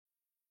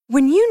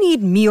When you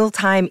need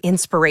mealtime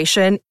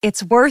inspiration,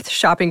 it's worth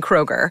shopping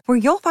Kroger, where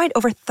you'll find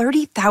over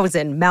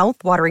 30,000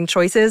 mouth-watering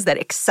choices that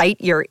excite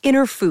your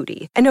inner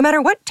foodie. And no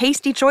matter what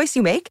tasty choice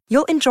you make,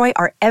 you'll enjoy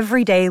our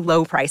everyday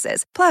low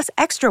prices, plus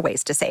extra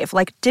ways to save,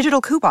 like digital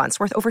coupons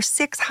worth over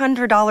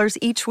 $600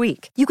 each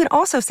week. You can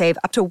also save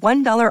up to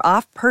 $1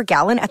 off per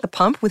gallon at the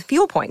pump with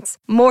fuel points.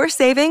 More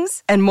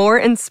savings and more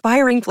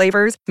inspiring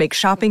flavors make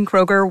shopping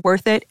Kroger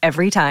worth it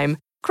every time.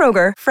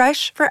 Kroger,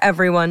 fresh for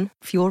everyone.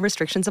 Fuel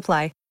restrictions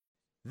apply.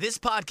 This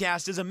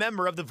podcast is a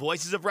member of the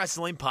Voices of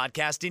Wrestling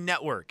Podcasting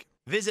Network.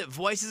 Visit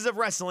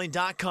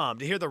voicesofwrestling.com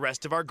to hear the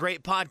rest of our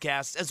great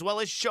podcasts, as well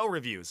as show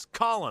reviews,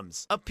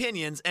 columns,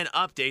 opinions, and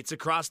updates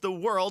across the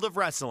world of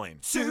wrestling.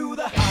 To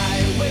the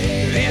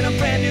highway in a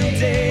brand new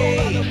day.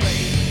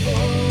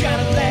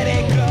 Gotta let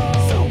it go.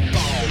 So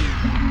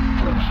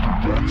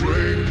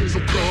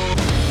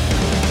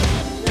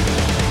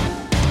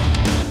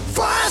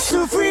fast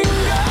to finger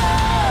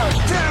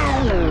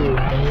down.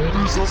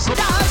 Dance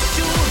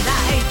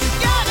tonight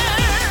together.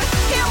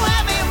 Here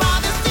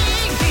everyone is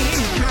singing.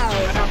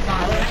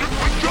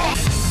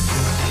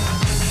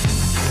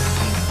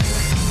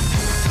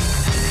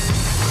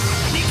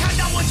 You can't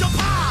know what your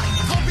part.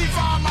 Copy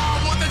from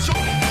what the show.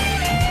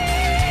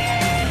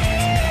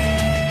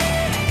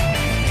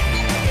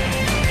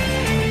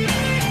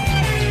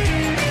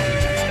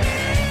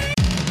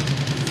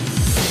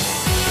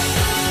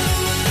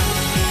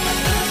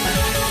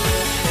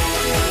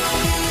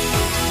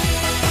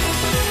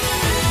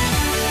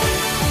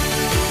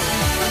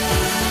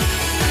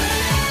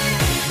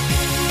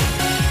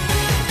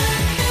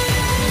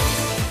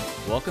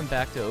 Welcome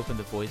back to Open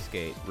the Voice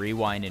Gate,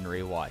 Rewind and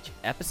Rewatch,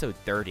 episode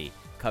 30,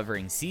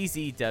 covering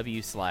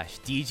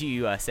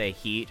CZW/DGUSA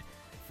Heat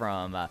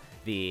from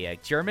the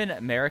German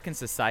American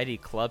Society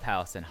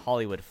Clubhouse in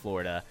Hollywood,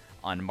 Florida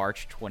on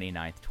March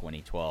 29th,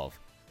 2012.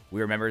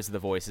 We are members of the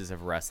Voices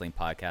of Wrestling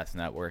Podcast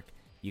Network.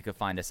 You can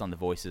find us on the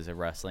Voices of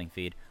Wrestling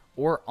feed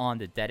or on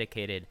the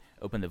dedicated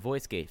Open the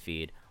Voice Gate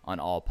feed on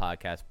all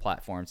podcast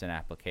platforms and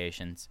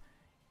applications.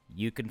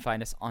 You can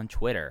find us on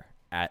Twitter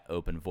at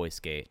Open Voice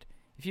Gate.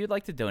 If you'd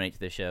like to donate to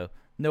the show,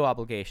 no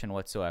obligation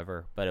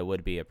whatsoever, but it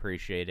would be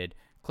appreciated.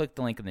 Click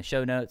the link in the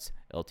show notes.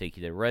 It'll take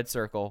you to Red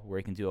Circle, where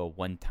you can do a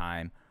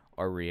one-time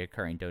or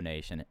reoccurring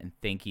donation. And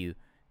thank you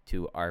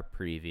to our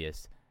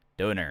previous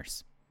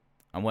donors.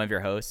 I'm one of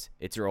your hosts.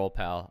 It's your old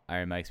pal,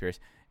 Iron Mike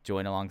Spears,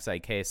 joined alongside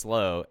Case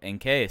Lowe.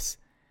 And Case,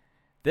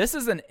 this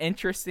is an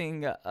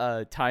interesting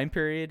time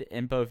period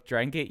in both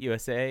Dragon Gate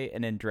USA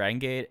and in Dragon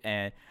Gate,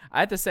 and I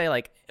have to say,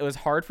 like, it was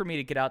hard for me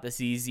to get out the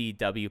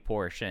CZW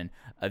portion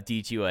of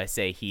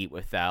DGUSA Heat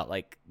without,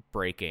 like,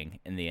 breaking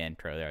in the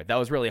intro there. That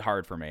was really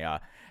hard for me.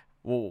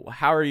 Well,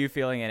 how are you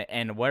feeling,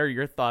 and what are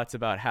your thoughts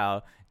about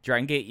how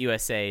Dragon Gate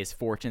USA's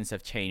fortunes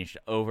have changed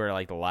over,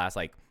 like, the last,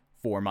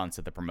 4 months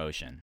of the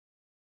promotion?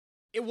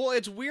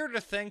 It's weird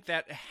to think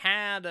that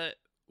had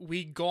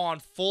we gone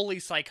fully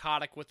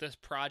psychotic with this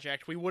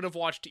project, we would have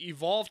watched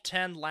Evolve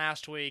 10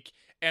 last week,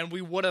 and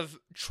we would have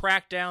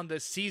tracked down the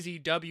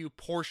CZW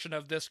portion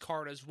of this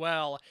card as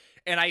well,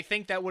 and I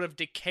think that would have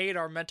decayed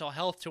our mental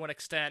health to an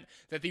extent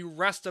that the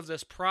rest of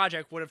this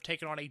project would have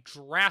taken on a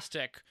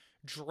drastic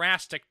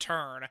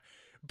turn.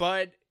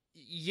 But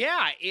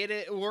yeah,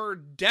 we're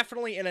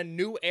definitely in a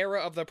new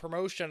era of the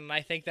promotion, and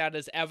I think that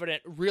is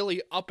evident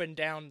really up and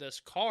down this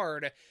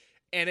card,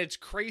 and it's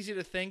crazy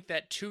to think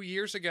that 2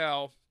 years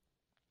ago,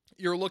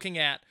 you're looking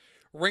at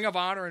Ring of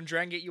Honor and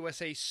Dragon Gate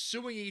USA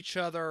suing each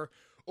other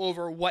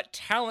over what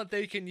talent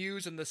they can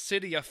use in the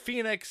city of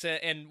Phoenix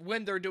and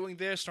when they're doing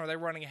this, and are they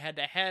running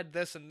head-to-head,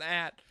 this and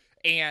that.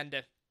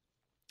 And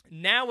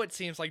now it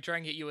seems like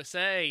Dragon Gate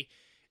USA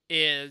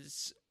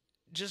is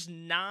just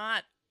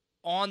not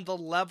on the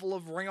level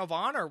of Ring of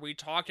Honor. We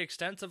talked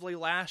extensively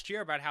last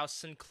year about how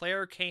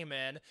Sinclair came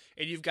in,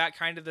 and you've got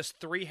kind of this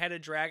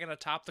three-headed dragon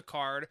atop the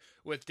card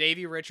with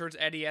Davey Richards,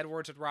 Eddie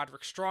Edwards, and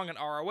Roderick Strong in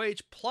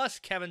ROH, plus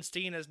Kevin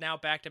Steen is now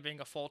back to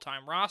being a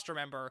full-time roster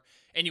member,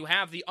 and you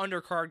have the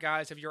undercard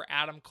guys of your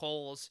Adam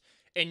Coles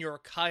and your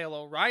Kyle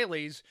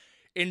O'Reillys.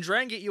 And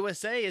Dragon Gate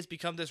USA has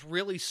become this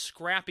really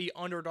scrappy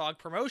underdog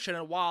promotion,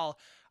 and while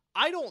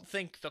I don't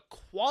think the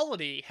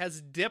quality has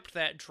dipped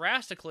that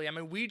drastically. I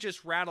mean, we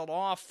just rattled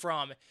off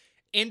from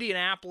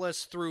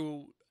Indianapolis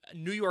through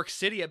New York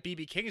City at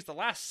BB King's, the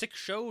last 6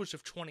 shows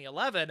of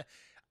 2011,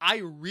 I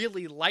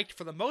really liked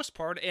for the most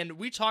part, and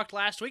we talked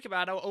last week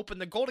about how Open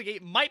the Golden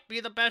Gate might be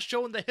the best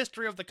show in the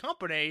history of the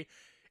company,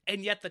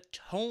 and yet the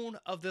tone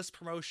of this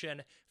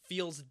promotion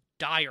feels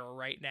dire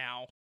right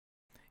now.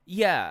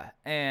 Yeah,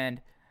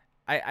 and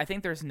I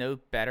think there's no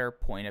better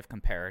point of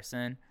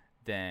comparison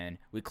than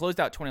we closed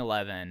out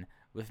 2011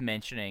 with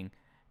mentioning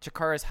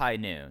Chikara's High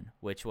Noon,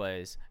 which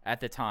was,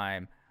 at the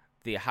time,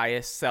 the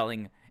highest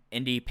selling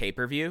indie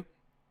pay-per-view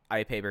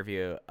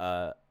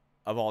of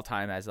all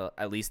time,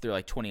 at least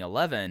through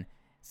 2011.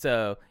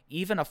 So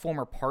even a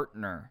former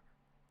partner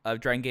of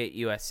Dragon Gate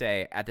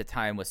USA at the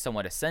time was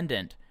somewhat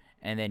ascendant,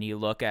 and then you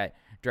look at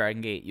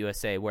Dragon Gate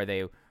USA where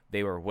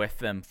they were with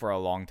them for a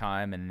long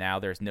time, and now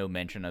there's no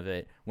mention of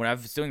it. When I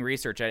was doing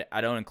research,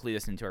 I don't include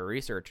this into our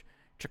research.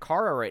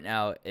 Chikara right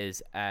now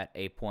is at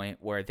a point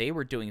where they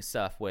were doing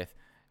stuff with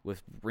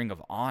Ring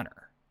of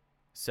Honor.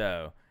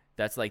 So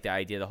that's like the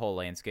idea, the whole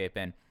landscape.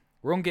 And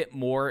we're going to get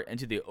more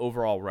into the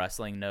overall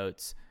wrestling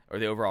notes or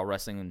the overall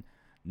wrestling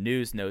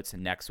news notes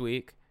next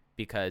week,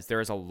 because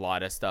there's a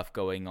lot of stuff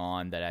going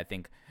on that I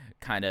think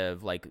kind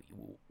of like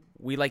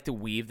we like to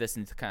weave this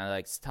into kind of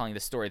like telling the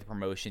story of the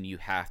promotion. You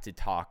have to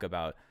talk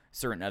about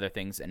certain other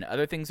things, and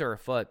other things are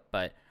afoot.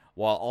 But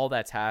while all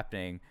that's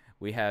happening,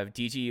 we have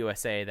DG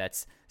USA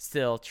that's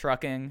still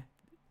trucking,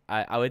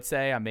 I would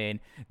say. I mean,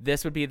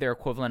 this would be their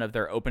equivalent of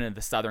their Open of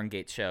the Southern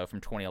Gate show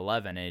from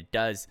 2011. And it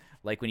does,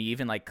 like, when you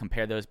even like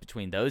compare those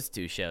between those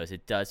two shows,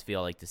 it does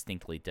feel like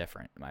distinctly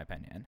different, in my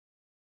opinion.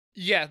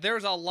 Yeah,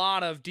 there's a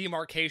lot of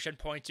demarcation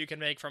points you can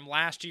make from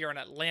last year in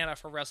Atlanta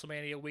for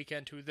WrestleMania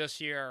weekend to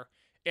this year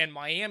in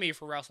Miami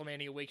for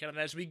WrestleMania weekend. And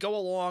as we go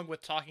along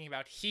with talking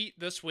about Heat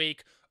this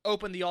week,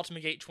 Open the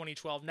Ultimate Gate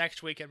 2012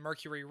 next week, and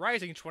Mercury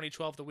Rising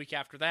 2012 the week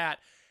after that,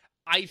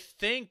 I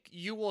think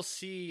you will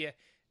see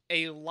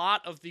a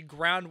lot of the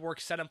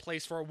groundwork set in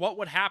place for what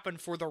would happen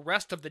for the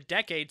rest of the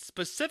decade,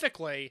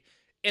 specifically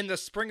in the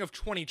spring of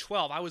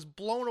 2012. I was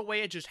blown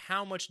away at just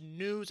how much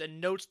news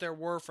and notes there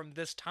were from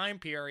this time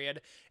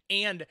period.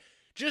 And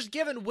just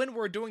given when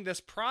we're doing this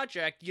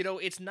project, you know,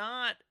 there's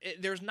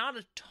not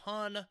a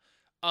ton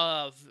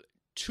of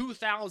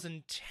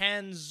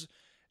 2010s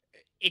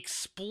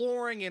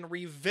exploring and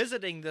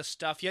revisiting this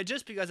stuff yet,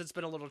 just because it's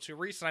been a little too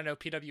recent. I know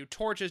PW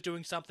Torch is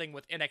doing something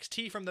with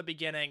NXT from the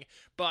beginning,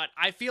 but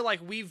I feel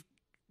like we've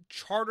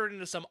chartered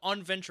into some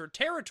unventured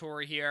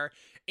territory here,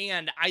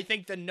 and I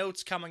think the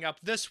notes coming up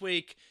this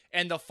week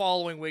and the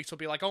following weeks will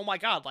be like, oh my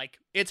god, like,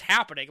 it's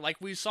happening. Like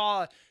we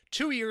saw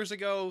 2 years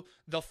ago,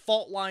 the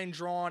fault line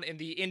drawn in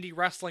the indie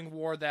wrestling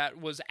war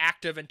that was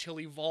active until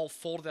Evolve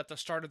folded at the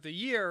start of the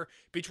year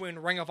between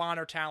Ring of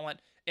Honor talent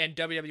and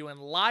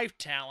WWN Live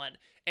talent.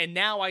 And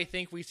now I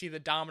think we see the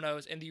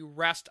dominoes in the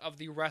rest of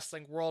the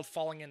wrestling world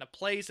falling into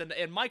place. And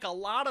Mike, a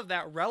lot of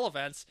that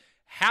relevance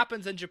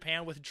happens in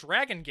Japan with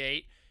Dragon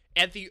Gate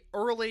at the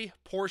early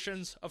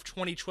portions of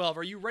 2012.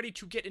 Are you ready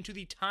to get into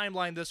the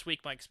timeline this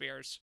week, Mike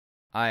Spears?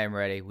 I am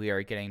ready. We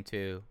are getting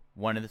to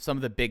some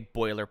of the big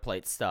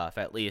boilerplate stuff,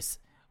 at least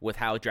with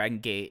how Dragon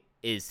Gate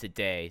is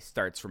today,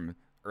 starts from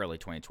early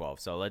 2012.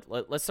 So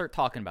let's start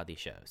talking about these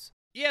shows.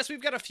 Yes,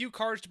 we've got a few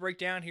cards to break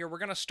down here. We're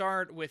going to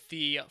start with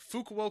the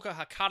Fukuoka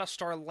Hakata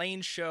Star Lane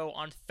show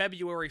on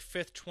February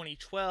 5th,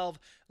 2012.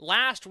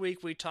 Last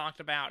week, we talked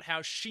about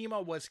how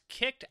CIMA was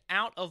kicked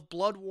out of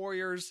Blood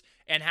Warriors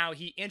and how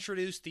he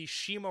introduced the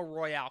CIMA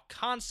Royale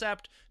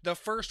concept. The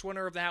first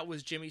winner of that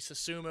was Jimmy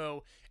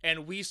Susumu,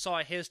 and we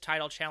saw his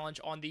title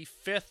challenge on the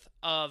 5th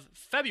of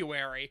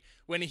February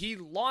when he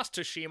lost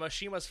to CIMA,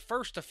 CIMA's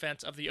first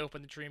defense of the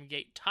Open the Dream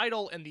Gate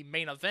title in the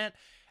main event.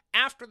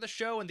 After the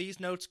show, and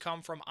these notes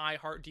come from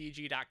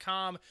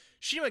iHeartDG.com,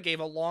 CIMA gave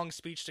a long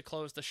speech to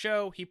close the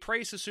show. He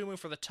praised Susumu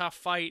for the tough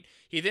fight.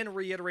 He then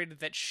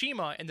reiterated that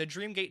CIMA and the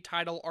Dream Gate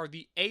title are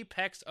the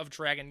apex of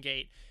Dragon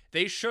Gate.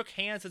 They shook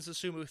hands and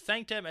Susumu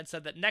thanked him and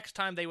said that next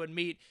time they would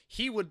meet,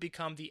 he would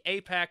become the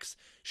apex.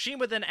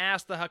 CIMA then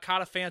asked the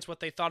Hakata fans what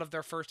they thought of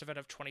their first event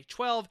of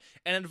 2012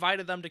 and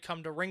invited them to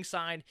come to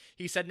ringside.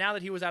 He said now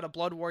that he was out of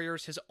Blood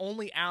Warriors, his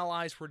only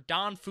allies were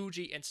Don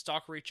Fuji and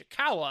Stalker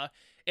Ichikawa,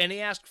 and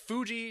he asked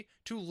Fuji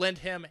to lend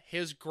him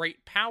his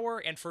great power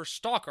and for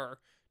Stalker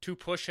to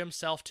push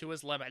himself to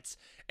his limits.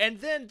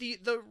 And then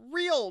the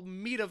real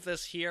meat of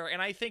this here,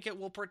 and I think it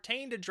will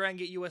pertain to Dragon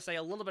Gate USA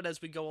a little bit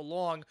as we go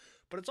along,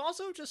 but it's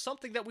also just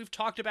something that we've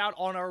talked about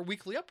on our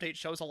weekly update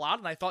shows a lot,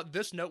 and I thought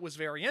this note was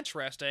very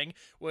interesting,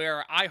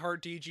 where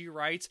iHeartDG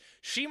writes,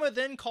 CIMA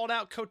then called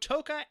out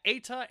Kotoka,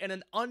 Eita, and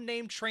an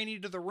unnamed trainee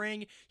to the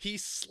ring. He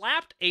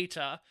slapped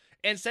Eita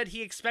and said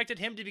he expected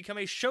him to become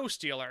a show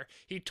stealer.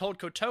 He told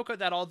Kotoka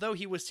that although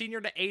he was senior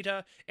to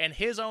Eita, in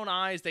his own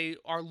eyes, they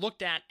are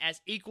looked at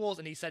as equals,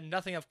 and he said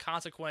nothing of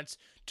consequence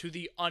to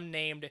the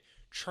unnamed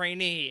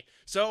trainee.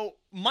 So,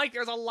 Mike,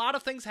 there's a lot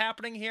of things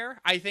happening here.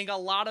 I think a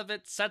lot of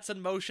it sets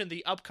in motion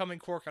the upcoming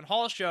Korakuen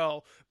Hall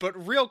show,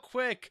 but real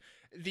quick,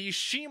 the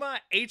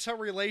CIMA-Eita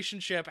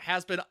relationship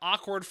has been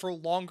awkward for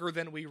longer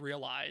than we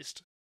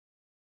realized.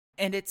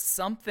 And it's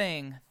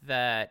something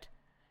that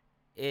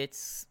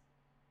it's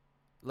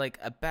like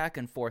a back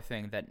and forth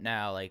thing that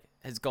now like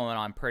has going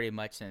on pretty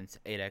much since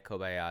Eita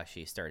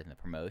Kobayashi started in the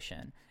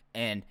promotion.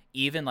 And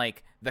even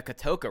like the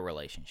Kotoka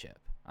relationship.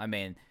 I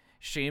mean,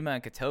 CIMA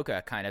and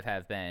Kotoka kind of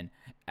have been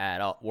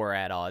were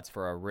at odds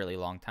for a really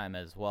long time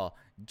as well.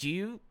 Do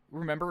you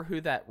remember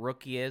who that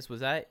rookie is? Was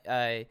that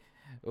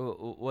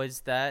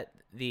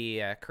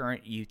the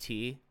current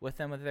UT with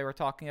them that they were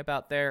talking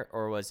about there,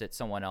 or was it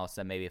someone else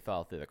that maybe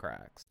fell through the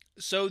cracks?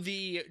 So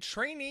the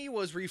trainee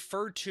was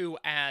referred to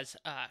as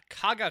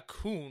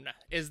Kaga-kun.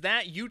 Is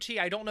that UT?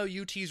 I don't know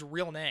UT's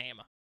real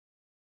name.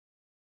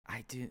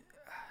 I do.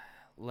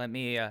 Let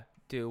me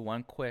do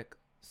one quick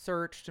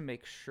search to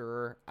make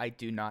sure. I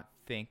do not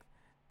think.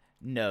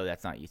 No,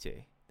 that's not UT.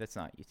 That's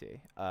not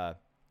UT.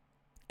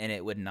 And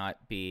it would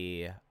not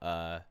be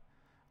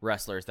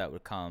wrestlers that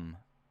would come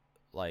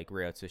like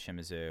Ryotsu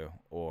Shimizu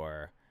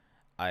or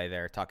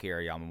either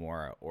Takahiro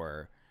Yamamura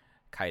or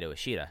Kaito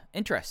Ishida.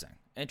 Interesting.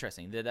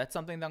 That's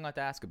something that I'm going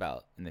to ask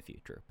about in the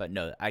future. But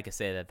no, I can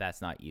say that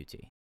that's not UT.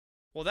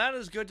 Well, that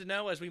is good to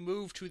know as we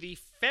move to the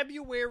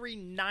February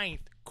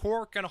 9th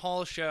Korakuen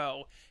Hall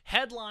show,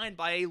 headlined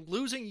by a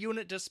losing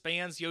unit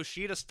disbands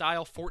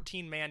Yoshida-style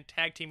 14-man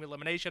tag team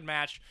elimination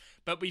match.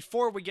 But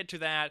before we get to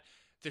that,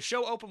 the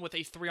show opened with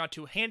a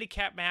 3-on-2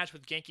 handicap match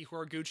with Genki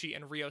Horiguchi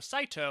and Ryo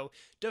Saito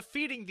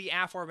defeating the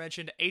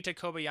aforementioned Eita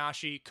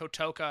Kobayashi,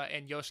 Kotoka,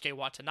 and Yosuke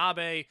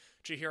Watanabe.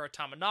 Chihiro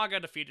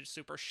Tamanaga defeated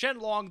Super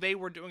Shenlong. They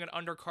were doing an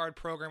undercard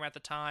program at the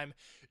time.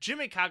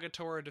 Jimmy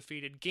Kagetora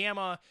defeated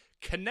Gamma.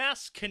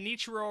 Kness,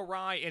 Kenichiro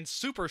Rai, and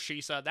Super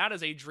Shisa. That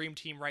is a dream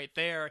team right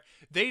there.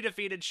 They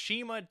defeated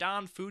Shima,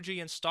 Don Fuji,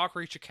 and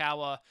Stalker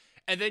Ichikawa.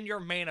 And then your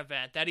main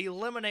event, that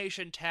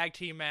elimination tag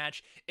team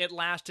match, it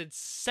lasted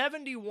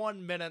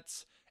 71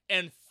 minutes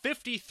and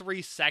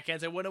 53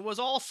 seconds. And when it was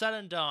all said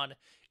and done,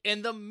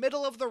 in the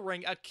middle of the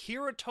ring,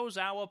 Akira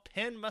Tozawa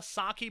pinned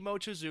Masaki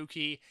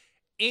Mochizuki,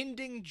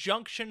 ending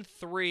Junction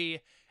 3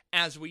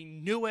 as we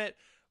knew it.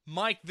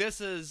 Mike, this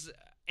is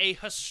a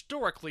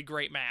historically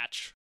great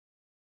match.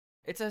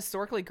 It's a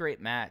historically great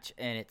match,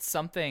 and it's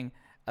something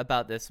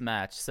about this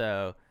match.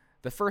 So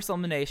the first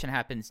elimination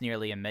happens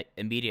nearly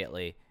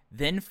immediately.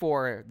 Then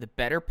for the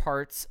better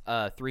parts,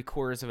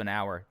 3/4 of an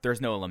hour,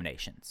 there's no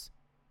eliminations.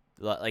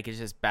 Like, it's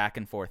just back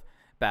and forth,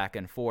 back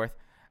and forth.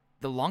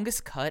 The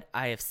longest cut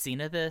I have seen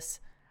of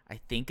this, I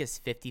think, is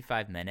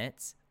 55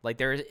 minutes.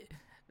 There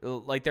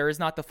is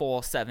not the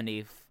full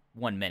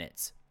 71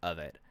 minutes of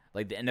it.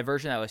 And the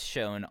version that was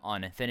shown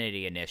on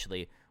Infinity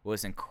initially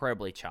was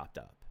incredibly chopped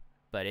up.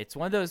 But it's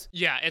one of those...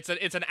 Yeah, it's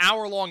an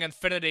hour-long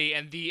Infinity,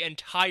 and the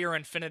entire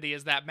Infinity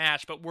is that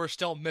match, but we're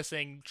still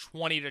missing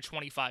 20 to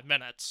 25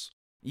 minutes.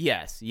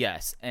 Yes.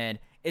 And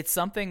it's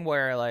something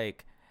where,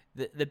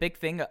 the big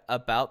thing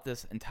about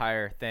this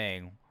entire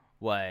thing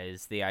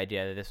was the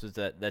idea that this was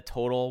the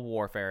total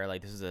warfare,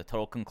 this is a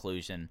total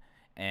conclusion.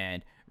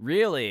 And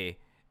really,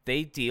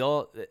 they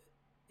deal...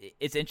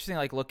 It's interesting,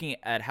 looking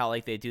at how,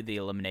 they do the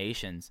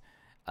eliminations.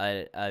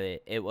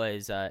 It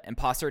was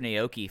Imposter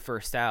Naoki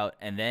first out,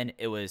 and then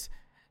it was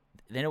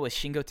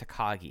Shingo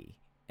Takagi,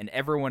 and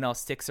everyone else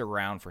sticks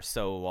around for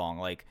so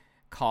long.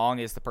 Kong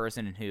is the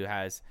person who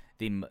has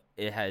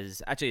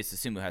it's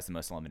Susumu has the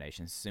most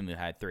eliminations. Susumu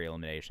had 3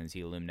 eliminations. He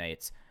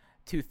eliminates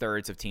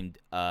 2/3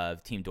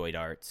 of Team Doi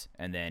Darts,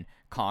 and then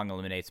Kong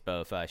eliminates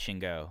both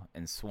Shingo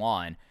and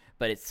Swan.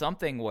 But it's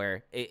something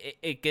where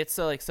it gets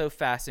so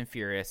fast and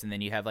furious, and then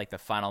you have the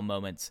final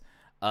moments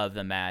of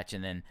the match,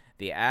 and then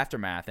the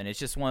aftermath, and it's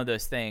just one of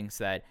those things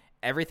that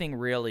everything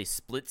really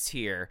splits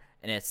here,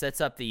 and it sets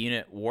up the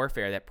unit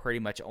warfare that pretty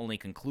much only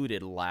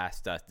concluded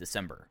last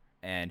December.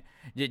 And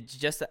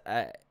just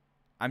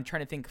I'm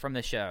trying to think from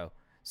the show.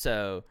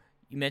 So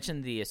you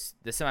mentioned the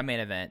semi-main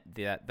event.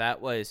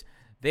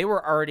 They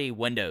were already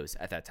windows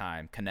at that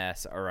time.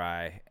 Kness,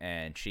 Arai,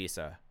 and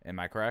Shisa. Am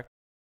I correct?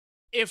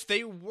 If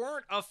they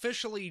weren't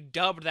officially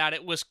dubbed that,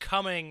 it was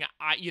coming,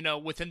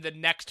 within the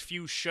next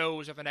few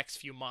shows or the next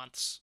few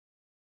months.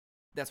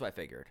 That's what I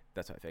figured.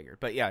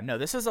 But yeah, no,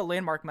 this is a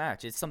landmark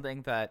match. It's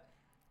something that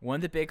one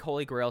of the big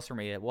holy grails for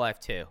me, well, I have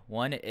 2.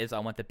 One is I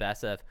want the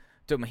best of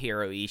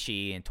Tomohiro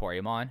Ishii and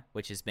Toryumon,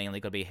 which is mainly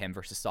going to be him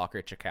versus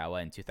Stalker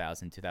Ichikawa in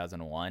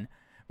 2000-2001.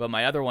 But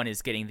my other one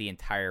is getting the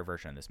entire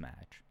version of this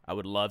match. I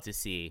would love to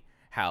see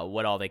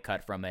what all they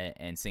cut from it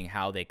and seeing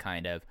how they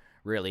kind of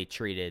really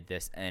treated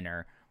this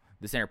inner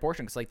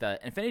portion. Because the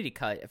Infinity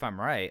cut, if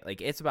I'm right,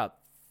 it's about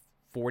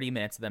 40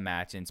 minutes of the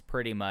match, and it's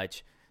pretty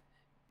much...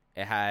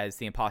 It has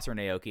the Imposter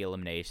Naoki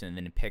elimination, and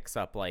then it picks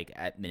up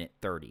at minute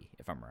 30,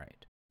 if I'm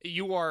right.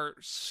 You are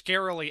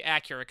scarily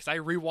accurate, because I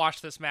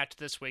rewatched this match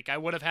this week. I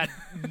would have had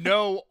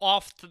no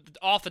off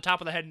the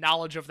top of the head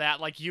knowledge of that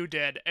like you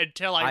did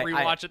until I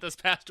rewatched it this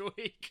past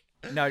week.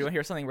 No, you want to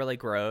hear something really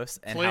gross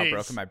and Please. How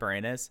broken my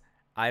brain is?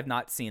 I have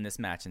not seen this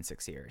match in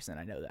 6 years, and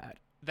I know that.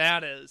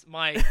 That is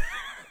my...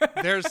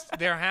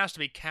 there has to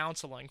be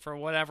counseling for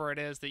whatever it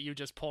is that you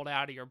just pulled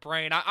out of your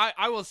brain.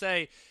 I will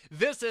say,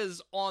 this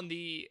is on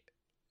the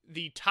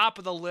top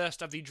of the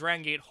list of the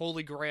Dragon Gate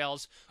Holy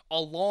Grails,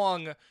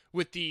 along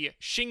with the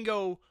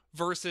Shingo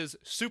versus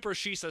Super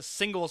Shisa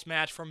singles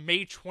match from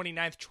May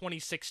 29th,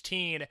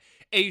 2016,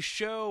 a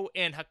show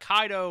in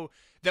Hokkaido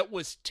that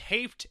was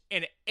taped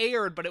and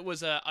aired, but it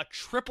was a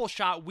triple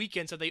shot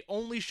weekend, so they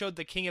only showed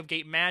the King of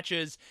Gate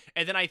matches,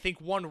 and then I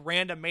think one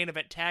random main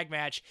event tag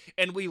match,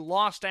 and we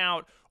lost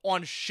out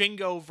on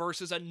Shingo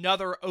versus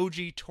another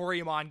OG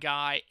Toryumon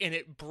guy, and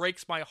it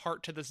breaks my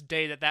heart to this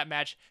day that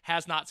match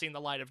has not seen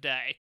the light of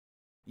day.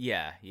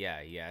 Yeah.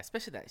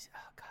 Especially that.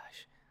 Oh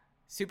gosh,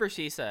 Super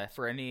Shisa.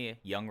 For any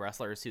young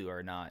wrestlers who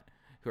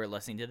are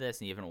listening to this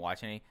and you haven't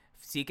watched any,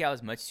 seek out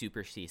as much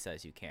Super Shisa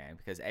as you can,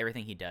 because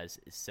everything he does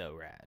is so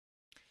rad.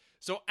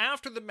 So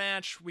after the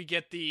match, we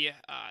get the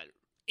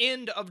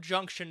end of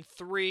Junction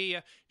 3,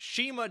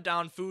 Shima,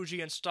 Don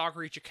Fuji, and Stalker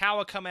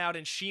Ichikawa come out,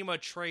 and Shima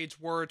trades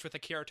words with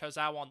Akira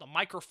Tozawa on the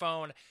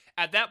microphone.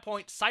 At that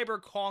point,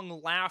 Cyber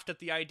Kong laughed at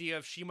the idea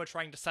of Shima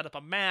trying to set up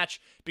a match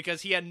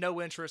because he had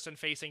no interest in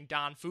facing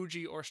Don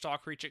Fuji or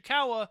Stalker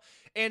Ichikawa,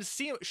 and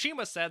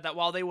Shima said that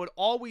while they would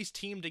always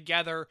team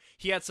together,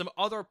 he had some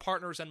other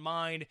partners in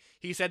mind.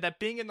 He said that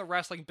being in the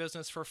wrestling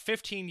business for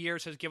 15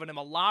 years has given him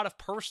a lot of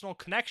personal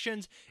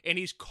connections, and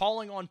he's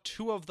calling on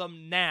 2 of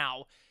them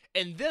now.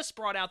 And this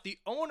brought out the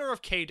owner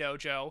of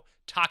K-Dojo,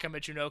 Taka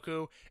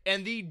Michinoku,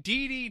 and the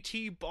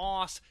DDT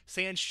boss,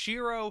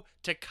 Sanshiro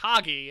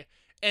Takagi.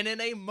 And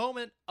in a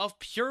moment of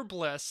pure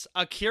bliss,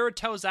 Akira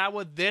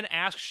Tozawa then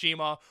asked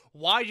Shima,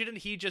 why didn't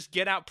he just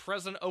get out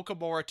President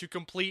Okamura to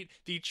complete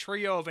the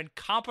trio of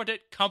incompetent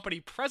company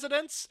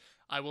presidents?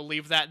 I will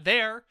leave that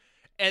there.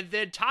 And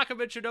then Taka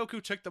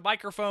Michinoku took the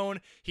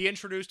microphone. He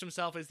introduced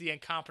himself as the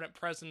incompetent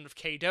president of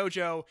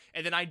K-Dojo,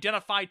 and then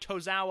identified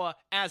Tozawa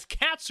as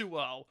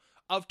Katsuo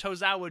of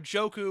Tozawa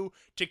Joku.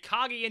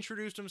 Takagi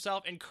introduced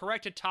himself and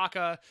corrected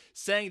Taka,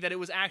 saying that it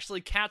was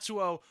actually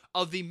Katsuo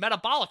of the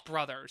Metabolic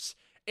Brothers.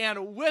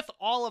 And with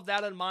all of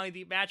that in mind,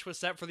 the match was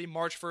set for the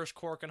March 1st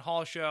Korakuen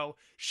Hall show.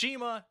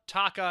 Shima,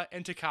 Taka,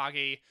 and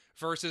Takagi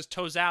versus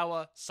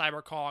Tozawa,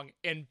 Cyber Kong,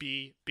 and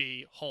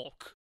BB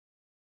Hulk.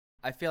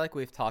 I feel like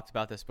we've talked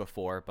about this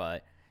before,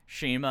 but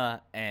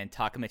Shima and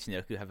Taka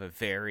Michinoku have a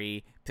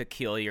very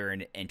peculiar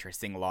and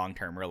interesting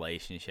long-term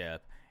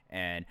relationship.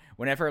 And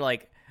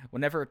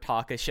whenever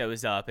Taka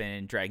shows up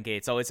in Dragon Gate,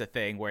 it's always a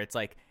thing where it's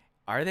like,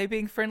 are they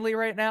being friendly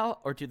right now,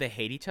 or do they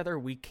hate each other?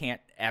 We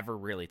can't ever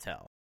really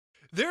tell.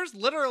 There's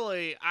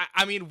literally,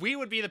 I mean, we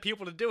would be the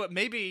people to do it.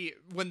 Maybe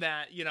when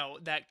that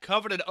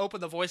coveted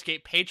Open the Voice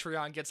Gate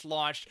Patreon gets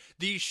launched,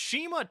 the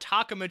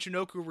Shima-Taka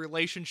Michinoku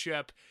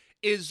relationship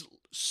is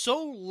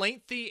so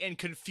lengthy and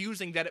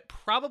confusing that it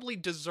probably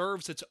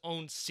deserves its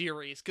own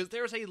series, because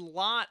there's a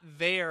lot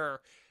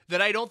there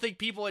that I don't think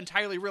people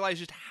entirely realize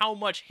just how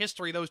much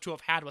history those two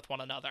have had with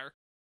one another.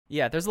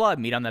 Yeah, there's a lot of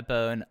meat on that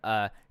bone.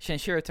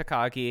 Shinshiro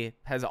Takagi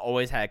has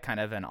always had kind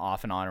of an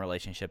off and on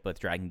relationship with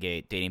Dragon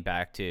Gate, dating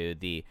back to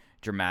the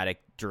dramatic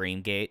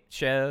Dreamgate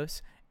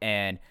shows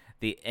and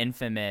the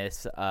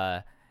infamous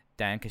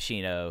Dan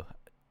Kashino,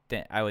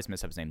 I always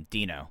mess up his name,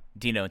 Dino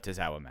and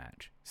Tozawa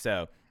match.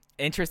 So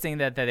interesting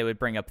that they would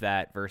bring up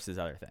that versus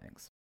other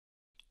things.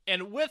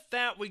 And with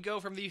that, we go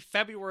from the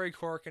February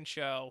Korakuen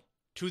show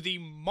to the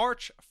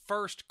March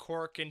 1st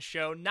Korakuen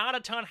show. Not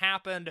a ton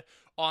happened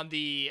on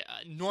the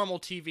normal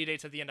TV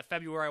dates at the end of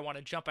February. I want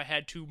to jump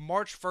ahead to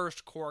March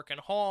 1st Korakuen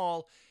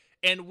Hall,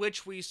 in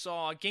which we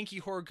saw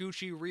Genki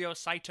Horiguchi, Ryo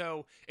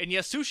Saito, and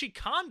Yasushi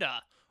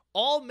Kanda,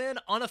 all men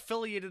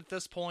unaffiliated at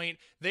this point.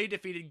 They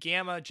defeated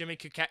Gamma, Jimmy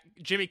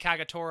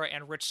Kagetora,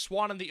 and Rich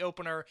Swann in the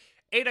opener.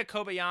 Eita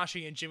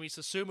Kobayashi and Jimmy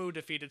Susumu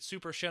defeated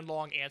Super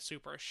Shenlong and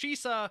Super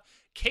Shisa.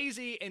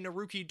 KZ and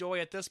Naruki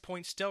Doi at this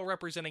point still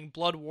representing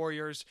Blood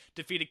Warriors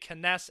defeated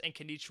Kness and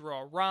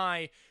Kenichiro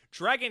Arai.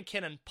 Dragon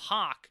Ken and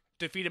Pac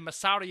defeated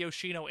Masato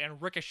Yoshino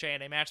and Ricochet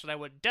in a match that I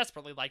would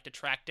desperately like to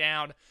track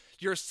down.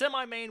 Your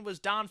semi-main was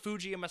Don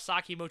Fuji and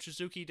Masaki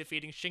Mochizuki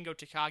defeating Shingo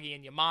Takagi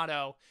and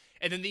Yamato.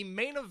 And then the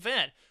main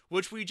event,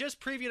 which we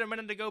just previewed a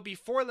minute ago,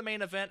 before the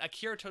main event,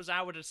 Akira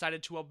Tozawa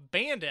decided to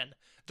abandon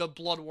the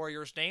Blood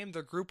Warriors name.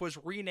 The group was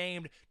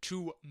renamed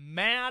to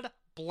Mad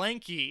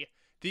Blankey,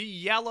 the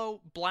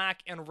Yellow,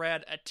 Black, and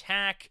Red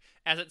Attack.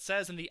 As it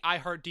says in the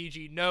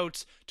iHeartDG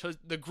notes,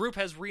 the group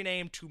has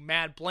renamed to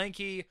Mad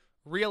Blankey.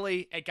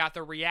 Really, it got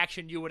the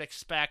reaction you would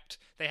expect.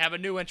 They have a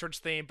new entrance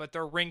theme, but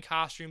their ring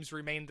costumes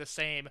remain the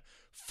same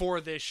for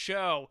this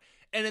show.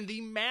 And in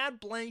the Mad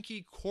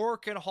Blankey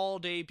Korakuen Hall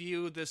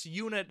debut, this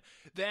unit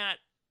that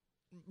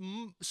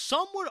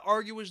some would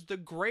argue is the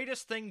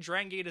greatest thing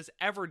Dragon Gate has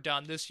ever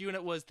done. This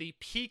unit was the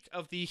peak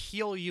of the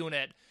heel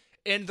unit.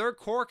 In their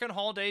Korakuen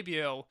Hall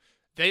debut,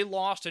 they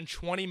lost in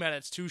 20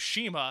 minutes to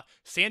Shima,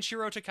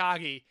 Sanshiro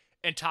Takagi,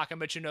 and Taka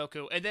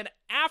Michinoku. And then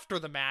after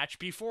the match,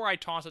 before I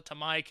toss it to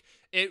Mike,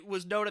 it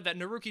was noted that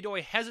Naruki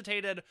Doi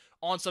hesitated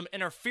on some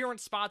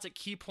interference spots at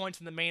key points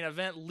in the main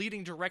event,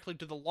 leading directly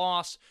to the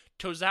loss.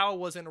 Tozawa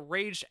was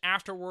enraged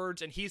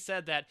afterwards, and he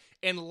said that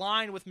in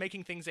line with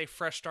making things a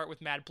fresh start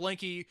with Mad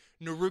Blankey,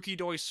 Naruki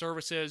Doi's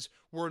services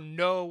were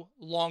no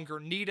longer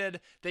needed.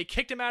 They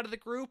kicked him out of the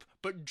group,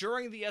 but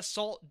during the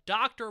assault,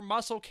 Dr.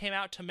 Muscle came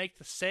out to make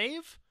the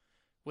save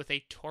with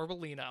a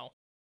Torbellino.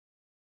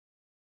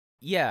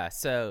 Yeah,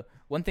 so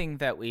one thing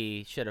that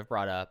we should have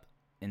brought up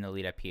in the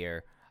lead up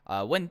here,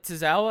 when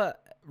Tozawa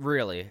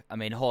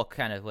Hulk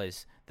kind of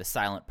was the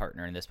silent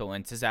partner in this, but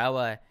when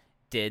Tozawa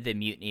did the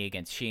mutiny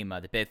against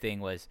Shima, the big thing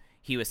was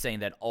he was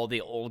saying that all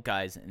the old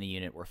guys in the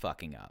unit were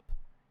fucking up.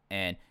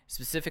 And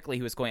specifically,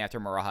 he was going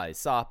after Moroha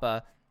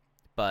Isapa,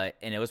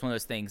 and it was one of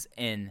those things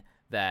in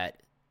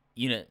that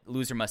unit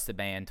loser must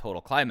abandon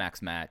total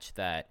climax match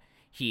that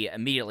he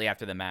immediately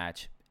after the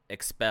match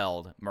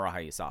expelled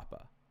Moroha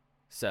Isapa.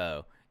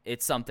 So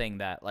it's something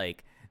that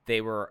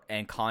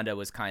and Kanda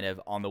was kind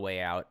of on the way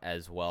out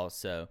as well.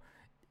 So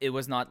it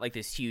was not like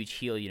this huge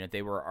heel unit.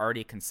 They were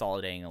already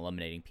consolidating,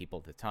 eliminating people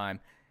at the time.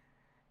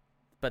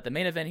 But the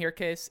main event here,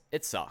 Case,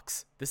 it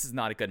sucks. This is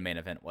not a good main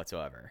event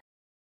whatsoever.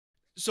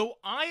 So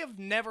I have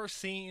never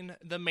seen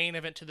the main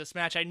event to this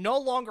match. I no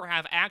longer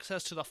have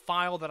access to the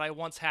file that I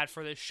once had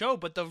for this show,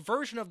 but the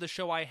version of the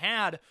show I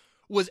had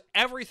was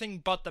everything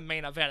but the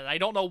main event. And I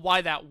don't know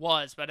why that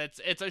was, but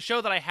it's a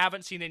show that I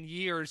haven't seen in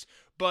years.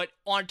 But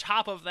on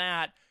top of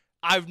that,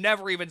 I've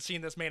never even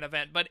seen this main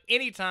event. But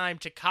anytime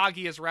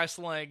Takagi is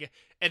wrestling,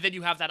 and then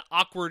you have that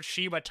awkward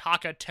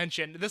Shima-Taka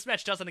tension, this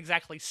match doesn't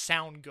exactly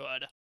sound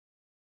good.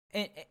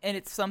 And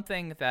it's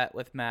something that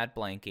with Mad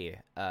Blankey,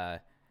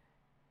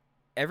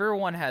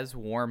 everyone has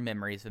warm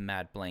memories of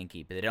Mad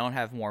Blankey, but they don't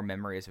have warm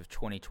memories of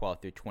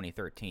 2012 through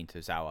 2013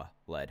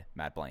 Tozawa-led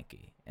Mad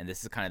Blankey. And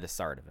this is kind of the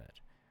start of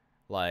it.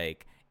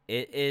 Like,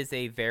 it is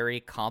a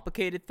very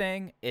complicated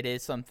thing. It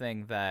is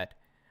something that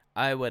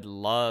I would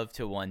love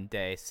to one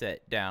day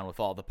sit down with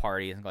all the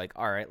parties and be like,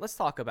 all right, let's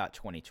talk about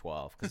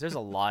 2012. Because there's a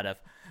lot of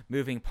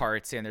moving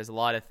parts here, and there's a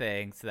lot of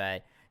things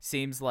that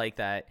seems like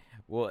that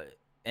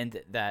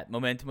and that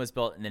momentum was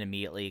built and then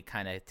immediately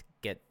kind of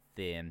get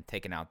them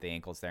taken out the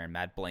ankles there. And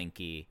Mad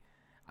Blankey,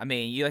 I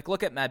mean, you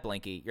look at Mad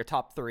Blankey, your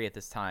top three at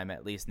this time,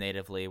 at least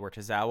natively, were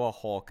Tozawa,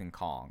 Hulk, and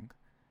Kong.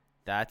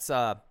 That's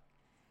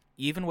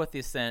even with the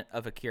ascent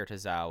of Akira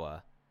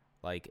Tozawa,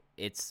 like,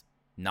 it's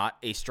not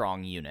a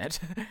strong unit.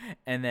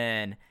 And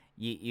then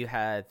you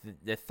had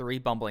the three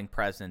bumbling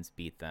presidents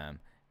beat them.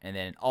 And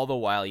then all the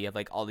while you have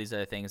like all these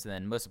other things. And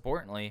then most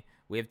importantly,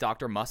 we have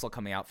Dr. Muscle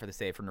coming out for the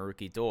save for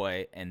Naruki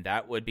Doi. And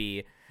that would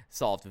be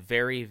solved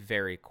very,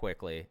 very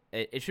quickly.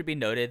 It should be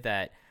noted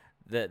that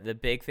the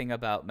big thing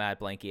about Mad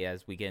Blankey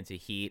as we get into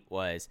Heat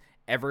was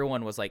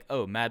everyone was like,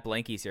 oh, Mad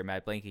Blankey's here,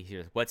 Mad Blankey's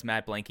here. What's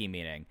Mad Blankey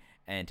meaning?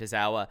 And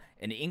Tozawa,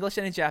 in English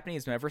and in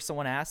Japanese, whenever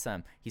someone asked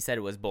him, he said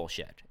it was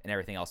bullshit. And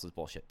everything else was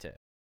bullshit too.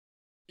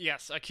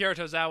 Yes, Akira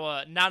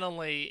Tozawa, not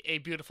only a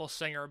beautiful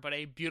singer, but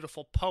a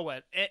beautiful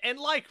poet. And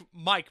like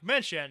Mike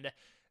mentioned,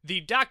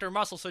 the Dr.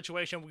 Muscle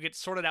situation would get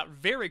sorted out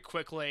very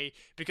quickly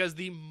because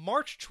the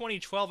March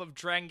 2012 of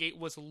Dragon Gate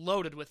was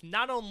loaded with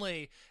not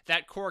only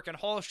that Korakuen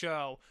Hall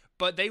show,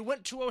 but they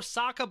went to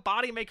Osaka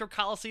Bodymaker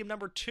Coliseum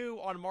number 2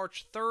 on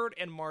March 3rd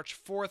and March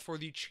 4th for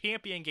the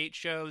Champion Gate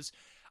shows.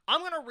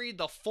 I'm going to read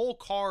the full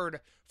card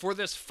for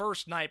this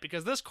first night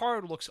because this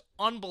card looks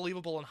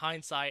unbelievable in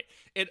hindsight.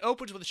 It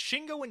opens with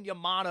Shingo and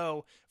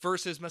Yamato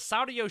versus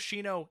Masato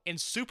Yoshino and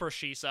Super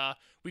Shisa.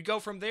 We go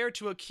from there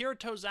to Akira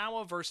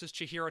Tozawa versus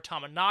Chihiro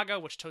Tamanaga,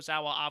 which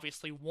Tozawa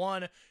obviously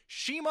won.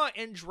 Shima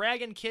and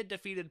Dragon Kid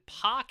defeated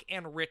Pac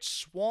and Rich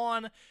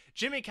Swann.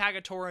 Jimmy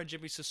Kagetora and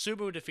Jimmy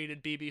Susumu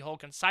defeated BB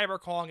Hulk and Cyber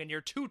Kong. And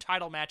your two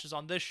title matches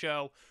on this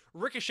show,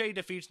 Ricochet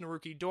defeats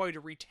Naruki Doi to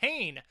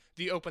retain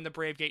the Open the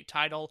Brave Gate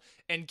title,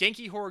 and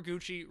Genki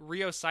Horiguchi,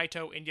 Ryo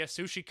Saito, and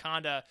Yasushi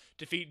Kanda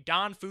defeat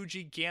Don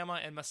Fuji, Gamma,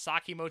 and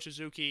Masaki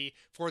Mochizuki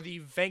for the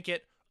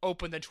vacant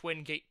Open the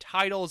Twin Gate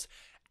titles.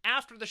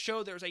 After the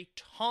show, there's a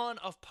ton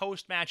of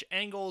post-match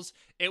angles.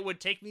 It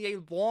would take me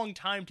a long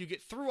time to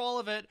get through all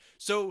of it,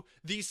 so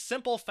the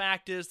simple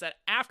fact is that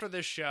after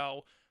this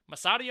show,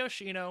 Masato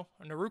Yoshino,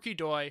 Naruki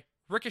Doi,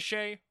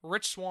 Ricochet,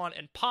 Rich Swann,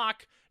 and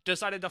Pac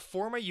decided to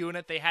form a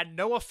unit. They had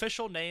no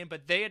official name,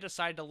 but they had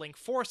decided to link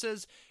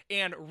forces,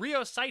 and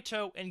Ryo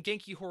Saito and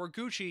Genki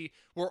Horiguchi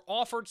were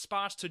offered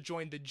spots to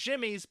join the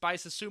Jimmies by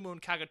Susumu and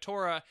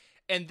Kagetora,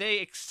 and they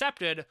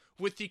accepted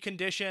with the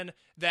condition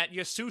that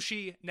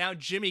Yasushi, now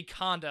Jimmy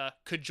Kanda,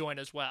 could join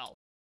as well.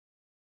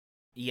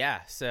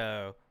 Yeah,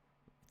 so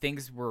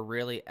things were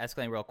really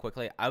escalating real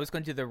quickly. I was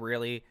going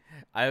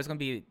to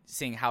be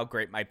seeing how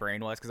great my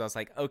brain was because I was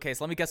like, okay,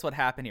 so let me guess what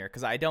happened here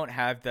because I don't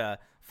have the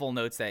full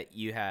notes that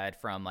you had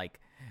from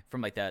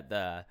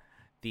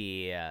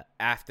the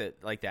after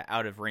like the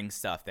out of ring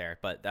stuff there,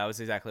 but that was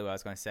exactly what I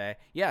was going to say.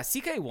 Yeah,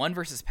 CK1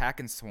 versus Pac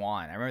and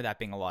Swan. I remember that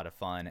being a lot of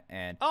fun.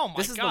 And oh my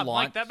this is god, the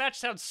launch. Mike, that match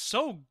sounds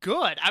so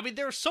good. I mean,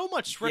 there's so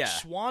much Rich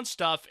Swann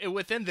stuff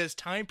within this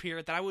time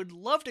period that I would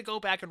love to go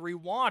back and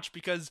rewatch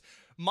because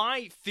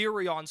my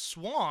theory on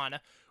Swan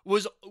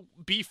was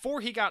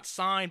before he got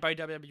signed by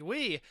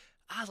WWE,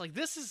 I was like,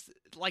 this is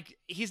like,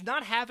 he's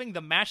not having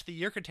the match of the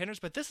year contenders,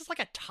 but this is like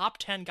a top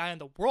 10 guy in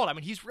the world. I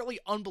mean, he's really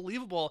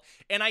unbelievable.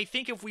 And I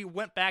think if we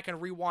went back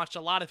and rewatched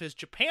a lot of his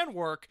Japan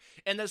work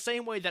in the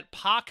same way that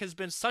Pac has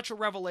been such a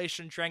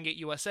revelation in Dragon Gate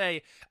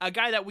USA, a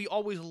guy that we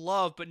always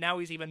loved, but now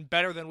he's even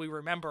better than we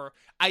remember,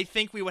 I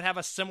think we would have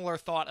a similar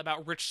thought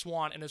about Rich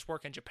Swann and his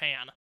work in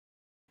Japan.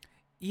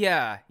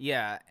 Yeah.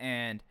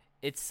 And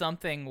it's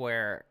something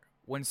where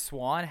when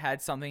Swan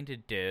had something to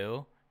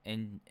do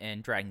in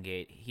Dragon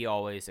Gate, he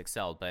always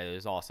excelled, but it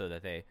was also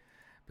that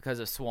because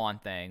of Swan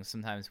things,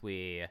 sometimes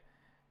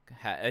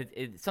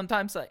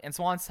and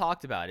Swan's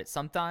talked about it,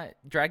 sometimes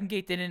Dragon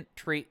Gate didn't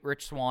treat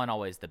Rich Swann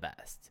always the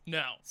best.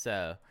 No.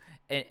 So,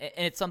 and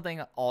it's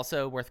something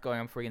also worth going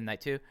on before we get into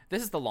night 2.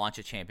 This is the launch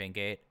of Champion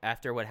Gate.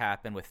 After what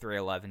happened with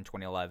 311,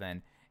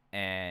 2011,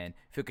 and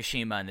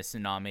Fukushima and the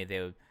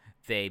tsunami,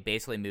 they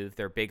basically moved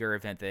their bigger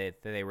event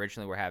that they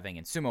originally were having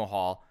in Sumo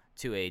Hall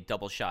to a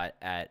double shot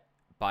at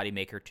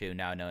Bodymaker 2,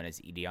 now known as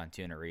Edion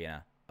Tune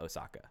Arena,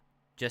 Osaka.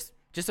 Just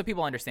so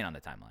people understand on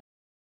the timeline.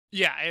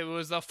 Yeah, it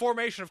was a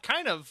formation of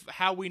kind of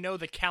how we know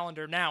the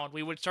calendar now, and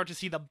we would start to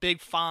see the Big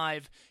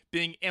Five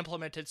being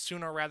implemented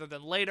sooner rather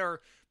than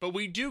later. But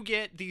we do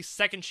get the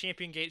second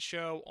Champion Gate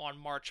show on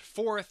March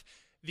 4th.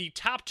 The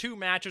top 2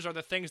 matches are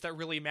the things that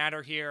really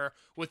matter here,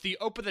 with the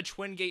Open the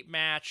Twin Gate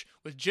match,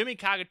 with Jimmy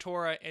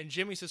Kagetora and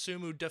Jimmy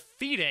Susumu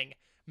defeating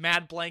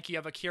Mad Blanky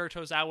of Akira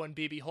Tozawa and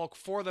BB Hulk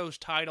for those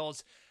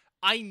titles.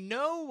 I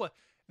know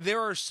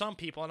there are some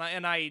people,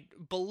 and I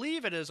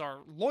believe it is our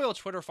loyal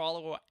Twitter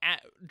follower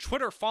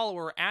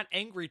at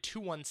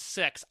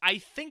Angry216. I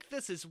think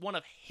this is one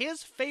of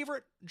his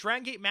favorite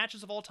Dragon Gate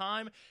matches of all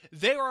time.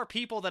 There are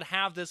people that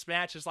have this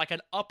match as like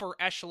an upper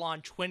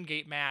echelon Twin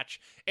Gate match.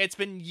 It's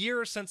been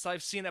years since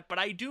I've seen it, but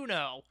I do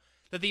know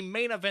that the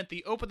main event,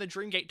 the Open the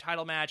Dream Gate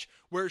title match,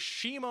 where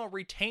CIMA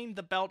retained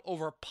the belt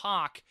over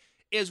Pac,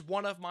 is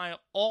one of my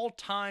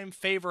all-time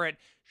favorite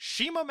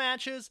CIMA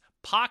matches,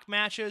 Pac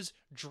matches,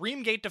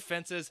 Dreamgate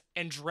defenses,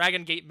 and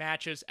Dragon Gate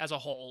matches as a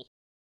whole.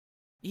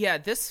 Yeah,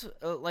 this,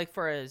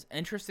 for as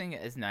interesting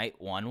as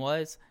Night 1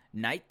 was,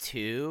 Night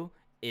 2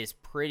 is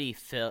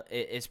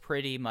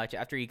pretty much,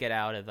 after you get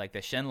out of, like, the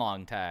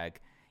Shenlong tag,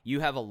 you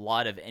have a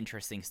lot of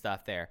interesting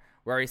stuff there.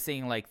 We're already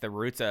seeing, like, the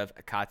roots of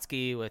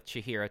Akatsuki with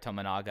Chihiro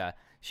Tominaga,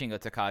 Shingo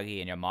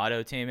Takagi, and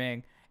Yamato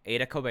teaming.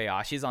 Eita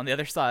Kobayashi's on the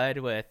other side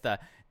with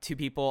 2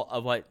 people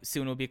of what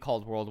soon will be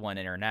called World 1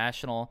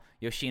 International,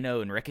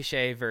 Yoshino and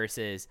Ricochet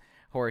versus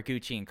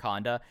Horiguchi and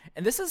Kanda.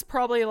 And this is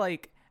probably,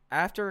 like,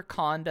 after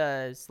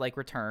Kanda's, like,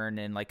 return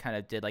and, like, kind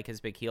of did, like, his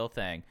big heel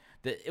thing.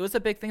 It was a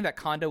big thing that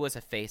Kanda was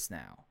a face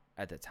now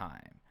at the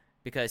time,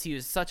 because he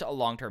was such a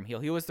long-term heel.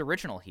 He was the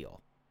original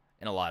heel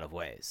in a lot of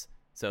ways.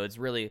 So it's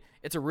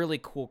a really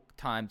cool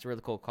time. It's a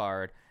really cool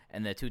card.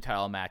 And the 2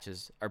 title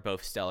matches are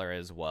both stellar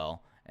as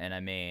well. And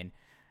I mean,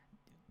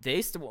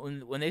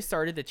 when they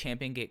started the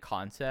Champion Gate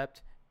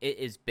concept, it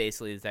is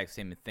basically the exact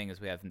same thing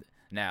as we have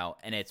now,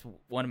 and it's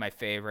one of my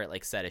favorite,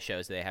 like, set of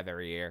shows that they have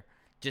every year,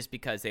 just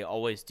because they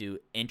always do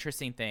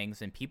interesting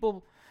things, and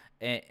people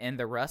and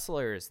the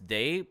wrestlers,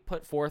 they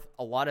put forth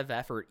a lot of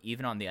effort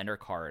even on the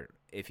undercard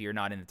if you're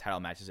not in the title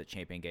matches at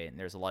Champion Gate, and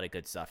there's a lot of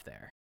good stuff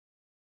there.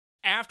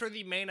 After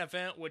the main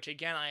event, which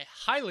again I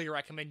highly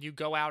recommend you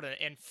go out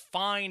and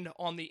find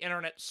on the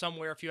internet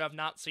somewhere if you have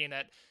not seen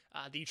it,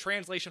 the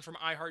translation from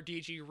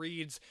iHeartDG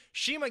reads,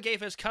 CIMA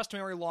gave his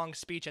customary long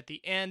speech at the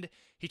end.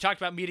 He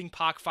talked about meeting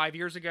Pac 5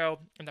 years ago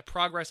and the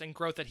progress and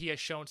growth that he has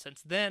shown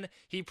since then.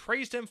 He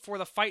praised him for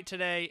the fight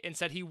today and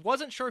said he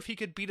wasn't sure if he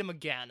could beat him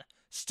again.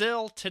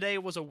 Still, today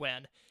was a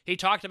win. He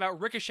talked about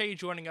Ricochet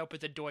joining up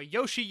with the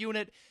Doyoshi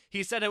unit.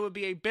 He said it would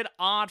be a bit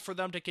odd for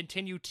them to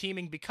continue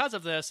teaming because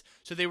of this,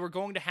 so they were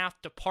going to have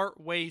to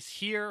part ways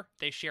here.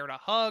 They shared a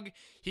hug.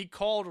 He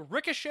called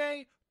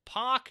Ricochet,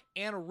 Pac,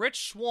 and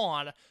Rich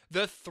Swann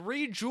the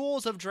 3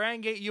 jewels of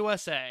Dragon Gate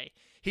USA.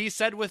 He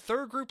said with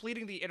their group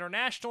leading the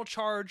international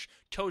charge,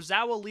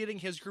 Tozawa leading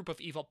his group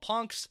of evil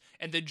punks,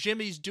 and the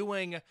Jimmies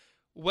doing,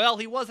 well,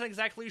 he wasn't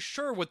exactly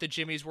sure what the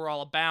Jimmies were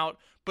all about,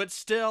 but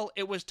still,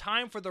 it was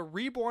time for the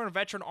reborn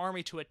veteran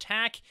army to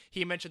attack.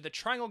 He mentioned the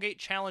Triangle Gate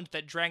challenge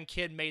that Dragon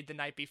Kid made the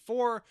night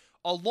before.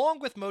 Along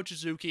with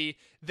Mochizuki,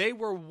 they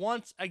were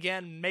once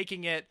again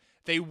making it.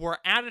 They were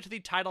added to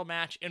the title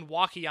match in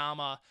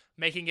Wakayama,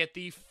 making it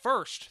the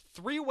first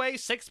 3-way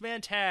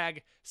 6-man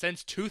tag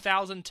since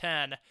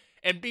 2010.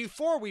 And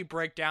before we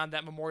break down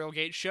that Memorial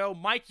Gate show,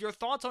 Mike, your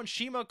thoughts on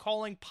CIMA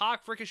calling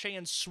Pac, Ricochet,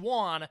 and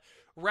Swann,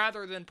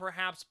 rather than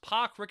perhaps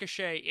Pac,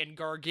 Ricochet, and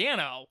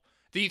Gargano,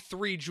 the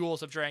 3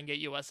 jewels of Dragon Gate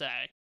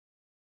USA?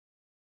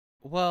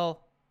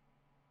 Well,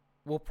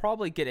 we'll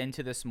probably get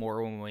into this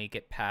more when we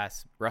get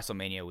past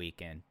WrestleMania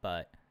weekend,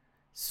 but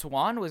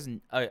Swann,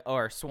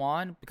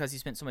 because he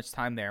spent so much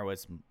time there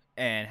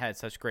and had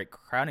such great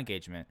crowd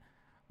engagement,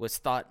 was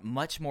thought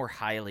much more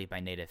highly by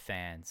native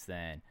fans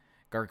than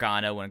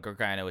Gargano when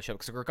Gargano would show up.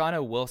 Because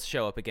Gargano will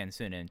show up again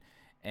soon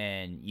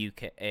in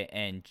UK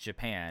and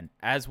Japan,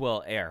 as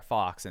will AR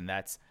Fox, and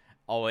that's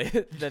always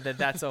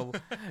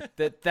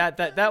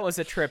that was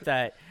a trip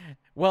that,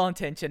 well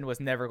intentioned, was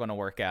never going to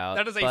work out.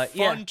 That is a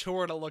fun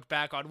tour to look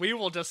back on. We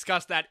will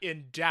discuss that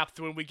in depth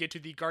when we get to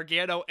the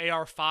Gargano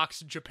AR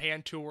Fox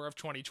Japan tour of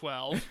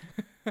 2012.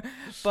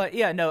 But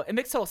yeah, no, it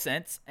makes total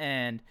sense,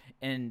 and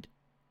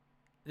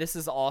this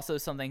is also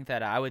something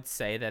that I would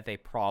say that they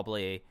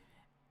probably,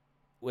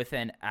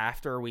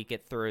 after we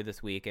get through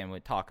this week and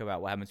we talk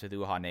about what happens with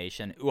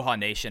Uhaa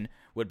Nation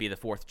would be the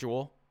 4th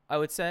jewel, I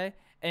would say.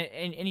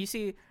 And you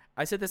see,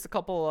 I said this a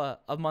couple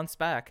of months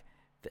back.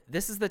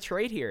 This is the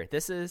trade here.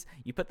 This is,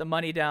 you put the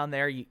money down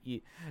there.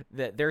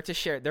 They're to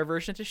share. Their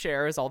version to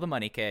share is all the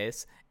money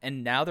case,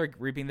 and now they're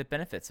reaping the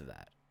benefits of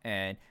that.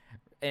 And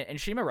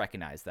CIMA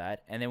recognized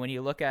that. And then when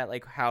you look at,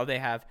 like, how they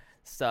have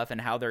stuff and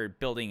how they're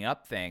building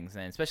up things,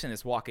 and especially in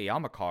this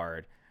Wakayama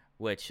card,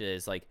 which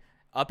is like,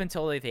 up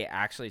until they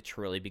actually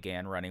truly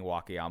began running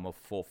Wakayama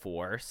full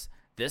force,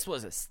 this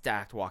was a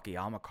stacked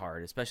Wakayama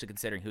card, especially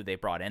considering who they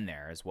brought in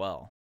there as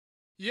well.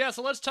 Yeah,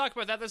 so let's talk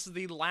about that. This is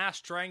the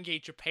last Dragon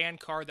Gate Japan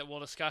card that we'll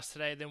discuss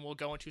today. Then we'll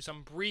go into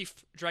some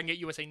brief Dragon Gate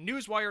USA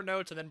Newswire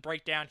notes and then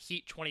break down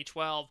Heat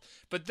 2012.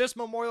 But this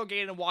Memorial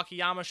Gate and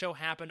Wakayama show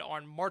happened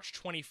on March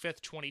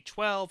 25th,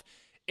 2012.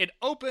 It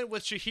opened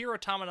with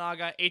Chihiro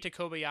Tamanaga, Eita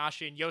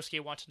Kobayashi, and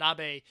Yosuke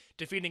Watanabe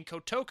defeating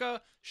Kotoka,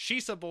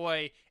 Shisa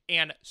Boy,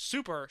 and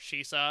Super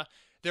Shisa.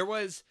 There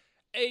was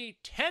a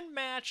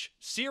 10-match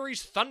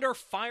series Thunder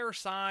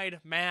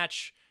Fireside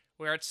match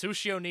where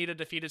Atsushi Onita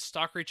defeated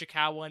Stalker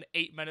Ichikawa in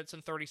 8 minutes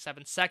and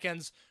 37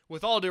 seconds.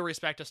 With all due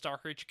respect to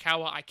Stalker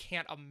Ichikawa, I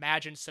can't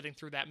imagine sitting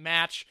through that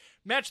match.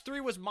 Match 3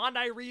 was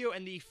Mondai Ryu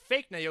and the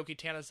fake Naoki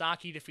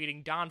Tanizaki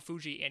defeating Don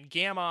Fuji and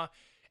Gamma.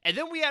 And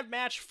then we had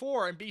match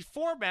 4, and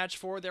before match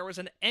 4, there was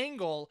an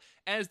angle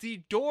as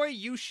the Doi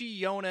Yoshi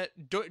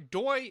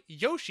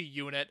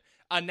unit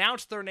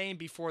announced their name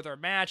before their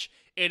match.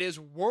 It is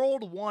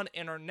World 1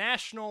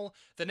 International.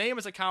 The name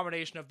is a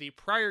combination of the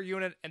prior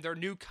unit and their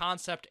new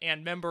concept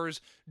and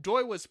members.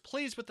 Doi was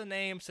pleased with the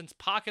name since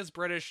Pac is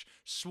British,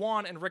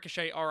 Swan and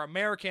Ricochet are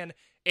American,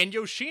 and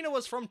Yoshino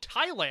was from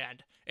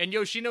Thailand. And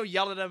Yoshino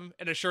yelled at him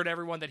and assured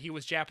everyone that he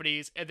was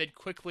Japanese, and then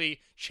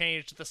quickly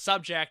changed the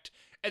subject.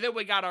 And then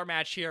we got our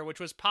match here, which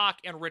was Pac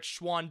and Rich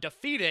Swann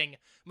defeating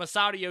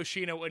Masato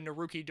Yoshino and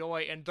Naruki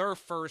Doi in their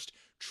first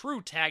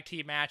true tag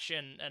team match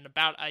in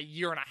about a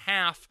year and a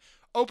half.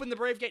 Opened the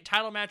Brave Gate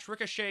title match,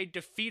 Ricochet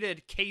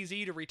defeated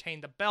KZ to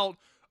retain the belt.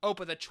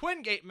 Opened the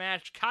Twin Gate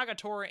match,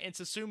 Kagetora and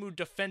Susumu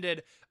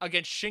defended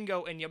against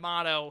Shingo and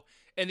Yamato.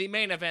 In the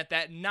main event,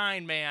 that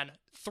 9-man,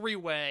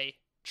 3-way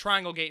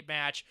Triangle Gate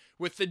match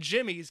with the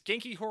Jimmies,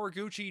 Genki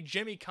Horiguchi,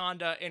 Jimmy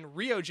Kanda, and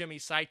Ryo Jimmy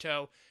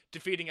Saito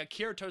defeating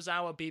Akira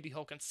Tozawa, BB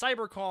Hulk, and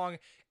Cyber Kong,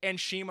 and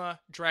Shima,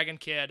 Dragon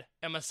Kid,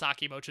 and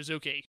Masaki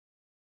Mochizuki.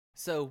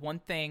 So one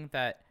thing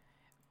that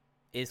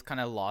is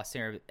kind of lost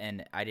here,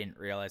 and I didn't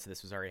realize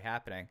this was already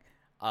happening,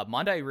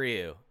 Mondai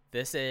Ryu,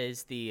 this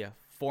is the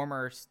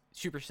former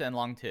Super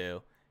Senlong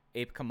 2,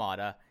 Ape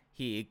Kamada.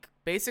 He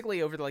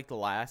basically, over the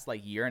last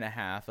year and a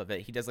half of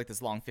it, he does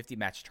this long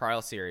 50-match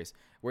trial series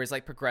where he's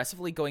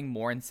progressively going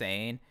more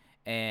insane,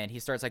 and he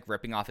starts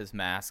ripping off his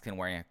mask and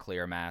wearing a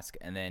clear mask,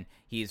 and then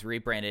he's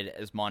rebranded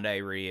as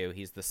Mondai Ryu.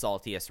 He's the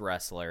saltiest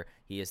wrestler.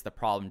 He is the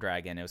problem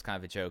dragon. It was kind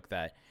of a joke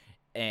that,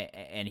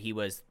 and he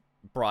was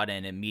brought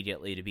in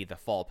immediately to be the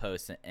fall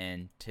post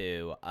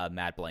into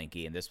Mad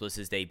Blanky, and this was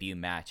his debut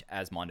match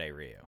as Mondai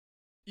Ryu.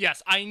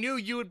 Yes, I knew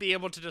you would be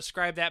able to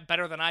describe that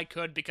better than I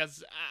could,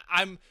 because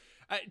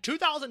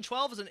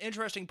 2012 is an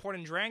interesting point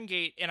in Dragon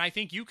Gate, and I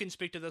think you can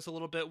speak to this a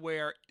little bit,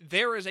 where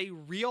there is a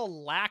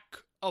real lack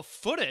of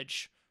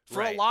footage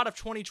for a lot of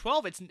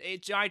 2012.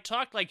 I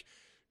talked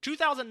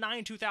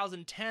 2009,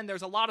 2010,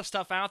 there's a lot of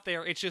stuff out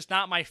there. It's just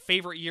not my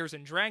favorite years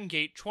in Dragon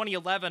Gate.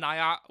 2011,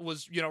 I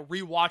was,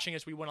 rewatching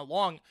as we went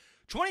along.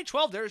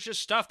 2012, there's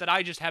just stuff that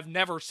I just have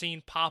never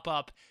seen pop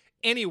up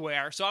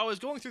anywhere. So I was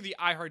going through the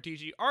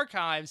iHeartDG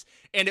archives,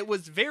 and it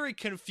was very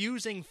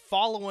confusing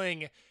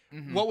following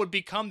what would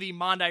become the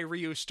Mondai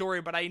Ryu story,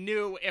 but I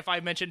knew if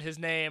I mentioned his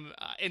name,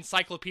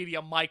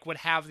 Encyclopedia Mike would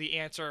have the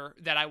answer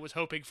that I was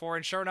hoping for,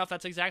 and sure enough,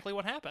 that's exactly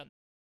what happened.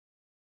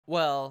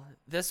 Well,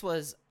 this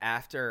was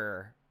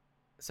after...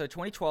 So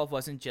 2012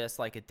 wasn't just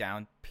a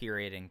down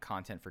period in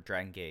content for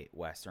Dragon Gate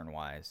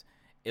Western-wise.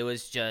 It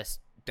was just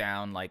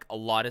down, a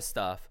lot of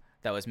stuff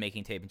that was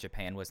making tape in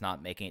Japan was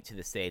not making it to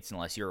the States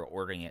unless you were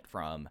ordering it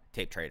from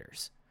tape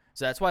traders.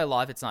 So that's why a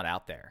lot of it's not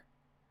out there.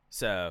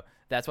 So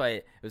that's why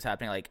it was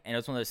happening. And it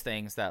was one of those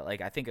things that,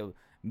 I think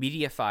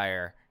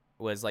MediaFire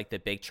was,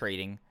 the big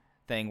trading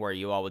thing where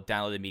you all would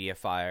download the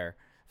MediaFire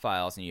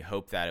files and you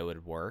hope that it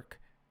would work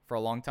for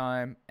a long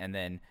time. And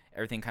then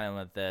everything kind of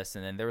went this.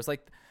 And then there was,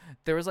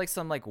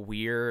 some,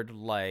 weird,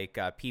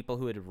 people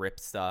who had ripped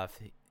stuff,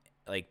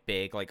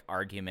 big,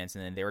 arguments.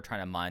 And then they were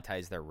trying to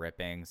monetize their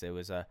rippings. It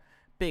was a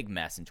big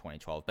mess in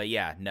 2012. But,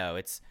 yeah, no,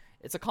 it's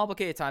a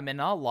complicated time. And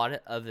not a lot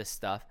of this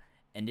stuff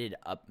ended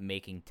up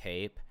making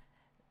tape.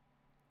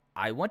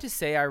 I want to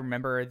say I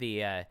remember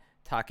the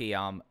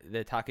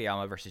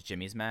Takayama versus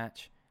Jimmy's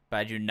match,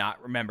 but I do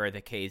not remember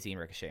the KZ and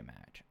Ricochet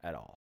match at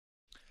all.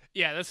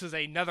 Yeah, this is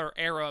another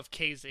era of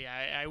KZ.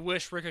 I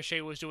wish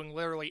Ricochet was doing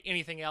literally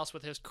anything else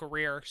with his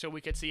career so we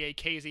could see a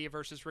KZ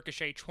versus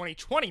Ricochet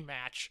 2020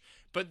 match,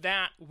 but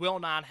that will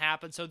not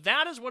happen. So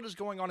that is what is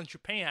going on in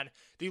Japan.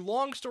 The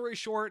long story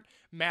short,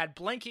 Mad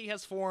Blanky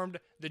has formed,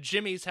 the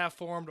Jimmies have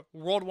formed,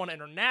 World 1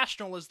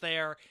 International is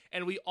there,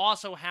 and we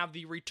also have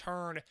the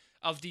return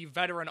of the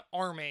Veteran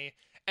Army.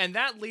 And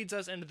that leads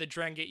us into the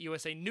Dragon Gate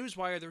USA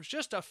Newswire. There's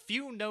just a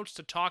few notes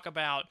to talk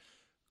about.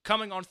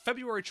 Coming on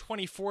February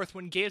 24th,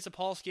 when Gabe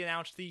Sapolsky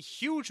announced the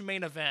huge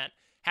main event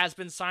has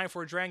been signed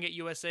for Dragon Gate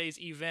USA's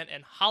event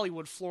in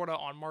Hollywood, Florida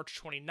on March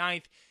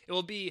 29th. It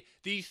will be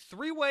the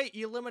 3-way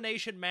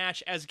elimination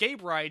match, as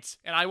Gabe writes,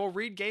 and I will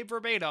read Gabe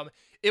verbatim,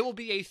 it will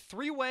be a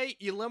 3-way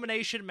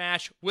elimination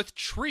match with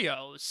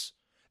trios.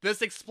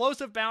 This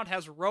explosive bout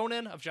has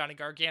Ronin of Johnny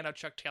Gargano,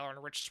 Chuck Taylor,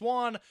 and Rich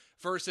Swann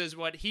versus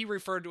what he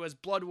referred to as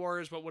Blood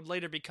Warriors, what would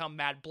later become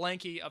Mad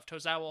Blanky of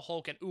Tozawa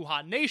Hulk and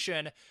Uhaa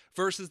Nation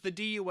versus the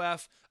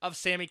DUF of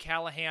Sami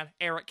Callihan,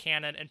 Eric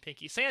Cannon, and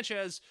Pinky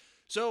Sanchez.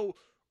 So,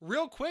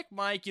 real quick,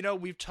 Mike,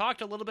 we've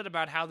talked a little bit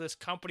about how this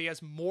company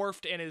has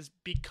morphed and is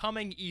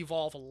becoming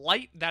Evolve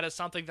Light. That is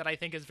something that I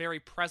think is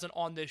very present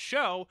on this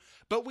show,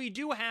 but we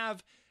do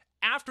have,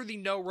 after the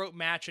no-rope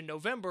match in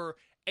November,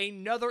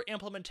 another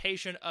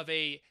implementation of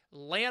a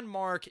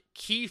landmark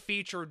key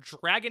feature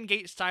Dragon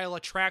Gate style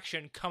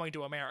attraction coming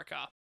to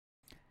America.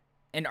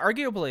 And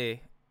arguably,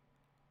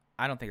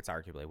 I don't think it's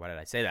arguably, why did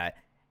I say that?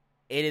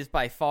 It is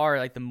by far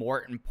like the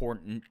more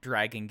important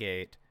Dragon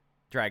Gate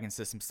Dragon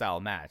System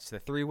style match. The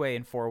 3-way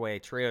and 4-way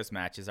trios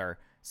matches are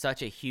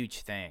such a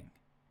huge thing.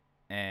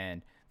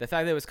 And the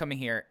fact that it was coming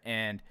here,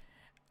 and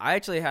I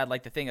actually had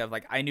like the thing of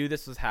like, I knew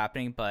this was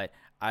happening, but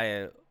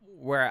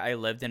where I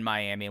lived in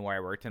Miami and where I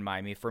worked in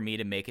Miami, for me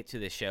to make it to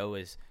the show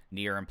is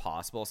near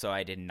impossible, so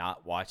I did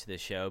not watch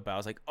this show. But I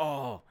was like,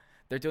 oh,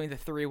 they're doing the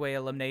 3-way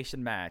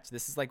elimination match.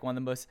 This is like one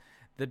of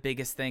the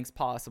biggest things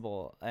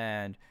possible.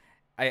 And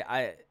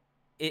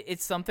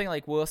it's something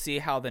like, we'll see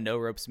how the no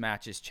ropes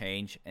matches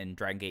change in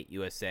Dragon Gate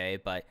USA,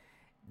 but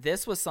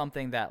this was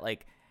something that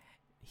like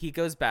he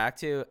goes back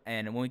to,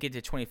 and when we get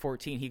to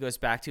 2014, he goes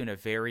back to in a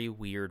very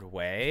weird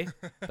way.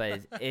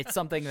 But it's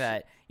something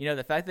that, the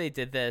fact that they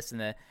did this,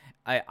 and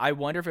I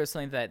wonder if it was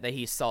something that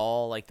he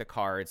saw, like the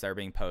cards that are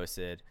being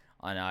posted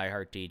on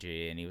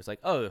iHeartDG, and he was like,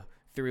 oh,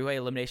 3-way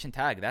elimination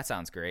tag, that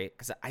sounds great.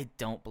 Because I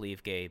don't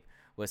believe Gabe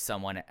was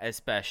someone,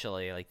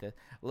 especially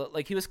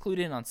like he was clued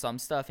in on some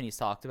stuff, and he's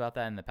talked about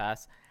that in the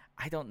past.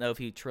 I don't know if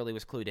he truly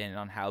was clued in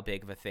on how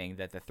big of a thing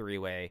that the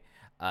 3-way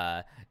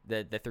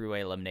the 3-way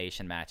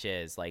elimination match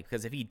is, like,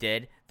 because if he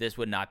did, this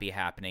would not be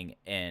happening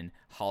in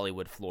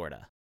Hollywood,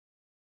 Florida.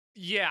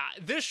 Yeah,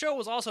 this show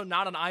was also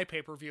not an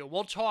iPay-per-view.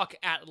 We'll talk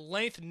at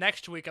length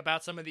next week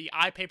about some of the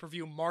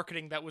iPay-per-view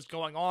marketing that was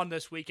going on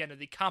this weekend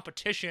and the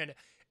competition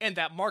in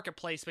that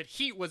marketplace, but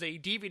Heat was a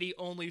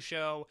DVD-only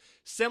show,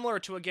 similar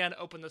to, again,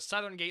 Open the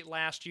Southern Gate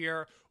last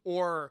year,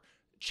 or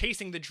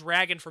Chasing the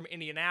Dragon from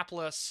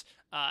Indianapolis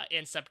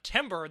in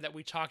September that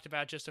we talked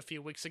about just a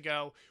few weeks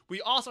ago. We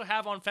also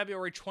have on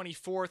February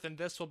 24th, and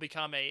this will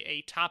become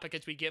a topic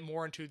as we get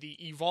more into the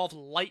Evolve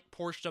Light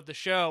portion of the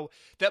show,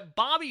 that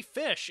Bobby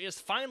Fish is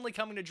finally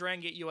coming to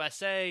Dragon Gate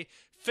USA.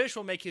 Fish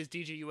will make his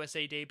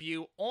DGUSA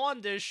debut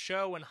on this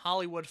show in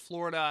Hollywood,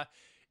 Florida,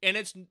 and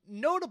it's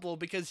notable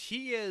because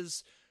he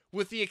is,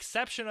 with the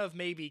exception of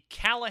maybe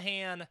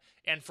Callahan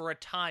and for a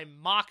time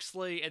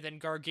Moxley and then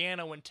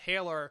Gargano and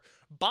Taylor,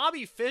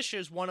 Bobby Fish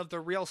is one of the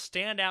real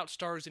standout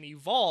stars in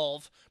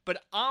Evolve,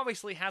 but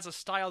obviously has a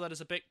style that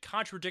is a bit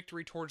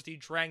contradictory towards the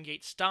Dragon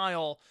Gate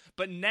style.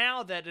 But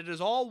now that it is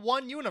all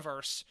one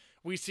universe,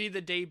 we see the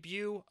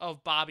debut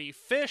of Bobby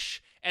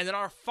Fish, and then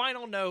our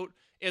final note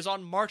is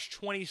on March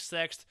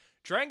 26th,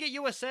 Dragon Gate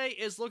USA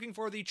is looking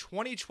for the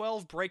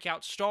 2012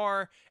 Breakout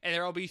Star, and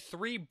there will be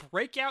 3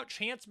 Breakout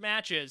Chance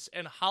matches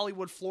in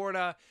Hollywood,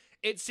 Florida.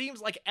 It seems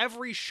like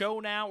every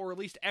show now, or at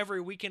least every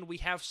weekend, we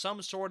have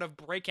some sort of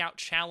Breakout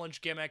Challenge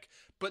gimmick,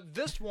 but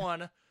this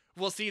one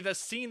will see the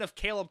scene of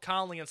Caleb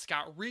Conley and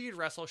Scott Reed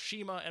wrestle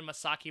Shima and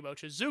Masaki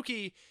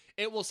Mochizuki.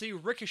 It will see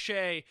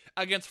Ricochet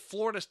against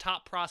Florida's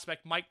top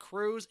prospect Mike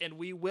Cruz, and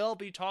we will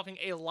be talking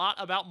a lot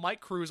about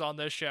Mike Cruz on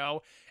this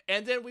show.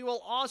 And then we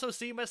will also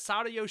see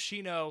Masato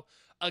Yoshino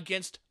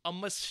against a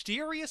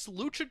mysterious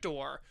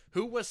luchador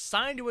who was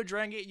signed to a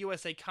Dragon Gate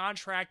USA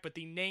contract, but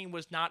the name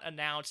was not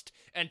announced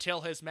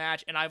until his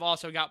match. And I've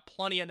also got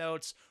plenty of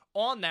notes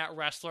on that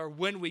wrestler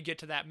when we get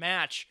to that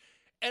match.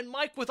 And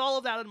Mike, with all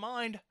of that in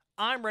mind,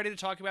 I'm ready to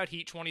talk about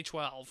Heat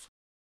 2012.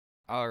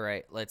 All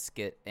right, let's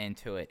get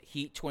into it.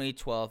 Heat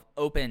 2012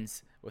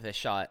 opens with a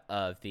shot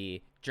of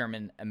the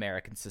German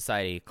American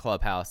Society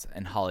Clubhouse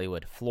in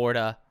Hollywood,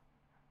 Florida.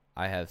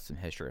 I have some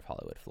history of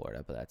Hollywood,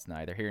 Florida, but that's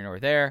neither here nor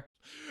there.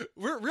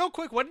 Real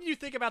quick, what did you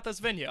think about this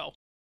venue?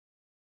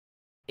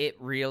 It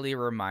really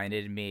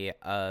reminded me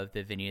of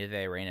the venue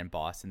they ran in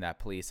Boston, that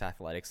Police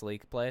Athletics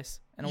League place,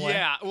 in a way.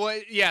 Yeah, well,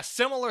 yeah,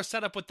 similar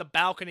setup with the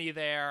balcony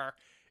there.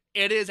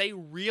 It is a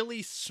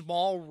really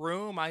small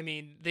room. I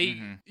mean,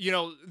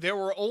 there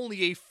were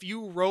only a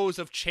few rows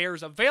of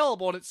chairs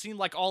available, and it seemed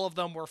like all of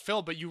them were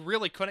filled, but you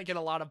really couldn't get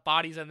a lot of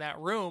bodies in that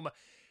room.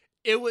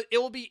 It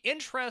will be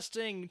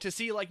interesting to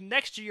see, like,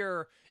 next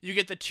year, you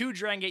get the 2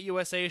 Dragon Gate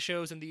USA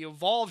shows and the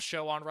Evolve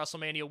show on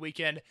WrestleMania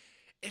weekend.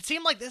 It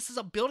seemed like this is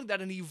a building that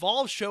an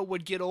Evolve show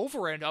would get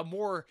over in, a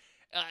more,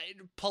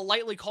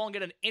 politely calling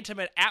it an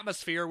intimate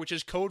atmosphere, which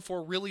is code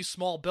for really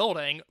small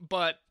building,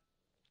 but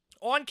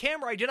on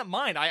camera, I didn't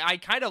mind. I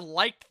kind of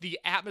liked the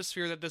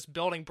atmosphere that this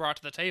building brought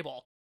to the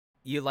table.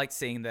 You like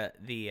seeing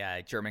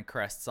the German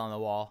crests on the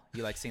wall.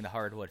 You like seeing the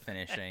hardwood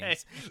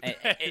finishings.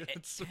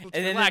 Let's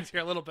relax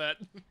here a little bit.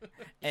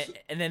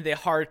 and then the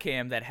hard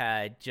cam that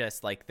had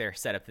just like their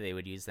setup that they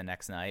would use the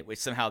next night, which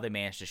somehow they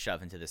managed to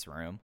shove into this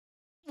room.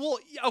 Well,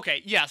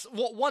 okay, yes.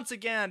 Well, once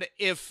again,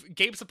 if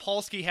Gabe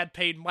Sapolsky had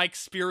paid Mike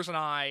Spears and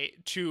I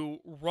to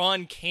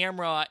run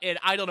camera and,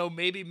 I don't know,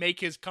 maybe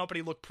make his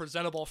company look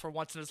presentable for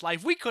once in his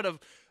life, we could have...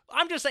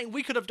 I'm just saying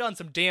we could have done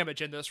some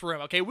damage in this room,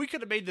 okay? We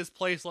could have made this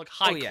place look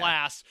high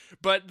class,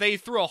 but they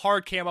threw a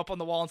hard cam up on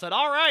the wall and said,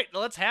 all right,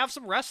 let's have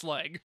some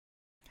wrestling.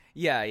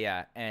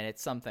 Yeah, and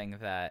it's something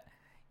that,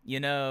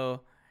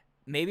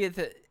 maybe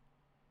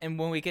and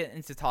when we get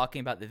into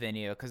talking about the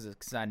venue,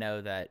 because I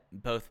know that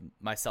both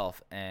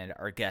myself and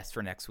our guest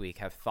for next week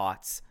have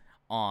thoughts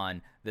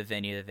on the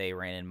venue that they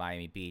ran in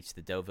Miami Beach,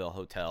 the Deauville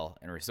Hotel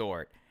and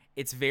Resort.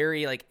 It's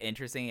very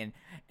interesting,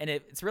 and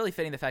it's really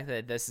fitting the fact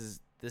that this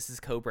is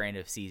co-branded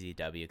of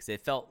CZW, because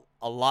it felt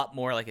a lot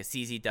more like a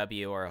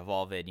CZW or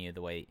Evolve venue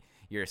the way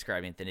you're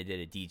describing it than it did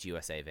a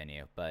DGUSA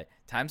venue. But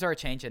times are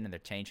changing, and they're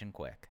changing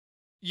quick.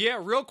 Yeah,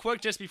 real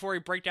quick, just before we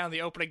break down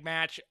the opening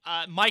match,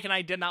 Mike and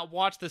I did not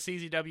watch the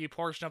CZW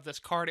portion of this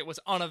card. It was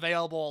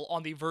unavailable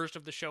on the version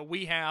of the show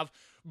we have,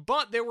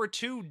 but there were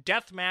 2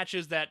 death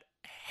matches that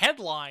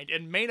headlined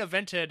and main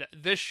evented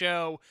this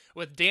show,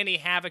 with Danny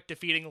Havoc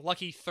defeating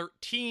Lucky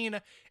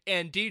 13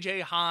 and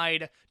DJ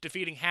Hyde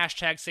defeating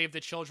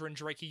 #SaveTheChildren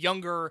Drake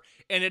Younger.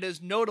 And it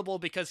is notable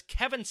because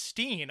Kevin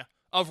Steen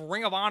of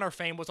Ring of Honor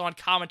fame was on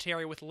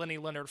commentary with Lenny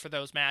Leonard for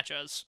those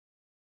matches.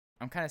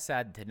 I'm kind of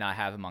sad to not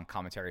have him on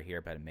commentary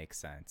here, but it makes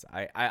sense.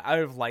 I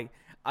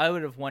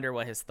would have wondered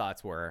what his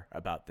thoughts were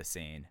about the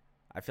scene.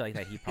 I feel like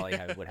that he probably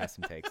would have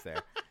some takes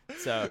there.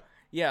 So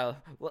yeah,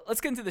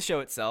 let's get into the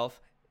show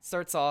itself. It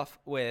starts off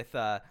with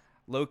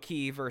Low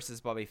Ki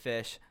versus Bobby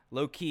Fish.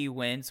 Low Ki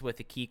wins with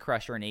a key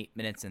crusher in 8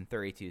 minutes and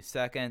 32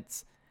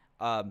 seconds.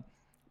 What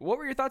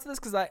were your thoughts on this?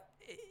 Because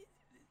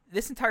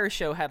this entire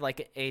show had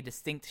a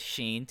distinct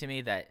sheen to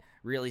me that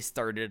really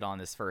started on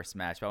this first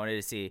match, but I wanted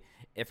to see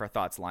if our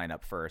thoughts line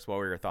up first. What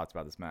were your thoughts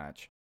about this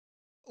match?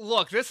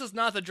 Look, this is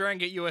not the Dragon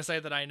Gate USA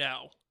that I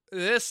know.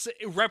 This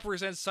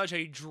represents such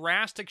a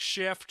drastic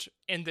shift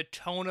in the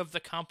tone of the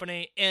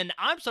company, and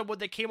I'm someone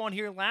that came on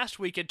here last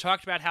week and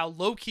talked about how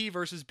Low Ki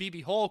versus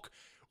BB Hulk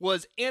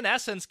was, in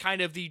essence,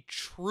 kind of the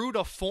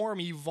true-to-form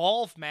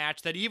Evolve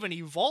match that even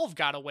Evolve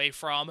got away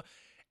from,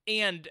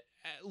 and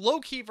Low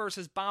Ki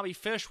versus Bobby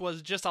Fish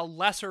was just a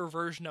lesser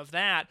version of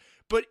that.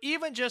 But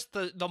even just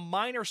the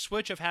minor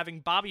switch of having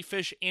Bobby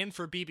Fish in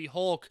for BB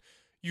Hulk,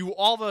 you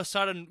all of a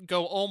sudden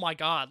go, oh my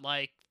god,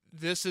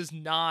 this is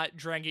not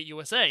Dragon Gate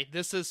USA.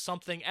 This is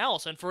something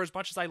else. And for as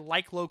much as I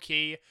like Low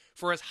Ki,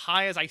 for as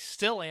high as I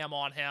still am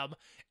on him,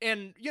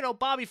 and,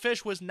 Bobby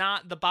Fish was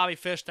not the Bobby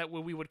Fish that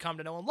we would come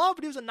to know and love,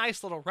 but he was a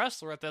nice little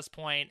wrestler at this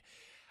point.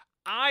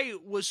 I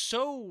was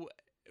so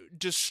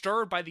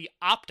disturbed by the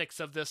optics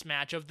of this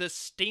match, of this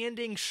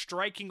standing,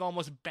 striking,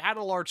 almost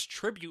Battle Arts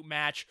tribute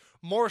match,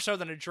 more so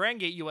than a Dragon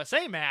Gate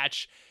USA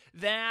match,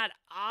 that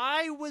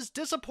I was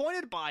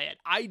disappointed by it.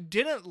 I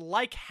didn't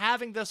like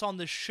having this on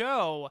the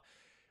show,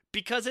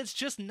 because it's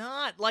just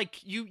not,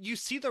 you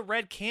see the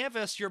red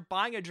canvas, you're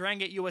buying a Dragon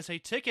Gate USA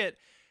ticket.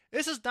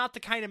 This is not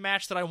the kind of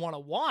match that I want to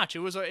watch. It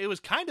was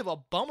kind of a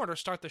bummer to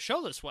start the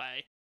show this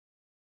way.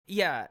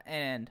 Yeah,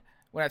 and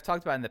when I've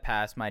talked about in the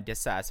past, my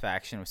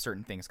dissatisfaction with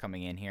certain things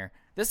coming in here,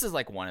 this is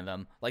one of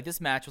them. This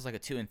match was a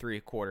 2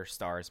 3/4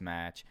 stars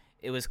match.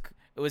 It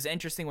was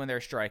interesting when they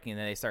were striking, and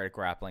then they started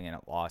grappling, and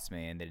it lost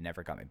me, and they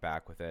never got me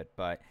back with it.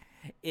 But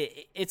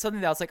it's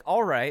something that I was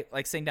all right,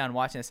 sitting down and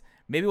watching this,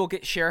 maybe we'll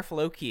get Sheriff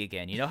Low Ki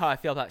again. You know how I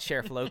feel about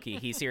Sheriff Low Ki.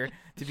 He's here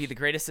to be the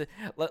greatest.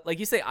 Like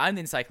you say, I'm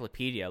the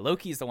encyclopedia. Low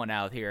Ki's the one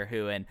out here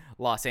who in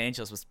Los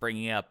Angeles was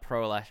bringing up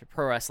pro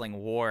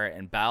wrestling war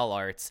and battle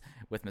arts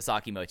with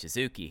Masaki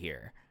Mochizuki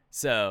here.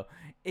 So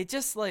it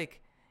just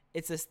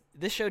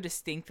this show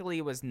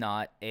distinctly was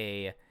not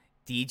a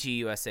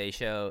DGUSA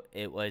show.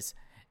 It was,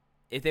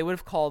 if they would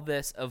have called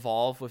this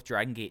Evolve with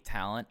Dragon Gate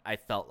talent, I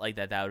felt like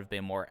that would have been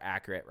a more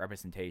accurate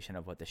representation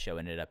of what the show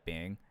ended up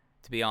being,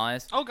 to be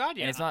honest. Oh god,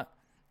 yeah.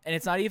 And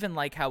it's not even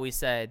like how we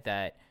said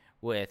that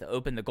with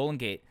Open the Golden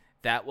Gate,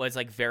 that was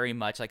very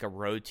much like a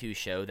Road to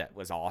show that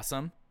was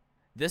awesome.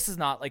 This is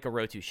not like a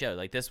Road to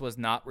show. This was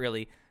not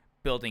really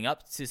building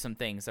up to some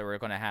things that were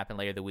going to happen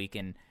later the week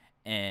in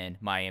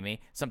Miami.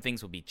 Some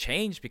things will be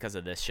changed because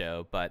of this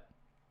show, but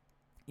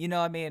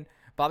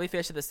Bobby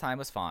Fish at this time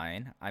was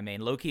fine.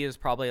 Low Ki was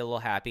probably a little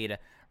happy to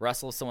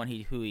wrestle someone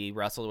who he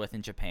wrestled with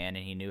in Japan,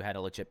 and he knew had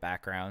a legit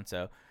background,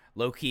 so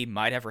Low Ki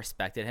might have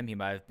respected him. He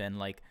might have been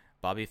like,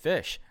 Bobby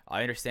Fish,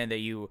 I understand that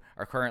you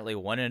are currently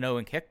 1-0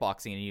 in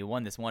kickboxing, and you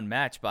won this one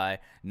match by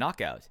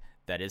knockout.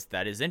 That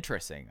is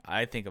interesting.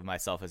 I think of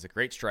myself as a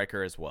great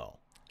striker as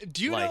well.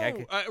 Do you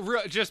know,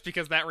 just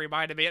because that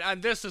reminded me,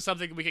 and this is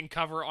something we can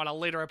cover on a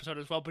later episode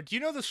as well, but do you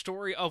know the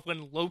story of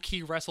when Low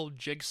Ki wrestled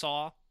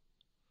Jigsaw?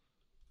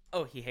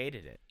 Oh, he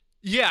hated it.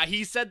 Yeah,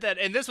 he said that,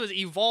 and this was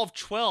Evolve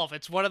 12.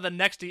 It's one of the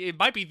next, it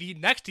might be the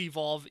next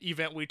Evolve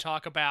event we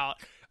talk about.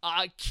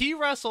 Ki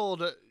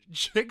wrestled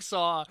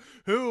Jigsaw,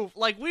 who,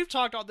 we've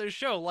talked on this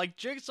show,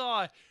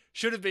 Jigsaw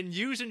should have been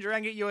used in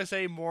Dragon Gate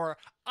USA more.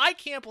 I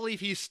can't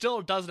believe he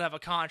still doesn't have a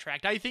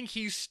contract. I think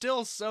he's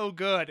still so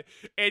good.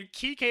 And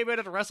Ki came in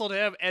and wrestled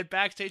him, and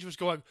backstage was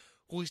going,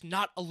 well, he's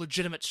not a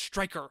legitimate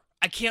striker.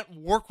 I can't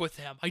work with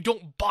him. I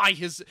don't buy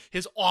his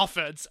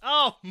offense.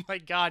 Oh my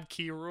God,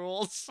 Key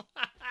rules.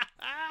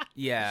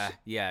 Yeah.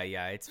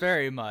 It's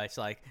very much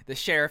like the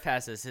sheriff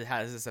has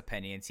his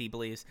opinions. He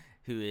believes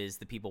who is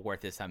the people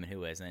worth his time and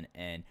who isn't.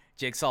 And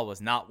Jigsaw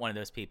was not one of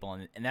those people.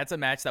 And that's a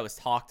match that was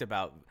talked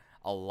about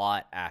a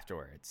lot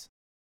afterwards.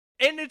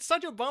 And it's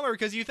such a bummer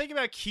because you think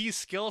about Key's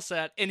skill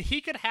set, and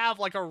he could have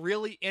like a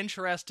really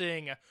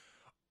interesting,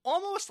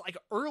 almost like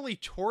early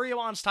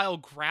Toryumon style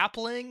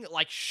grappling,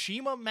 like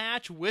Shima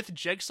match with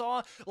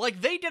Jigsaw.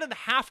 Like, they didn't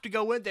have to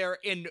go in there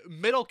and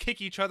middle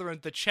kick each other in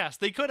the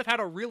chest. They could have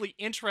had a really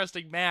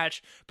interesting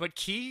match, but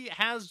Key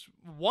has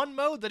one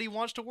mode that he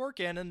wants to work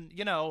in, and,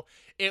 you know,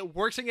 it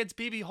works against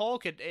BB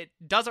Hulk, it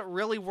doesn't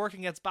really work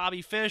against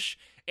Bobby Fish,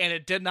 and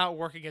it did not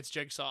work against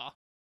Jigsaw.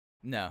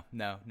 No.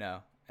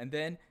 And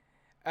then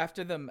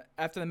after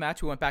the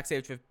match, we went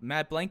backstage with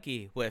Mad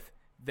Blankey with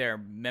their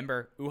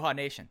member Uhaa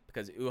Nation,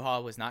 because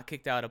Uhaa was not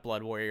kicked out of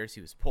Blood Warriors.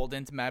 He was pulled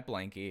into Mad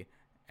Blankey,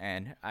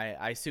 and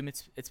I assume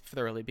it's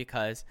thoroughly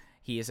because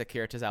he is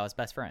Akira Tozawa's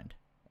best friend,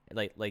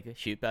 like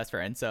shoot best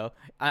friend. So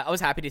I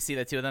was happy to see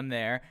the two of them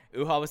there.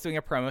 Uhaa was doing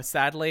a promo.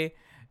 Sadly,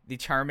 the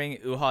charming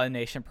Uhaa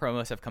Nation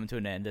promos have come to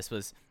an end. This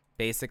was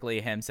basically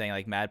him saying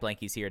like Mad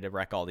Blankey's here to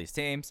wreck all these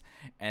teams,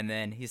 and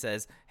then he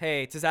says,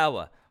 "Hey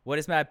Tozawa, what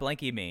does Mad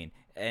Blankey mean?"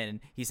 And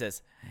he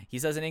says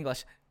in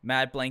English,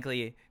 Mad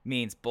Blankey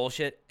means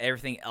bullshit.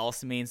 Everything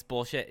else means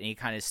bullshit. And he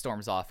kind of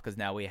storms off because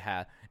now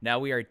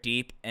we are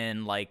deep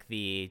in like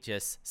the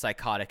just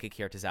psychotic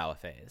Akira Tozawa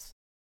phase.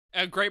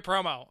 A great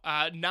promo.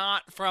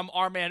 Not from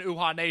our man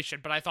Uhaa Nation,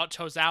 but I thought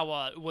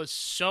Tozawa was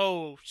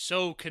so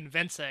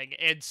convincing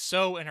and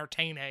so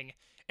entertaining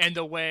in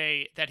the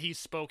way that he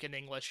spoke in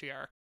English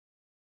here.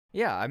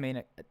 Yeah, I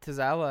mean,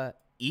 Tozawa,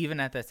 even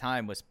at the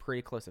time, was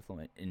pretty close to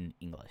fluent in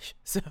English.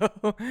 So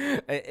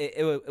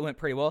it went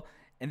pretty well.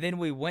 And then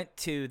we went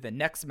to the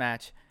next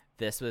match.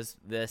 This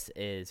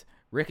is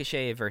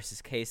Ricochet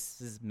versus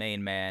Case's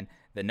main man,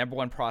 the number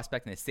one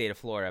prospect in the state of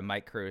Florida,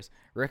 Mike Cruz.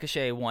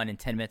 Ricochet won in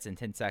 10 minutes and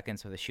 10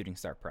 seconds with a shooting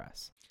star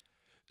press.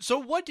 So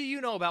what do you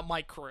know about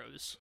Mike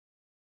Cruz?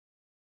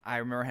 I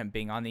remember him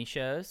being on these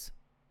shows,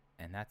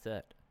 and that's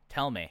it.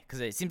 Tell me, because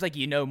it seems like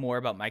you know more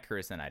about Mike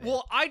Cruz than I do.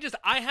 Well,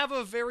 I have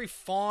a very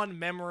fond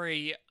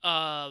memory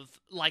of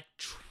like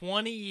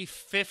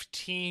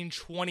 2015,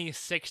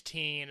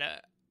 2016.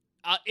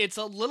 It's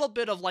a little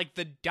bit of like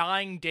the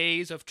dying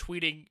days of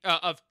tweeting,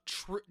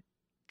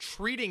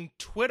 treating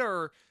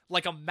Twitter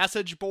like a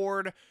message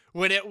board,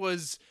 when it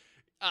was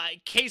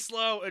Case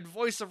Lowe and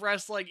Voice of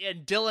Wrestling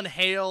and Dylan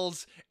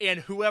Hales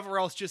and whoever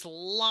else just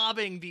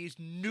lobbing these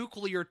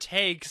nuclear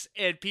takes,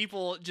 and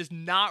people just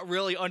not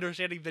really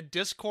understanding the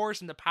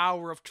discourse and the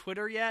power of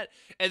Twitter yet.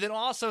 And then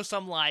also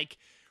some like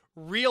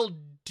real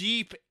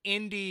deep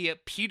indie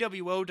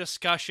PWO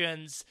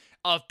discussions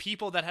of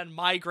people that had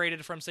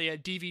migrated from, say, a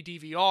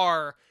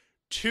DVD-VR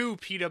to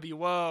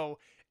PWO,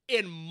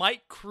 and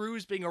Mike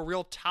Cruz being a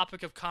real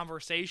topic of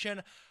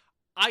conversation.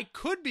 I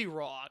could be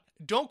wrong.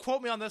 Don't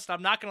quote me on this.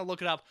 I'm not going to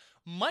look it up.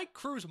 Mike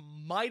Cruz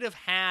might have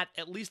had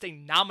at least a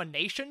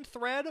nomination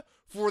thread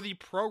for the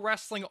Pro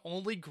Wrestling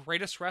Only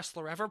Greatest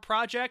Wrestler Ever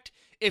project.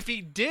 If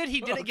he did,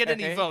 he didn't get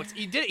any votes.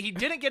 He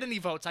didn't get any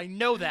votes. I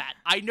know that.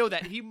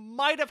 He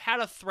might have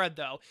had a thread,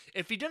 though.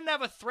 If he didn't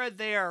have a thread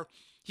there,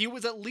 he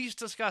was at least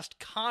discussed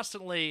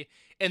constantly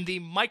in the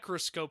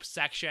microscope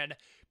section,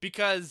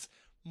 because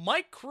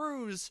Mike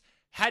Cruz,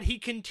 had he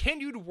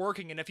continued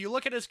working, and if you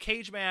look at his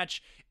cage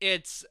match,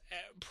 it's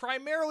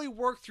primarily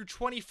worked through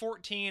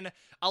 2014,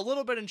 a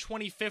little bit in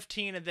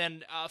 2015, and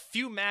then a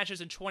few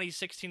matches in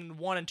 2016 and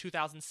one in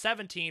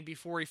 2017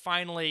 before he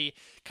finally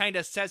kind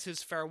of says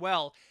his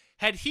farewell.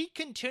 Had he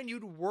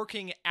continued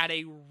working at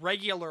a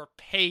regular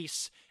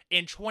pace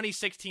in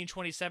 2016,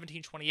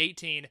 2017,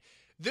 2018,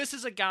 this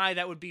is a guy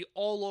that would be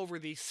all over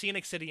the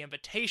Scenic City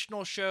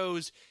Invitational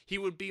shows. He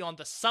would be on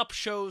the SUP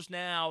shows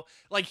now.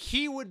 Like,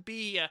 he would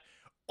be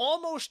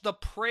almost the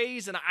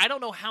praise, and I don't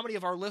know how many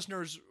of our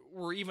listeners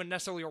were even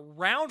necessarily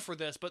around for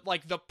this, but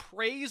like the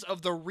praise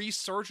of the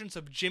resurgence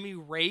of Jimmy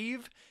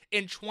Rave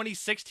in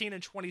 2016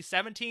 and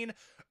 2017,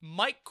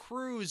 Mike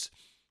Cruz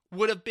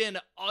would have been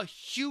a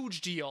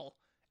huge deal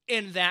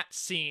in that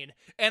scene.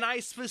 And I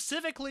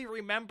specifically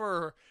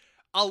remember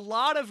a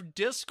lot of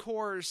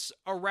discourse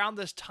around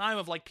this time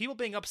of like people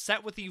being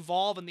upset with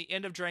Evolve and the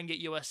end of Dragon Gate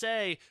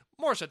USA,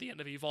 more so at the end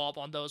of Evolve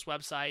on those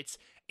websites,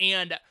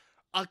 and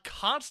a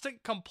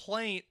constant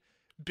complaint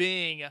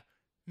being,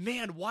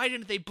 man, why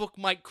didn't they book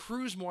Mike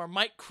Cruz more?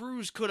 Mike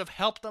Cruz could have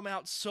helped them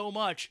out so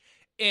much.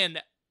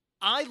 And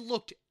I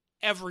looked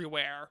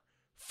everywhere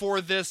for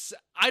this.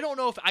 I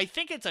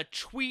think it's a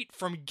tweet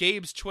from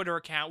Gabe's Twitter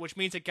account, which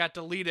means it got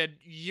deleted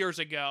years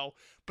ago.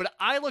 But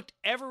I looked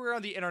everywhere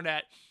on the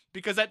internet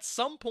because at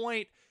some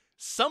point,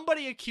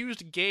 somebody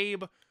accused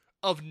Gabe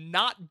of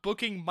not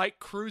booking Mike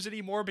Cruz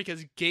anymore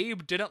because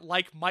Gabe didn't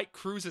like Mike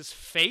Cruz's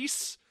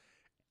face.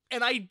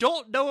 And I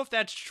don't know if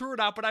that's true or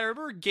not, but I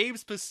remember Gabe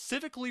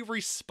specifically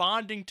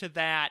responding to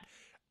that,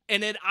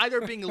 and it either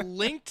being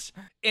linked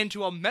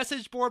into a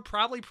message board,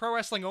 probably Pro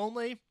Wrestling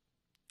Only,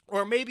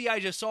 Or maybe I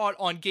just saw it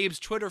on Gabe's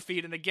Twitter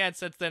feed, and again,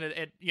 since then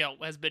it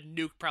has been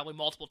nuked probably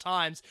multiple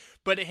times,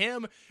 but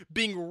him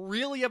being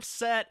really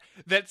upset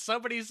that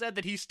somebody said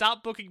that he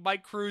stopped booking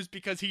Mike Cruz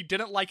because he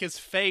didn't like his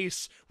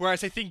face,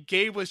 whereas I think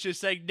Gabe was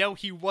just saying, no,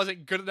 he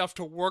wasn't good enough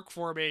to work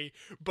for me.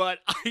 But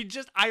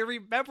I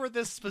remember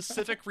this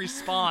specific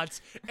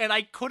response, and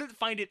I couldn't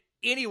find it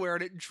anywhere,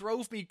 and it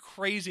drove me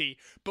crazy.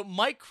 But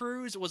Mike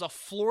Cruz was a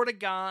Florida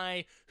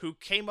guy who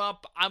came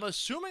up, I'm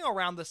assuming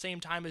around the same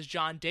time as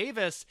John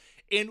Davis,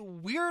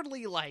 and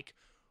weirdly,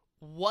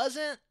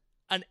 wasn't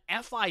an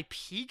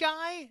FIP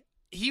guy.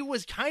 He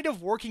was kind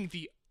of working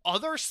the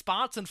other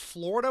spots in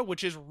Florida,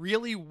 which is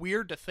really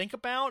weird to think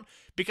about,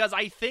 because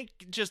I think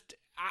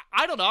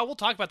I don't know, we'll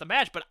talk about the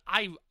match, but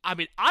I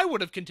mean, I would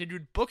have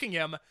continued booking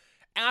him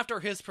after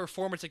his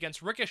performance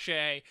against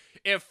Ricochet.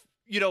 If,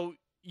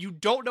 you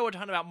don't know a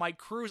ton about Mike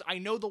Cruz, I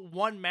know the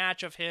one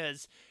match of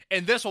his,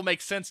 and this will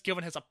make sense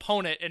given his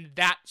opponent and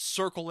that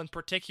circle in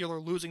particular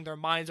losing their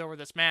minds over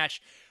this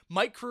match.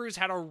 Mike Cruz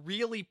had a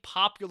really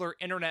popular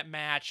internet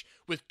match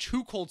with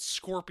Too Cold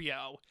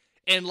Scorpio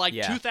in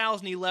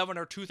 2011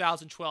 or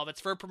 2012.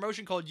 It's for a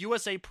promotion called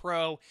USA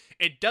Pro.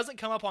 It doesn't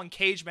come up on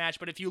Cage Match,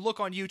 but if you look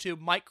on YouTube,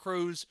 Mike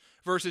Cruz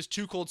versus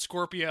Too Cold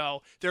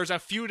Scorpio, there's a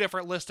few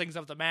different listings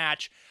of the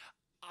match.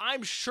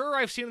 I'm sure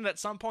I've seen it at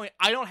some point.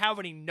 I don't have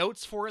any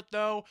notes for it,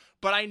 though,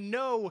 but I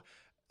know,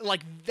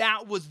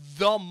 that was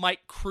the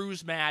Mike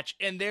Cruz match,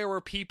 and there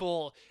were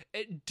people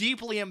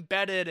deeply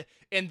embedded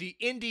in the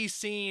indie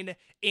scene,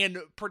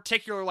 in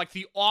particular,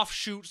 the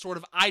offshoot sort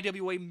of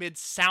IWA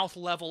Mid-South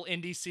level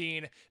indie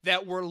scene,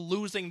 that were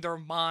losing their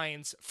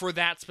minds for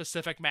that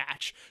specific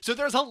match. So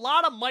there's a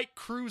lot of Mike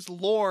Cruz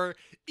lore,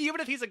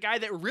 even if he's a guy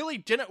that really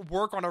didn't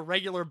work on a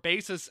regular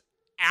basis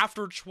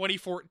after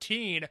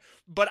 2014,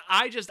 but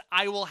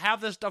I will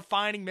have this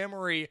defining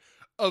memory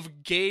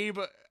of Gabe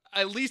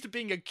at least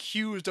being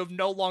accused of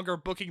no longer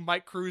booking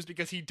Mike Cruz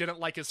because he didn't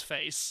like his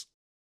face.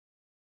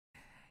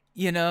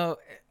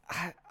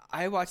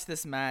 I watched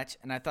this match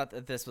and I thought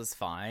that this was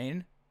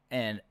fine,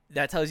 and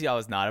that tells you I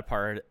was not a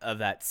part of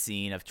that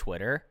scene of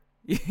Twitter.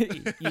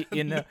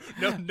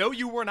 No,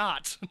 you were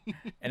not.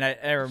 And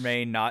I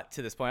remain not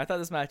to this point. I thought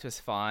this match was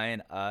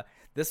fine.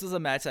 This was a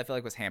match I feel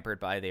like was hampered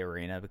by the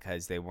arena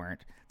because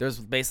there's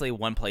basically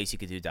one place you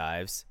could do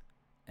dives,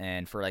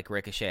 and for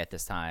Ricochet at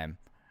this time,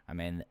 I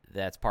mean,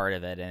 that's part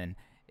of it, and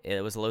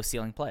it was low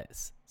ceiling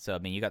plays. So I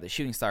mean, you got the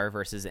shooting star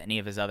versus any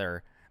of his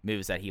other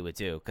moves that he would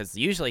do, because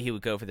usually he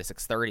would go for the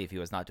 630 if he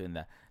was not doing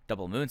the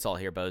double moonsault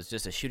here, but it was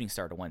just a shooting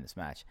star to win this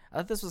match. I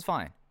thought this was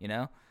fine,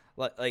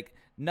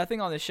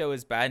 nothing on this show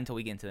is bad until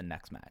we get into the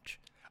next match.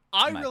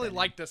 I really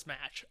liked this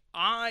match.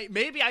 I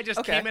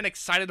came in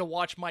excited to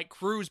watch Mike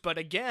Cruz, but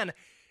again,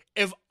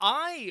 if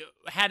I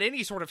had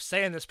any sort of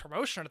say in this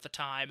promotion at the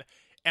time,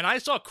 and I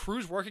saw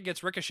Cruz work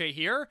against Ricochet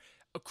here,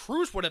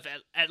 Cruz would have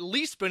at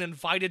least been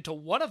invited to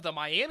one of the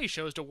Miami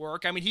shows to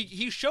work. I mean,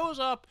 he shows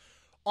up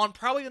on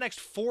probably the next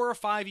 4 or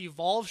 5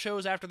 Evolve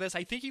shows after this.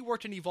 I think he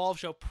worked an Evolve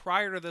show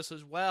prior to this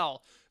as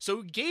well.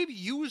 So Gabe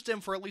used him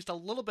for at least a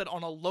little bit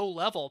on a low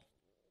level.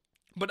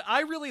 But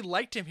I really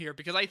liked him here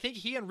because I think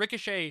he and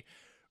Ricochet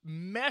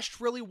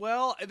meshed really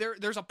well.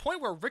 There's a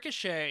point where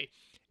Ricochet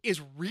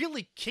is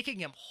really kicking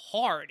him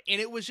hard, and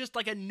it was just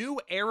a new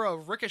era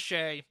of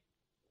Ricochet.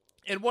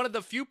 And one of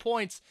the few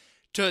points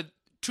to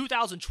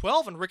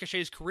 2012 in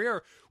Ricochet's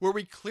career where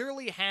we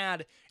clearly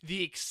had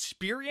the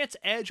experience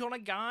edge on a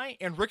guy,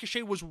 and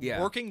Ricochet was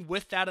working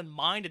with that in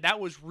mind, and that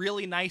was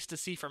really nice to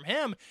see from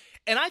him.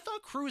 And I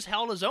thought Cruz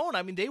held his own.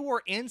 I mean, they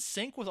were in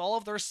sync with all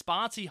of their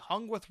spots. He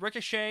hung with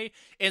Ricochet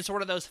in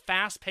sort of those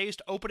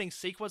fast-paced opening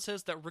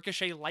sequences that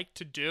Ricochet liked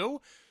to do.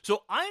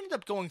 So I ended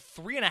up going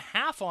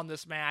 3.5 on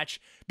this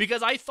match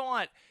because I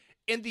thought,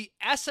 in the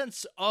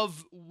essence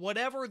of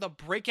whatever the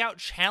breakout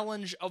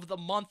challenge of the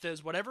month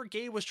is, whatever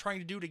Gabe was trying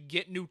to do to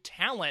get new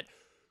talent,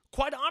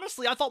 quite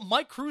honestly, I thought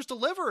Mike Cruz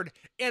delivered.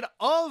 And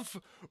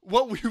of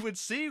what we would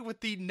see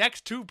with the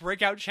next 2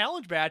 breakout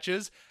challenge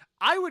matches,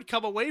 I would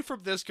come away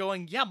from this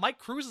going, yeah, Mike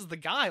Cruz is the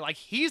guy.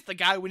 He's the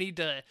guy we need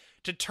to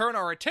turn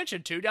our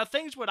attention to. Now,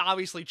 things would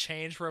obviously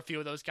change for a few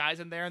of those guys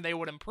in there, and they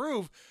would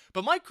improve.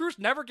 But Mike Cruz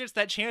never gets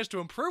that chance to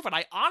improve, and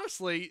I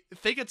honestly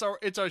think it's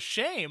a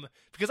shame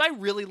because I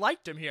really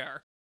liked him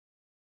here.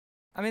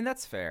 I mean,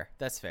 that's fair.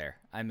 That's fair.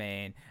 I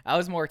mean, I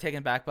was more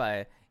taken back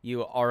by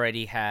you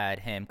already had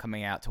him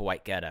coming out to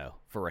White Ghetto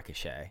for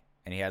Ricochet,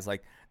 and he has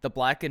the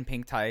black and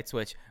pink tights,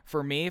 which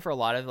for me, for a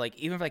lot of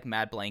even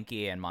Mad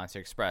Blanky and Monster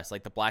Express,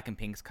 the black and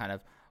pink's kind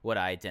of what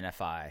I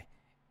identify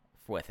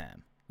with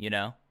him,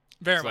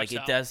 Very much so.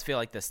 It does feel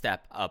like the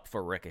step up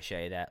for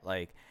Ricochet that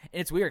and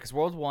it's weird because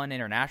World 1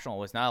 International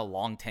was not a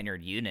long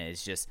tenured unit.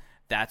 It's just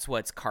that's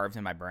what's carved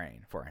in my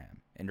brain for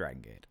him in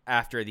Dragon Gate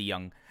after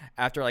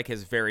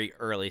his very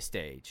early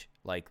stage,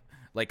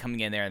 coming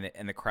in there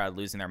and the crowd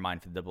losing their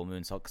mind for the double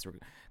moonsault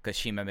because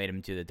Shima made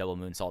him do the double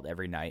moonsault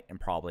every night and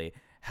probably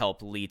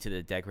helped lead to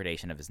the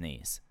degradation of his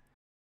knees.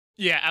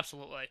 Yeah,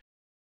 absolutely.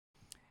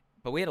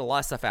 But we had a lot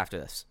of stuff after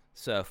this.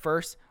 So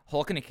first,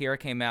 Hulk and Akira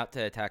came out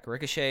to attack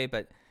Ricochet,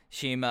 but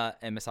Shima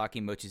and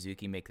Masaki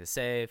Mochizuki make the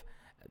save.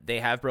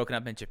 They have broken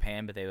up in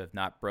Japan, but they have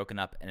not broken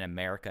up in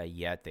America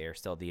yet. They are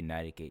still the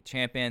United Gate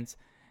champions.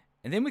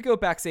 And then we go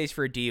backstage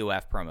for a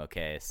DUF promo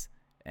case.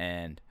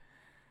 And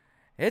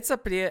it's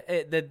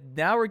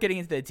now we're getting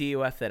into the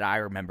DUF that I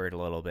remembered a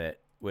little bit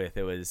with.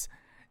 It was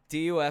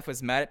DUF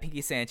was mad at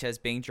Pinky Sanchez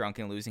being drunk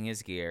and losing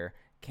his gear.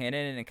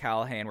 Cannon and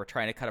Callahan were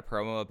trying to cut a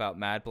promo about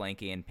Mad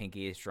Blanky and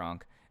Pinky is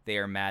drunk. They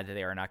are mad that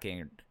they are not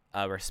getting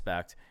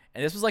respect.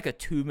 And this was like a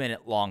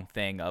 2-minute long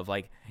thing of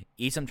like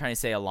each of them trying to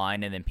say a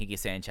line and then Pinky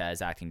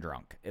Sanchez acting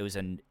drunk.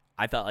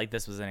 I felt like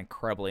this was an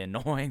incredibly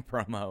annoying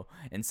promo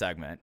and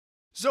segment.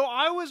 So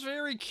I was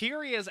very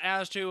curious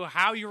as to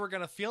how you were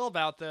going to feel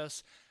about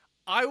this.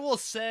 I will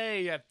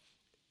say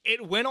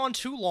it went on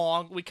too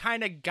long. We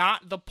kind of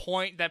got the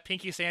point that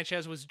Pinky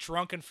Sanchez was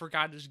drunk and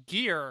forgot his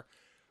gear.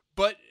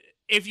 But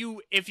if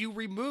you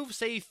remove,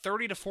 say,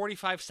 30 to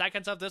 45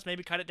 seconds of this,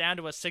 maybe cut it down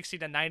to a 60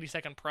 to 90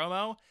 second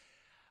promo,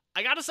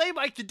 I gotta say,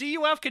 Mike, the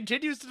DUF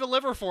continues to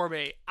deliver for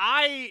me.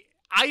 I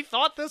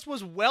thought this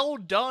was well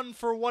done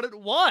for what it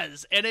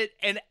was, and it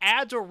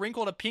adds a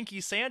wrinkle to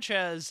Pinky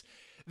Sanchez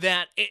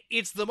that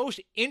it's the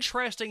most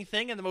interesting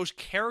thing and the most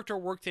character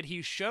work that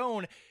he's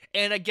shown.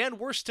 And again,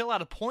 we're still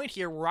at a point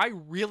here where I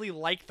really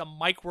like the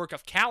mic work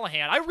of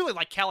Callahan. I really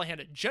like Callahan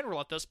in general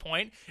at this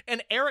point,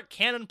 and Eric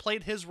Cannon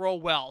played his role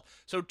well.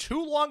 So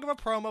too long of a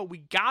promo, we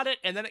got it,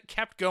 and then it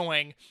kept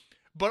going.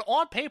 But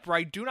on paper,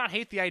 I do not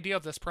hate the idea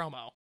of this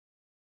promo.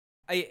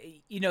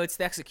 It's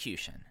the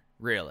execution,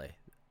 really,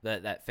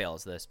 that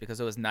fails this,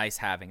 because it was nice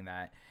having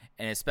that.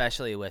 And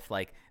especially with,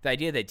 like, the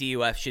idea that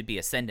DUF should be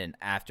ascendant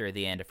after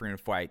the end of Freedom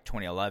Fight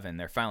 2011.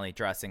 They're finally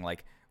addressing,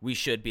 like, we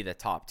should be the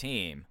top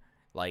team.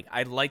 Like,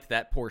 I liked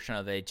that portion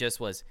of it. It just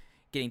was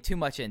getting too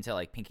much into,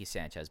 like, Pinky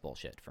Sanchez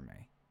bullshit for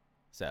me.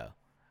 So,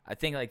 I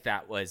think, like,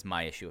 that was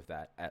my issue with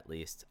that, at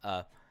least.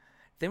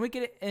 Then we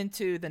get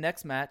into the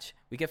next match.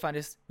 We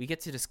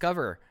get to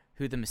discover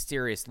who the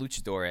mysterious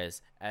luchador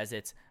is, as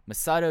it's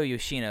Masato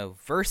Yoshino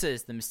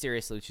versus the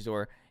mysterious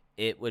luchador.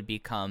 It would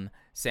become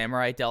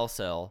Samurai Del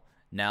Sol,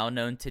 now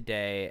known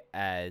today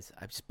as,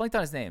 I just blanked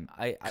on his name.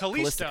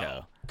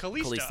 Kalisto.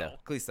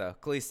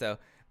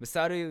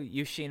 Masato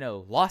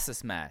Yoshino lost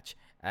this match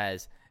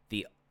as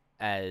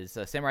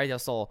Samurai Del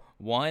Sol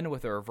won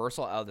with a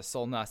reversal out of the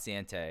Sol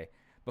Naciente.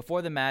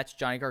 Before the match,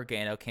 Johnny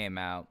Gargano came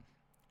out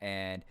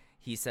and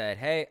he said,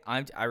 "Hey,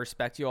 I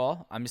respect you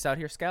all. I'm just out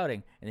here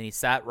scouting." And then he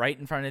sat right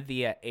in front of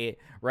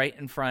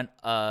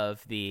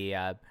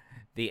the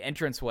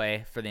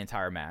entranceway for the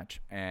entire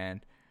match.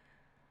 And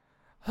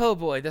oh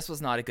boy, this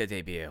was not a good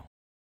debut.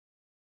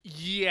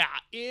 Yeah,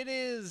 it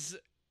is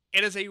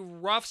a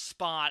rough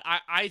spot.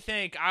 I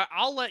think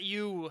I'll let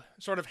you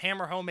sort of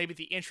hammer home maybe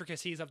the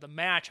intricacies of the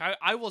match.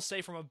 I will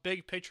say from a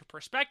big picture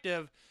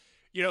perspective,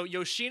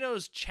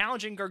 Yoshino's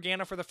challenging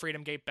Gargano for the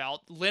Freedom Gate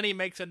belt. Lenny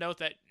makes a note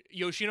that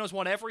Yoshino's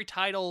won every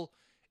title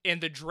in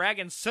the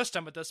Dragon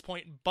system at this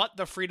point but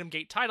the Freedom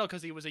Gate title,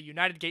 because he was a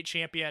United Gate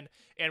champion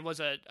and was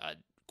a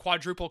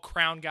quadruple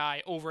crown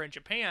guy over in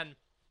Japan.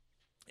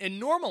 And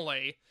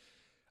normally,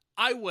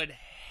 I would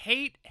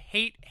hate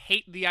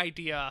the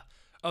idea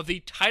of the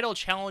title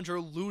challenger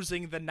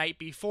losing the night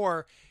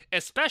before,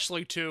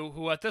 especially to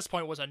who at this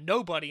point was a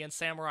nobody in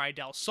Samurai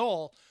Del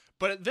Sol.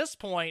 But at this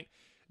point,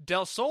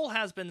 Del Sol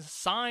has been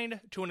signed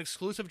to an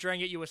exclusive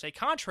Dragon Gate USA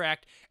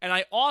contract, and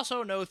I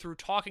also know through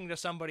talking to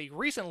somebody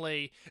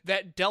recently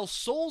that Del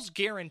Sol's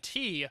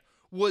guarantee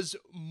was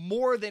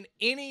more than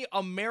any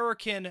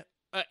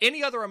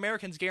other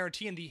American's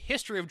guarantee in the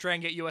history of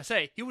Dragon Gate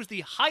USA. He was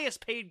the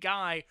highest paid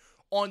guy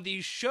on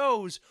these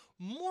shows,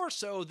 more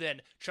so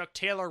than Chuck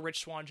Taylor,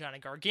 Rich Swann, Johnny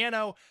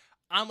Gargano.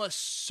 I'm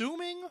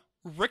assuming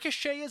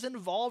Ricochet is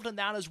involved in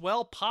that as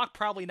well. Pac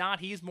probably not.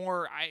 He's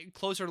more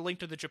closer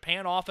linked to the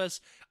Japan office.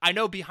 I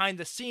know behind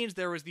the scenes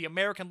there was the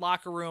American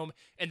locker room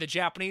and the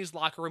Japanese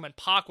locker room, and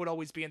Pac would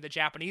always be in the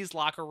Japanese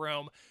locker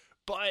room.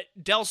 But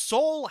Del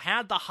Sol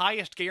had the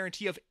highest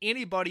guarantee of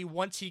anybody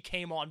once he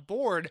came on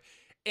board,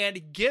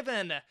 and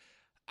given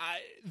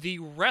the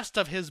rest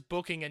of his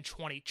booking in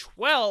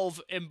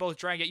 2012 in both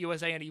Dragon Gate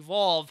USA and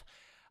Evolve,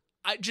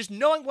 just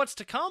knowing what's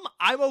to come,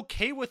 I'm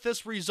okay with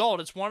this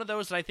result. It's one of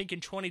those that I think in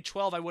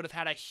 2012 I would have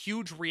had a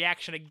huge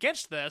reaction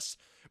against this,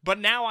 but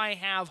now I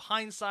have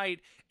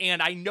hindsight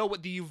and I know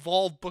what the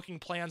Evolve booking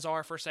plans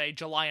are for, say,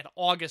 July and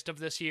August of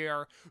this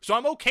year, so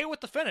I'm okay with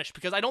the finish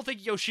because I don't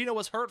think Yoshino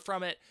was hurt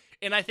from it,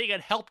 and I think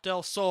it helped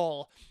Del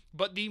Sol,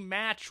 but the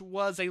match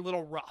was a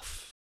little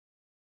rough.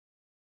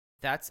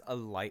 That's a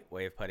light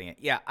way of putting it.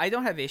 Yeah, I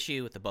don't have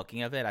issue with the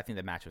booking of it. I think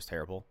the match was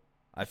terrible.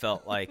 I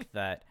felt like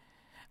that...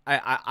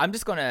 I'm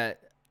just gonna.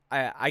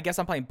 I guess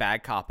I'm playing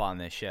bad cop on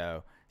this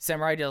show.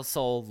 Samurai Del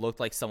Sol looked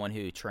like someone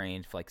who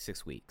trained for like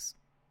 6 weeks.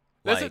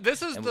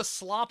 This is the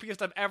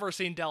sloppiest I've ever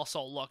seen Del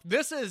Sol look.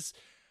 This is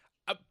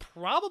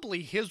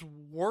probably his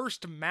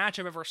worst match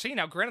I've ever seen.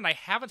 Now, granted, I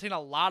haven't seen a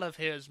lot of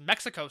his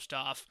Mexico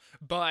stuff,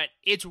 but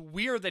it's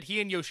weird that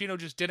he and Yoshino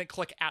just didn't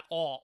click at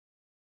all.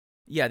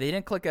 Yeah, they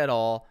didn't click at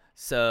all.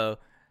 So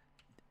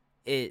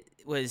it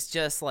was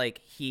just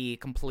like he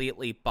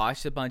completely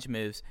botched a bunch of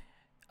moves.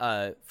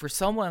 for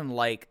someone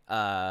like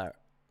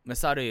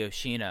Masato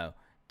Yoshino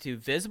to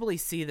visibly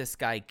see this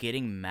guy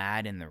getting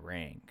mad in the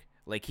ring,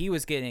 like he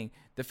was getting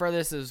the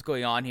furthest it was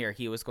going on here,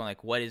 he was going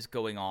like, what is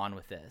going on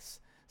with this?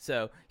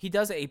 So he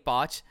does a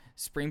botch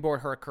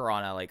springboard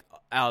hurricanrana like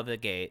out of the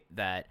gate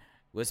that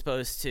was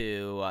supposed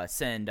to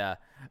send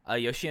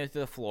Yoshino to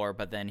the floor,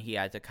 but then he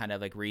had to kind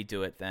of like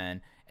redo it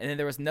then. And then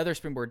there was another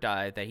springboard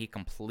dive that he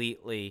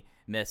completely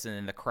missed, and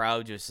then the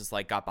crowd just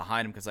like got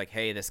behind him because like,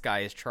 hey, this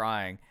guy is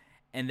trying.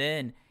 And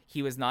then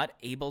he was not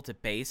able to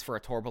base for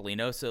a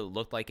Torbolino, so it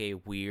looked like a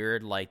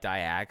weird like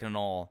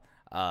diagonal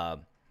a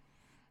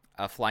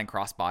flying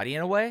crossbody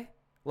in a way.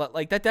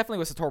 Like that definitely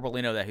was a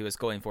Torbolino that he was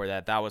going for.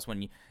 That was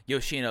when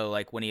Yoshino,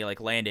 like when he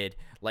like landed,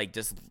 like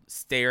just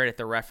stared at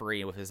the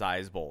referee with his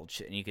eyes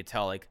bulged, and you could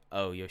tell like,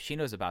 oh,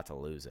 Yoshino's about to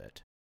lose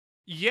it.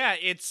 Yeah,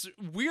 it's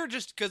weird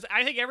just because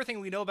I think everything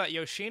we know about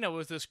Yoshino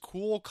is this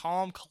cool,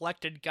 calm,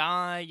 collected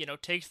guy, you know,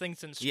 takes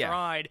things in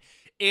stride.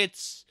 Yeah.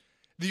 It's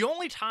the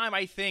only time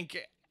I think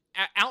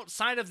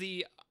outside of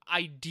the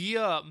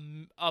idea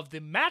of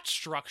the match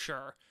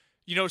structure,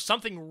 you know,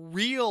 something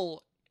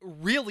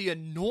really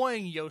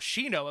annoying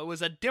Yoshino. It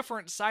was a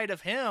different side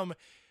of him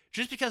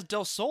just because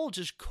Del Sol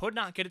just could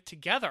not get it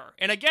together.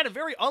 And again,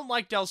 very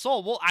unlike Del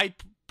Sol. Well,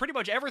 pretty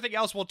much everything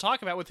else we'll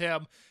talk about with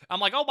him, I'm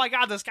like, oh my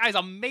god, this guy's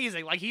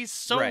amazing. Like, he's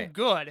so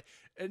good.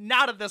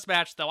 Not at this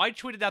match, though. I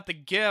tweeted out the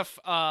gif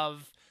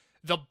of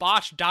the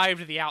botch dive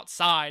to the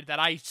outside that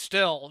I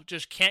still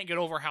just can't get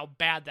over how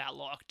bad that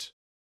looked.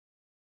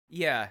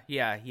 Yeah.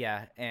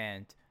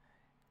 And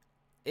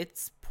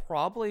it's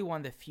probably one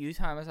of the few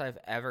times I've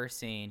ever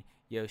seen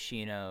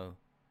Yoshino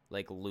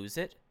like lose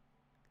it.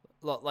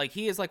 Like,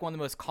 he is like one of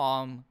the most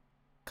calm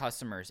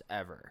customers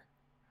ever.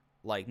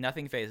 Like,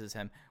 nothing phases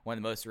him. One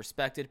of the most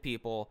respected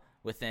people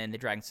within the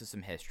Dragon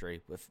System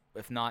history.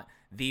 If not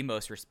the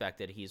most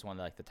respected, he's one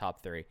of like the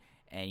top 3.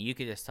 And you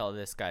could just tell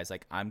this guy's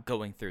like, I'm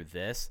going through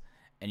this.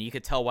 And you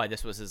could tell why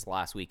this was his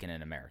last weekend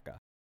in America.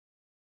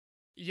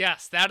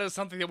 Yes, that is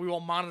something that we will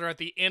monitor at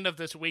the end of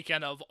this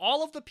weekend, of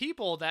all of the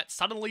people that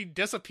suddenly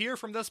disappear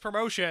from this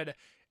promotion.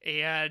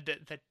 And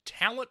the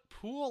talent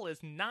pool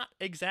is not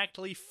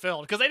exactly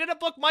filled because they didn't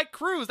book Mike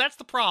Cruz. That's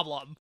the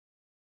problem.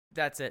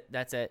 That's it.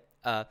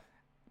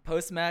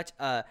 Post-match,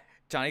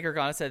 Johnny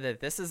Gargano said that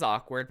this is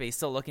awkward, but he's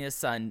still looking at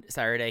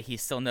Saturday. He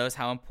still knows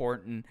how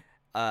important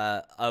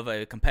of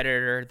a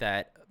competitor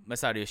that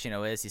Masato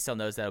Yoshino is. He still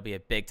knows that'll be a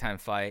big-time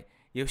fight.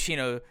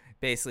 Yoshino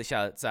basically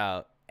shouts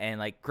out and,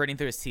 like, gritting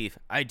through his teeth,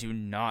 I do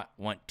not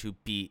want to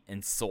be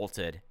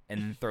insulted, and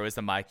then throws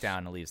the mic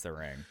down and leaves the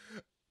ring.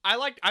 I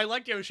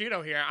like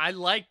Yoshino here. I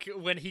like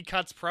when he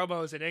cuts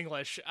promos in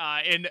English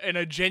in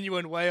a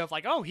genuine way of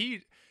like, oh,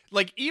 he,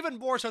 like, even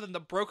more so than the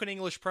broken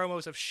English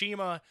promos of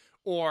Shima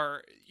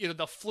or, you know,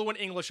 the fluent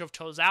English of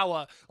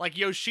Tozawa. Like,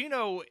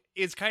 Yoshino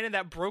is kind of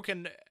that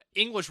broken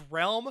English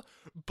realm,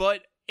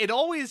 but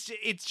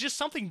it's just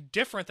something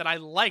different that I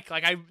like.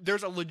 Like,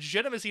 there's a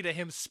legitimacy to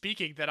him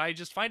speaking that I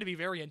just find to be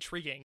very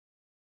intriguing.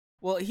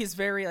 Well, he's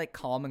very, like,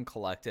 calm and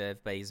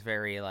collective, but he's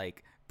very,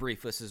 like,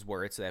 brief with his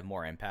words so they have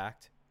more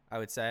impact, I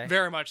would say.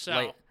 Very much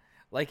so.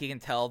 Like you can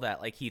tell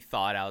that, like, he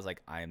thought, I was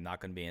like, I am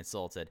not going to be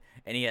insulted.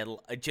 And he had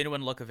a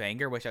genuine look of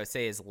anger, which I would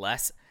say is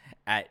less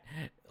at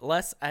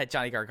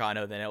Johnny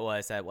Gargano than it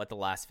was at what the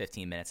last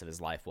 15 minutes of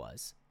his life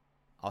was.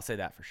 I'll say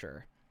that for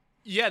sure.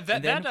 Yeah,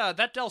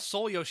 that Del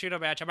Sol Yoshino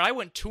match, I mean, I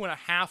went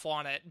 2.5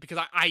 on it because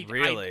I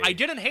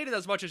didn't hate it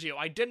as much as you.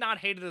 I did not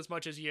hate it as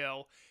much as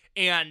you.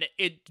 And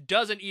it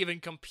doesn't even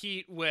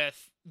compete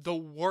with the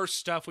worst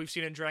stuff we've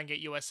seen in Dragon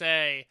Gate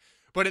USA.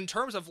 But in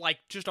terms of, like,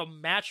 just a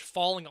match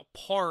falling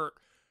apart,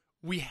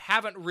 we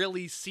haven't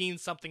really seen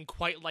something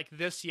quite like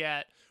this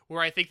yet,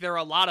 where I think there are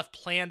a lot of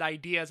planned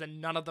ideas and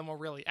none of them were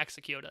really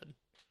executed.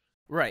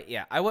 Right,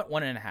 yeah. I went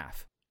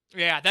 1.5.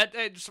 Yeah, that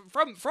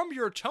from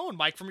your tone,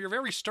 Mike, from your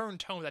very stern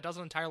tone, that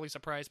doesn't entirely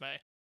surprise me.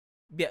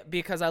 Yeah,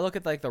 because I look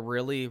at, like, the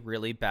really,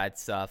 really bad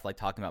stuff, like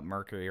talking about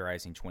Mercury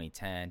Rising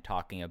 2010,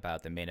 talking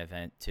about the main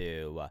event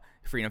to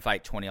Freedom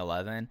Fight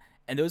 2011,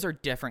 and those are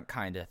different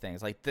kind of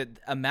things. Like,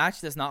 a match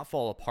does not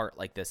fall apart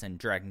like this in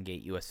Dragon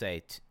Gate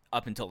USA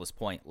up until this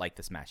point, like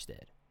this match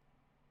did.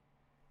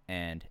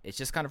 And it's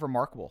just kind of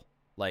remarkable.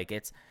 Like,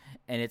 it's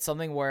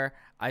something where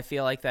I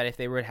feel like that if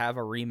they would have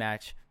a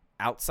rematch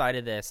outside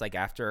of this, like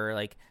after,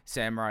 like,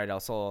 Samurai Del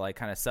Sol, like,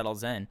 kind of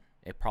settles in,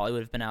 it probably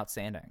would have been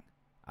outstanding.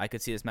 I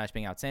could see this match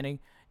being outstanding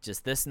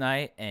just this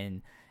night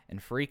in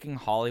freaking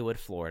Hollywood,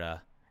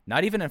 Florida.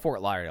 Not even in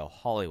Fort Lauderdale,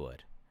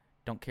 Hollywood.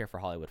 Don't care for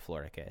Hollywood,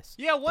 Florida case.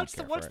 Yeah, what's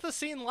the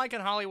scene like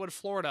in Hollywood,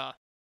 Florida?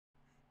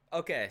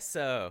 Okay,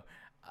 so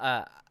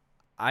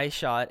I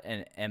shot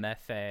an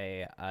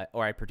MFA,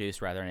 or I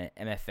produced rather an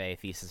MFA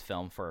thesis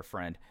film for a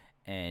friend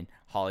in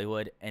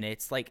Hollywood, and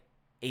it's like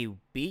a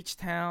beach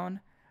town,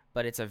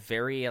 but it's a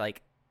very,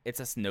 like, it's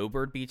a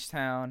snowbird beach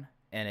town,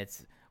 and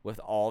it's with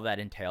all that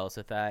entails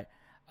with that.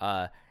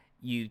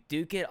 You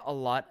do get a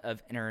lot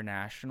of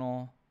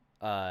international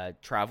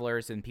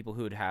travelers and people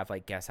who would have,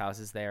 like, guest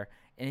houses there,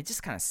 and it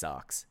just kind of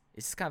sucks.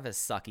 It's just kind of a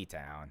sucky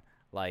town.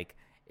 Like,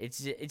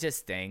 it just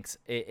stinks.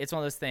 It's one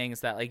of those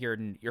things that like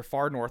you're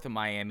far north of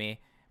Miami,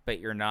 but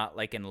you're not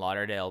like in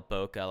Lauderdale,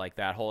 Boca, like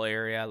that whole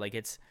area. Like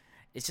it's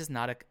just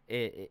not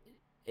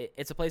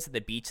it's a place that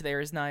the beach there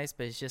is nice,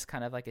 but it's just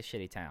kind of like a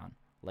shitty town.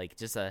 Like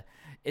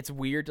it's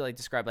weird to like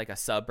describe like a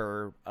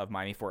suburb of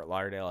Miami, Fort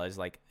Lauderdale as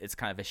like it's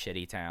kind of a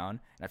shitty town.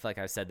 And I feel like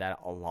I've said that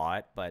a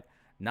lot, but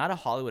not a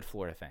Hollywood,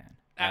 Florida fan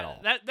at all.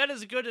 That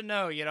is good to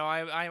know. You know,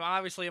 I'm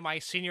obviously in my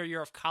senior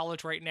year of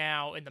college right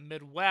now in the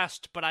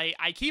Midwest, but I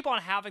keep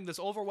on having this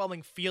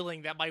overwhelming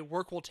feeling that my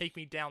work will take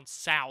me down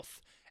south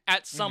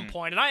at some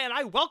point. And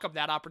I welcome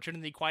that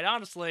opportunity, quite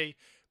honestly,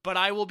 but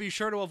I will be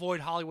sure to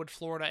avoid Hollywood,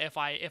 Florida if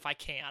I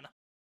can.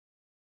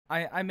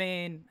 I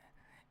mean,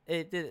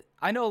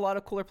 I know a lot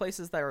of cooler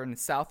places that are in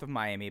south of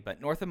Miami, but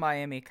north of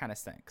Miami kind of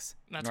stinks.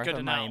 That's north good of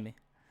to Miami.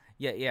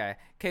 know. Yeah.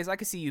 Case I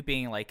could see you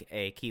being like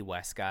a Key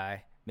West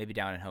guy, maybe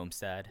down in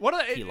Homestead,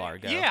 Key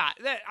Largo. Yeah,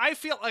 I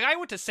feel like I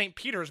went to St.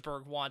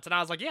 Petersburg once, and I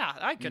was like, yeah,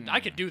 I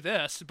could do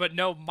this, but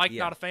no, Mike,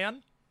 not a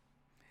fan.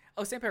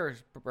 Oh, St.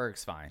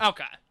 Petersburg's fine.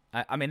 Okay.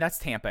 I mean, that's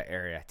Tampa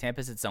area.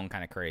 Tampa's its own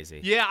kind of crazy.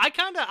 Yeah,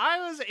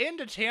 I was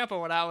into Tampa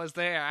when I was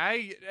there.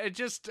 I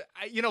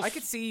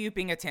could see you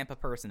being a Tampa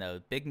person,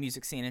 though. Big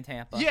music scene in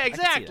Tampa. Yeah,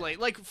 exactly.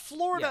 Like,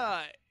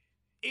 Florida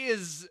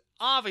is,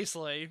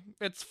 obviously,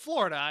 it's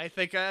Florida. I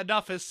think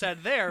enough is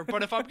said there.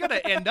 But if I'm going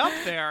to end up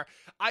there,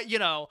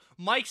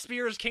 Mike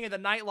Spears, king of the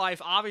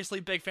nightlife,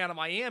 obviously big fan of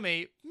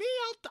Miami. Me,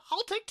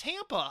 I'll take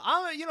Tampa.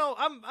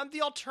 I'm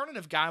the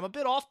alternative guy. I'm a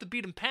bit off the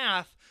beaten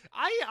path.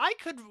 I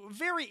could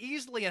very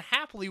easily and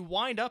happily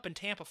wind up in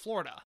Tampa,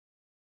 Florida.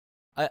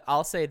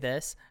 I'll say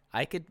this.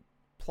 I could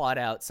plot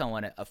out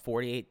someone a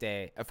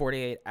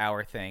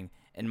 48-hour thing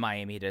in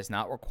Miami. Does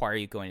not require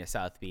you going to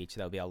South Beach.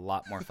 That would be a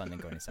lot more fun than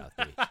going to South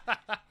Beach.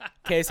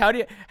 Case, have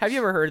you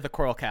ever heard of the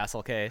Coral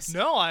Castle case?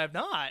 No, I have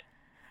not.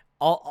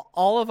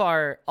 All of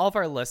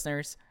our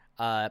listeners,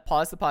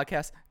 pause the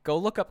podcast, go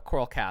look up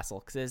Coral Castle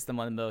because it is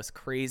one of the most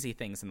crazy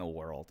things in the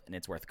world, and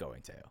it's worth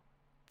going to.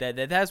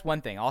 That's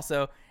one thing.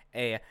 Also,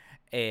 a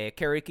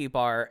karaoke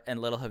bar in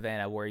Little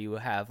Havana where you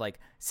have like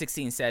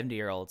 16,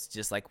 70-year-olds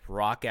just like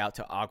rock out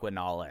to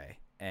Aguanale,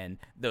 and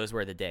those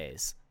were the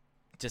days.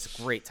 Just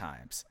great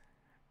times.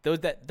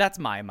 That's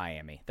my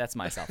Miami. That's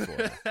my South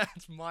Florida.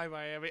 That's my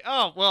Miami.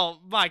 Oh,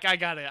 well, Mike, I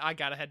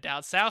gotta head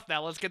down south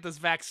now. Let's get this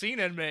vaccine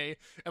in me,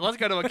 and let's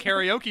go to a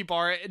karaoke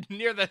bar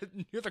near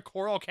the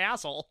Coral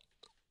Castle.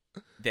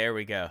 There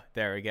we go.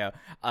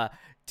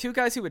 Two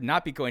guys who would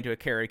not be going to a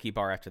karaoke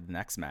bar after the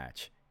next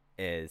match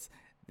is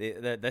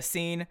the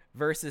Scene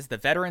versus the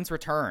Veterans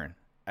Return.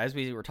 As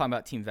we were talking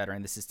about Team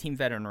Veteran, this is Team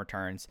Veteran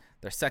Returns,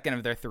 their second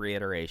of their 3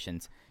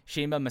 iterations.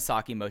 CIMA,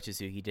 Masaki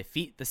Mochizuki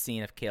defeat the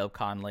Scene of Caleb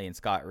Conley and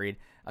Scott Reed,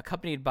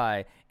 accompanied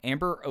by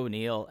Amber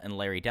O'Neal and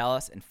Larry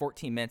Dallas in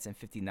 14 minutes and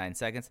 59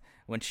 seconds,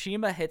 when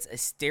CIMA hits a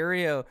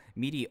stereo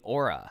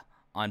Meteora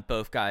on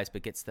both guys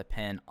but gets the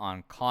pin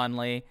on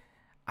Conley.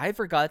 I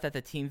forgot that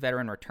the Team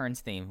Veteran Returns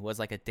theme was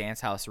like a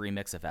dance house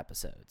remix of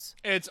episodes.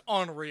 It's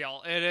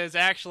unreal. It is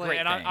actually, Great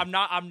and thing.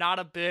 I'm not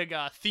a big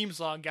theme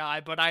song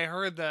guy, but I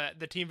heard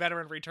the Team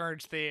Veteran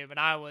Returns theme, and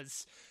I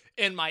was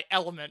in my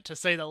element, to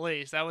say the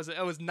least. It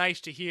was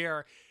nice to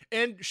hear.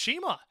 And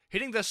CIMA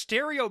hitting the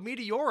stereo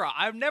Meteora.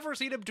 I've never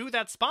seen him do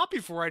that spot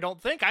before, I don't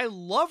think. I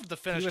loved the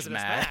finish to this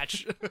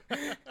match.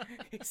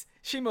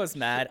 CIMA was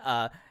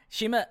mad.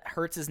 CIMA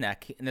hurts his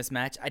neck in this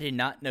match. I did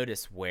not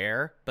notice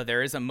where, but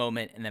there is a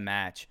moment in the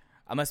match.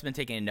 I must have been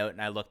taking a note,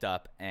 and I looked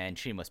up, and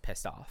CIMA was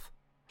pissed off.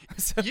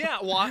 Yeah,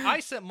 well, I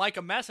sent Mike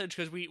a message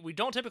because we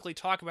don't typically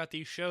talk about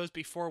these shows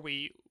before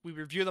we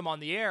review them on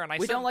the air, and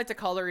we don't like to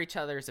color each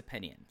other's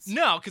opinions.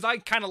 No, because I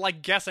kind of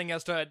like guessing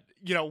as to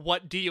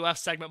what DUF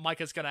segment Mike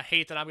is gonna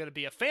hate that I'm gonna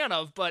be a fan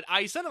of. But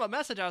I sent him a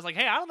message. I was like,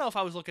 hey, I don't know if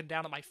I was looking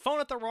down at my phone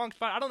at the wrong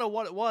spot. I don't know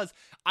what it was.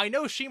 I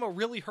know CIMA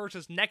really hurt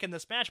his neck in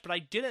this match, but I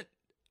didn't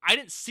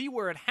see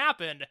where it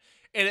happened,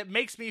 and it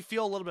makes me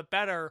feel a little bit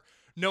better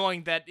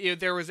knowing that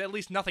there was at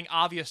least nothing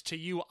obvious to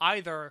you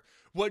either.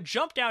 What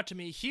jumped out to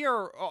me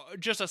here,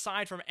 just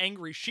aside from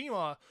angry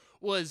CIMA,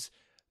 was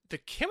the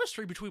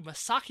chemistry between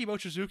Masaki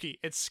Mochizuki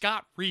and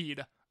Scott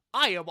Reed.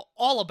 I am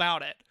all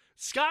about it.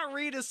 Scott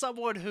Reed is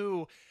someone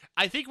who,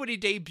 I think when he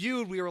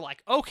debuted, we were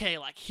like, okay,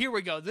 like, here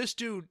we go. This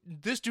dude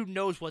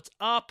knows what's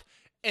up.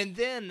 And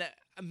then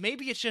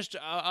maybe it's just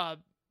a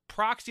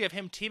proxy of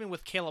him teaming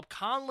with Caleb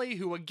Conley,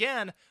 who,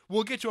 again,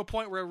 we'll get to a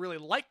point where I really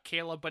like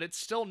Caleb, but it's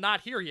still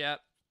not here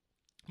yet.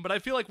 But I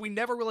feel like we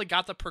never really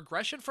got the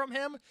progression from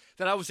him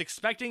that I was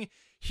expecting.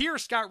 Here,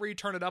 Scott Reed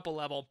turned it up a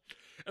level,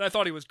 and I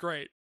thought he was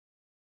great.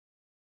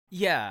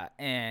 Yeah,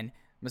 and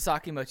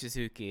Masaki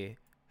Mochizuki,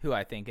 who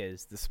I think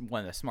is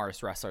one of the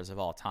smartest wrestlers of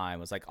all time,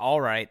 was like,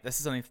 all right, this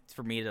is something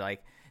for me to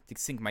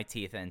sink my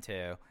teeth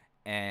into.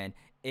 And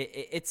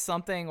it's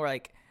something where,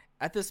 like,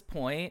 at this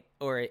point,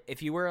 or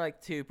if you were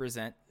to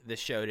present the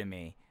show to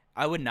me,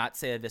 I would not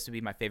say that this would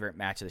be my favorite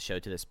match of the show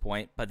to this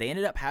point, but they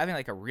ended up having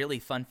a really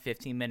fun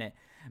 15-minute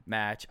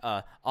match.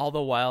 All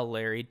the while,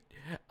 Larry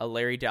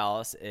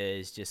Dallas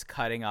is just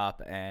cutting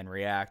up and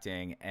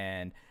reacting,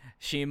 and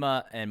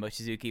Shima and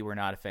Mochizuki were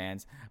not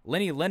fans.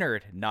 Lenny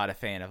Leonard not a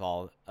fan of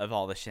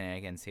all the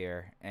shenanigans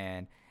here,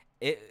 and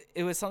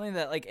it was something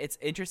that, like, it's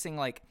interesting,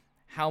 like,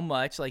 how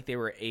much, like, they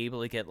were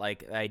able to get,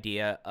 like, the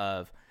idea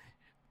of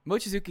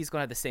Mochizuki's going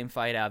to have the same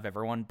fight out of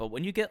everyone, but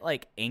when you get,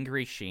 like,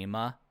 Angry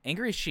Shima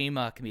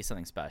can be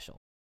something special.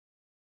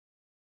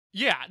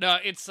 Yeah, no,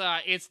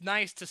 it's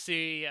nice to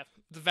see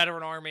the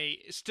veteran army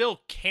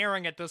still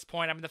caring at this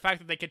point. I mean, the fact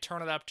that they could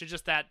turn it up to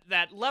just that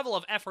level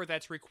of effort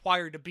that's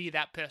required to be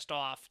that pissed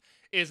off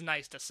is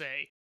nice to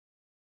see.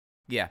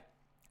 Yeah.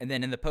 And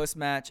then in the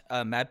post-match,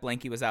 Mad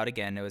Blanky was out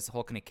again. It was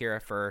Hulk and Akira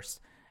first.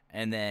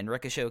 And then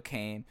Ricochet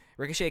came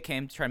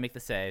to try to make the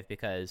save,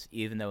 because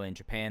even though in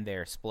Japan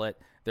they're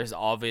split, there's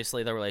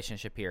obviously the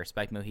relationship here.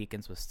 Spike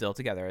Mohicans was still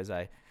together, as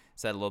I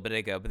said a little bit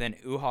ago. But then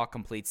Uhaa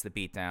completes the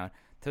beatdown.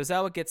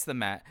 Tozawa gets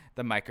the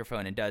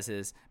microphone and does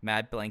his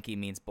Mad Blanky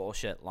means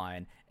bullshit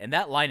line. And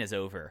that line is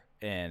over.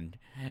 And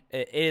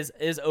it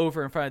is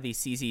over in front of these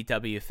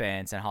CZW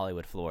fans in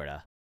Hollywood,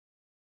 Florida.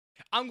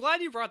 I'm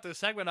glad you brought this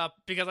segment up,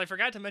 because I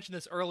forgot to mention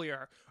this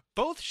earlier.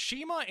 Both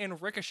Shima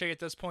and Ricochet at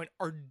this point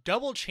are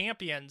double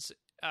champions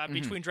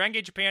between Dragon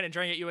Gate Japan and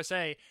Dragon Gate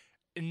USA.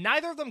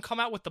 Neither of them come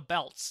out with the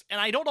belts,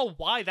 and I don't know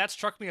why that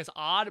struck me as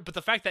odd, but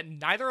the fact that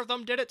neither of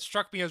them did it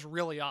struck me as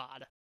really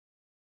odd.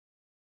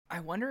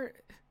 I wonder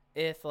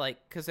if, like,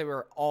 because they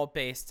were all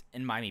based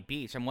in Miami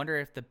Beach, I wonder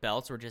if the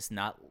belts were just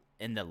not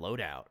in the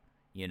loadout,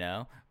 you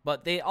know?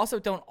 But they also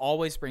don't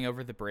always bring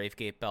over the Brave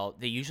Gate belt.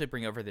 They usually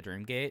bring over the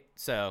Dream Gate,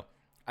 so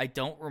I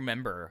don't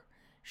remember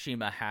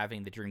Shima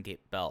having the Dream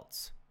Gate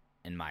belts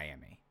in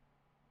Miami.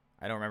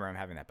 I don't remember him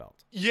having that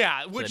belt.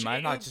 Yeah, so which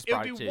it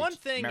would be one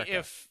thing America.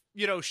 If,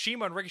 you know,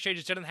 Shima and Ricochet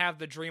just didn't have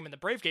the Dream and the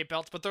Brave Gate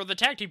belts, but they're the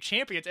tag team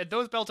champions, and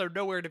those belts are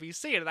nowhere to be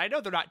seen. And I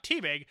know they're not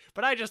teaming,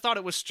 but I just thought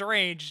it was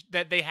strange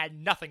that they had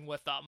nothing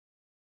with them.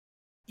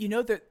 You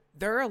know,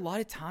 there are a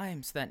lot of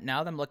times that,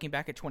 now that I'm looking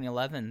back at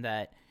 2011,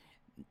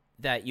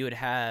 that you would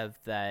have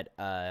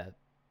that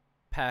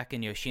Pac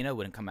and Yoshino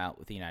wouldn't come out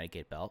with the United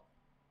Gate belt,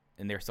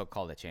 and they're still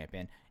called the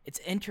champion. It's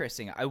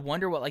interesting. I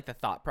wonder what, like, the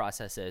thought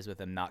process is with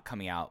them not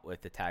coming out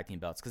with the tag team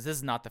belts, because this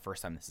is not the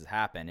first time this has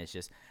happened. It's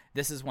just,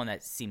 this is one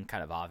that seemed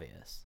kind of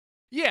obvious.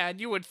 Yeah,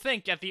 and you would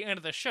think at the end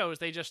of the shows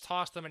they just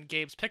toss them in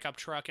Gabe's pickup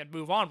truck and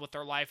move on with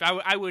their life.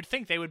 I would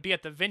think they would be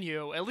at the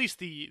venue, at least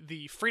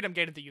the Freedom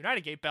Gate and the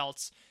United Gate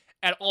belts,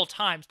 at all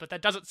times, but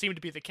that doesn't seem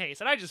to be the case,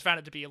 and I just found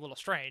it to be a little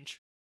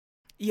strange.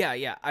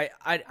 Yeah.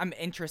 I'm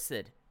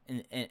interested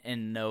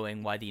in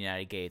knowing why the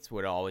United Gates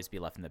would always be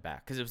left in the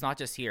back, because it was not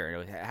just here. It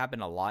would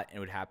happen a lot, and it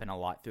would happen a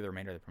lot through the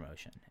remainder of the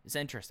promotion. It's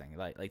interesting.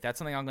 Like that's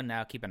something I'm going to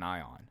now keep an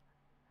eye on.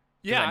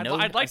 Yeah,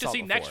 I'd like to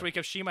see next week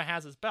if Shima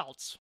has his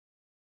belts.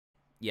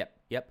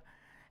 Yep.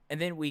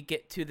 And then we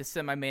get to the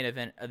semi-main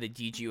event of the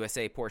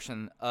DGUSA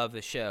portion of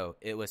the show.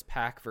 It was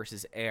Pac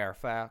versus AR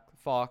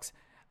Fox.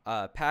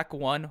 Pac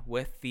won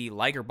with the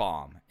Liger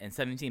Bomb in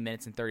 17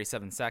 minutes and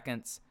 37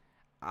 seconds.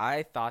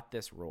 I thought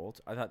this ruled.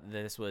 I thought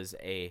this was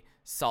a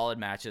solid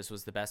match. This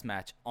was the best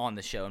match on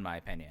the show, in my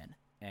opinion.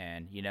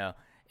 And, you know,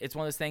 it's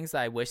one of those things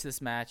that I wish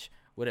this match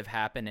would have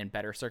happened in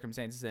better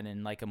circumstances and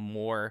in, like, a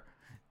more,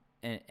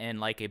 and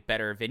like, a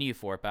better venue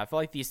for it. But I feel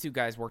like these two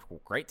guys worked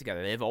great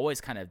together. They've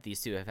always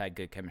these two have had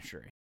good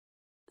chemistry.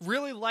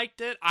 Really liked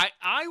it.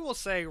 I will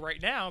say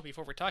right now,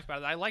 before we talk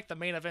about it, I like the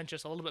main event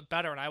just a little bit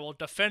better, and I will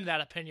defend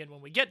that opinion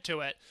when we get to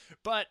it.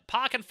 But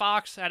Pac and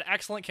Fox had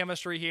excellent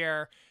chemistry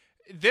here.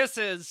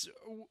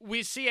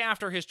 We see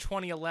after his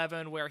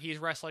 2011, where he's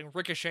wrestling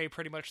Ricochet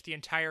pretty much the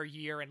entire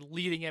year and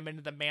leading him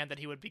into the man that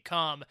he would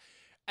become.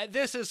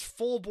 This is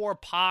full-bore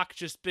Pac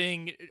just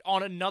being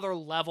on another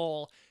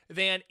level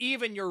than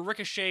even your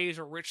Ricochets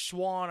or Rich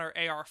Swann or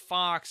AR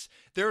Fox.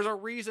 There's a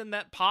reason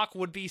that Pac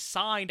would be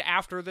signed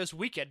after this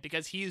weekend,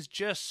 because he's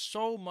just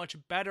so much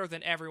better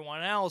than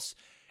everyone else.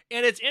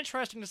 And it's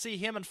interesting to see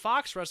him and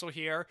Fox wrestle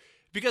here,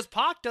 because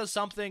Pac does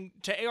something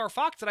to AR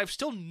Fox that I've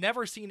still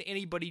never seen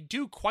anybody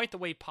do quite the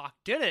way Pac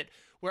did it,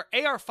 where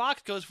AR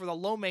Fox goes for the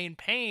low main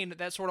pain,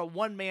 that sort of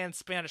one-man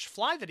Spanish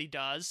fly that he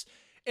does,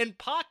 and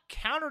Pac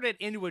countered it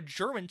into a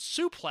German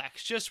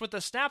suplex. Just with the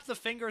snap of the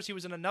fingers, he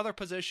was in another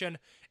position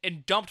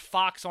and dumped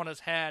Fox on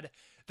his head.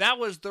 That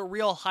was the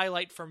real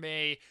highlight for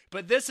me.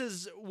 But this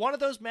is one of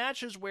those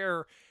matches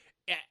where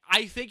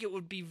I think it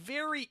would be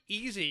very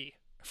easy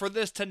for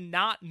this to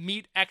not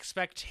meet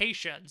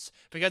expectations,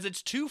 because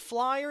it's two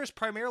flyers,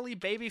 primarily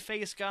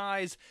babyface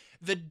guys.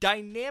 The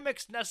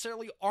dynamics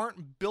necessarily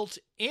aren't built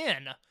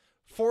in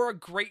for a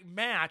great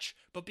match,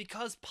 but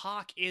because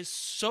Pac is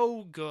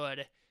so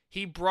good,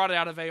 he brought it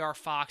out of AR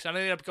Fox, and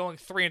I ended up going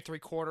 3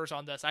 3/4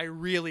 on this. I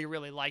really,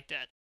 really liked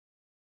it.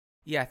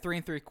 Yeah,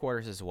 3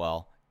 3/4 as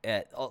well.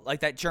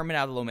 Like that German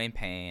out of the low main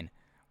pain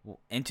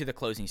into the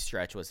closing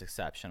stretch was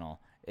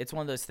exceptional. It's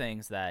one of those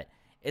things that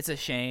it's a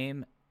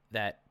shame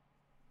that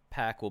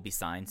Pac will be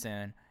signed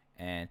soon,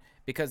 and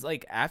because,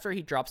 like, after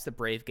he drops the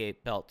Brave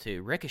Gate belt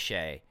to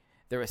Ricochet,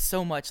 there was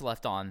so much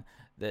left on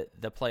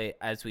the play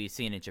as we've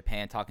seen in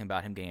Japan, talking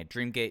about him getting a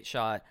Dreamgate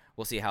shot.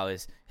 We'll see how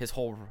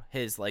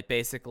his like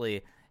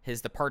basically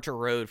his departure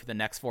road for the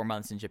next 4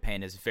 months in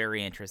Japan is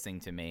very interesting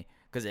to me,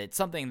 because it's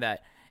something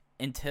that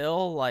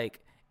until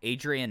like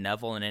Adrian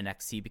Neville and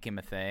NXT became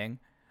a thing,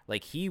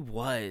 like he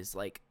was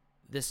like,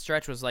 this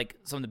stretch was like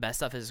some of the best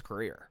stuff of his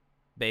career.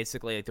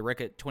 Basically, like the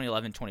Rick at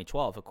 2011,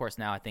 2012. Of course,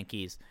 now I think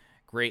he's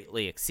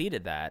greatly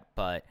exceeded that,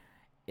 but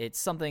it's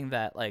something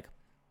that like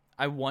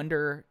I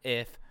wonder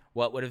if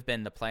what would have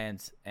been the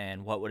plans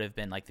and what would have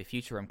been like the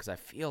future room, because I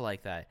feel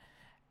like that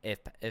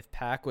if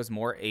Pac was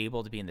more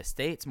able to be in the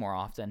States more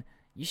often,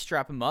 you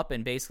strap him up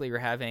and basically you're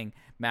having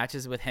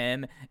matches with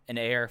him and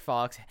AR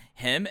Fox,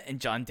 him and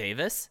John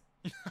Davis.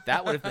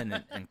 That would have been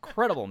an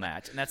incredible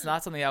match, and that's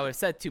not something I would have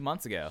said 2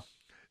 months ago.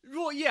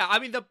 Well, yeah, I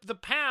mean the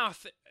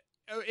path.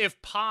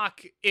 If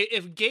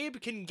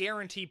Gabe can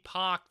guarantee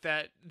Pac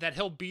that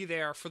he'll be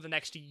there for the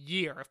next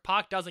year, if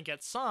Pac doesn't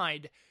get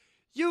signed,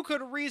 you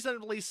could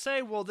reasonably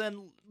say, well,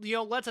 then,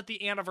 let's at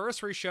the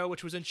anniversary show,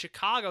 which was in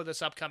Chicago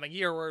this upcoming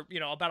year, we're,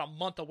 about a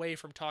month away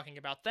from talking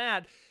about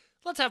that.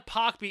 Let's have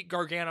Pac beat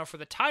Gargano for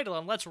the title,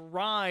 and let's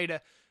ride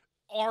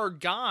our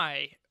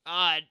guy,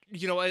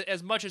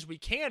 as much as we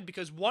can,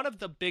 because one of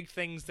the big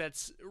things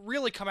that's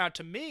really come out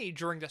to me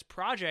during this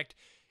project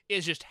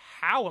is just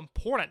how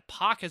important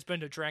Pac has been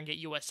to Dragon Gate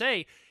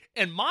USA.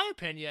 In my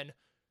opinion,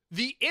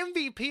 the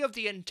MVP of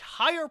the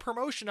entire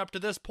promotion up to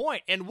this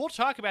point, and we'll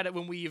talk about it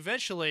when we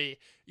eventually,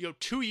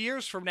 2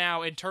 years from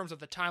now in terms of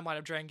the timeline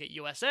of Dragon Gate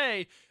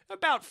USA,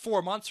 about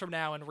 4 months from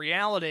now in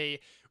reality,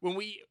 when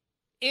we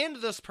end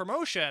this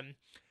promotion,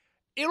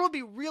 it'll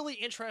be really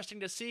interesting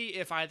to see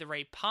if either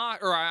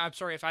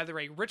if either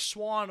a Rich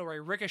Swann or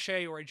a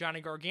Ricochet or a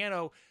Johnny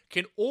Gargano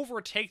can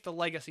overtake the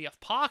legacy of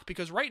Pac,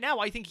 because right now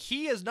I think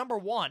he is number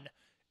one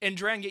in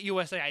Dragon Gate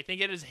USA. I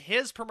think it is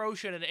his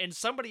promotion, and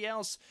somebody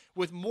else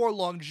with more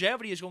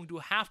longevity is going to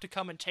have to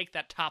come and take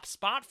that top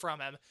spot from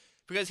him,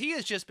 because he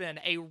has just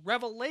been a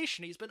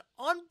revelation. He's been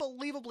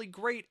unbelievably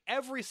great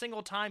every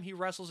single time he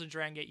wrestles in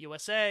Dragon Gate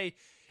USA.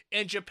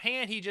 In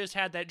Japan, he just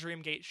had that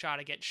Dreamgate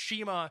shot against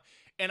Shima,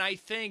 and I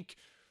think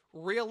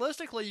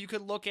realistically you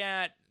could look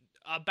at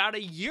about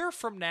a year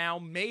from now,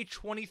 May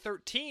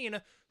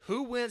 2013,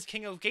 who wins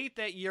King of Gate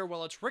that year?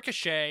 Well, it's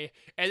Ricochet,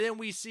 and then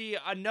we see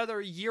another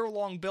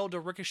year-long build to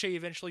Ricochet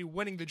eventually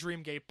winning the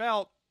Dreamgate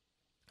belt.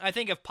 I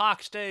think if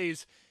Pac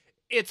stays,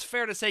 it's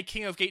fair to say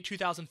King of Gate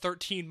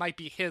 2013 might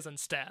be his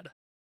instead.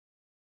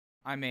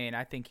 I mean,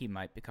 I think he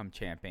might become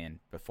champion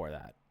before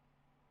that,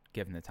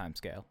 given the time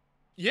scale.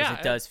 Yeah.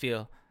 It does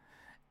feel,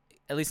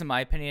 at least in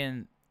my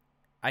opinion,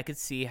 I could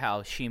see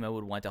how Shima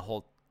would want to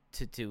hold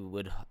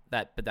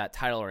but that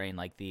title reign,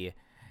 like the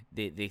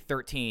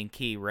 13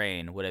 key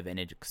reign, would have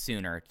ended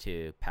sooner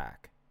to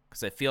Pac,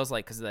 because it feels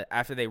like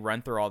after they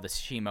run through all this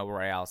Shima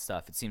Royale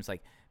stuff, it seems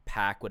like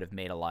Pac would have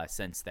made a lot of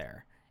sense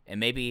there,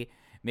 and maybe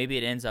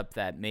it ends up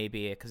that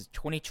because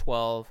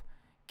 2012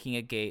 King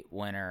of Gate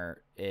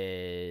winner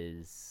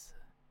is.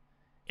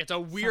 It's a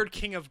weird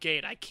King of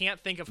Gate. I can't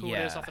think of who it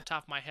is off the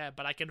top of my head,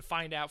 but I can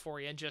find out for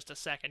you in just a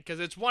second, because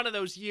it's one of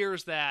those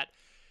years that.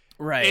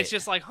 Right. It's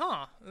just like,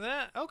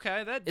 that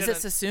is it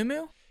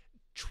Susumu?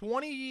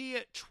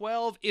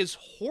 2012 is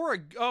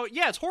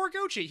it's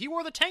Horiguchi. He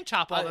wore the tank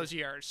top all those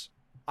years.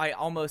 I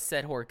almost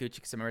said Horiguchi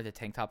because I remember the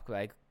tank top,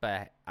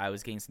 but I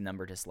was getting some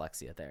number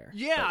dyslexia there.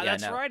 Yeah,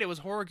 that's right. It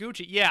was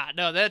Horiguchi. Yeah,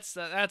 no, it's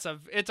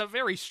a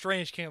very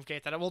strange King of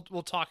Gate that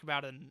we'll talk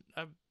about in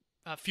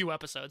a few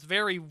episodes.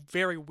 Very,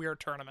 very weird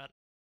tournament.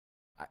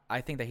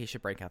 I think that he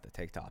should break out the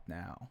tank top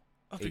now.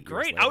 That'd be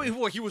great. Oh,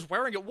 well, he was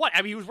wearing it. What?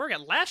 I mean, he was wearing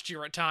it last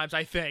year at times,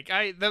 I think.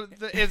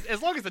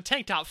 As long as the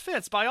tank top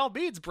fits, by all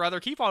means, brother,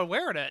 keep on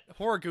wearing it.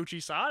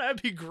 Horiguchi-san,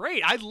 that'd be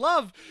great. I'd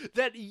love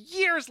that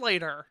years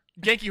later,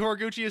 Genki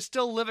Horiguchi is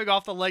still living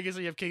off the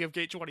legacy of King of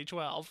Gate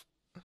 2012.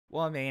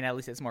 Well, I mean, at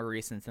least it's more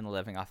recent than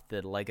living off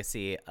the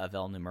legacy of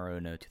El Numero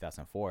Uno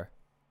 2004.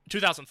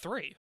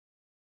 2003.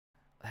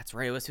 That's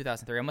right, it was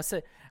 2003.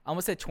 I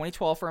almost said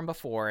 2012 for him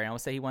before, and I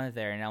almost said he won it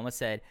there, and I almost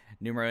said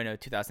Numero Uno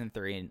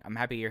 2003, and I'm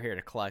happy you're here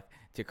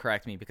to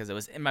correct me, because it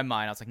was in my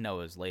mind. I was like, no,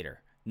 it was later.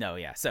 No,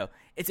 yeah. So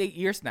it's 8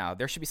 years now.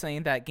 There should be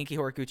saying that Genki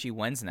Horiguchi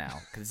wins now,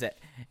 because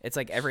it's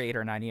like every 8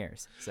 or 9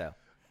 years. So.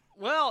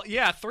 Well,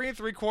 yeah, 3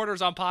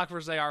 3/4 on Pac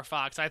versus AR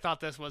Fox. I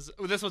thought this was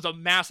a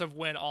massive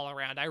win all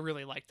around. I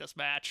really liked this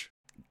match.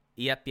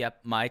 Yep.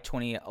 My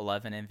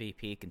 2011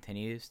 MVP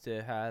continues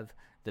to have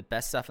the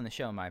best stuff in the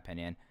show, in my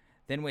opinion.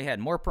 Then we had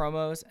more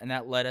promos, and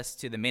that led us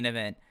to the main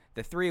event,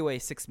 the 3-way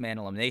 6-man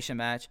elimination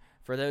match.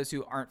 For those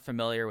who aren't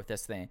familiar with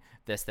this thing,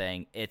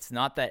 it's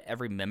not that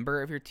every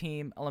member of your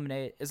team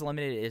is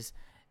eliminated. Is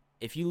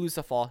if you lose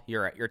the fall,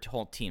 your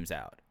whole team's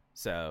out.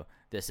 So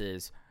this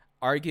is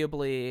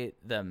arguably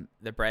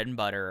the bread and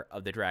butter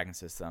of the Dragon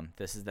system.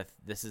 This is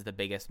the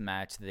biggest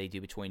match that they do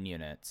between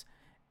units,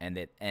 and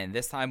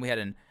this time we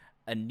had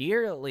a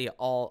nearly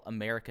all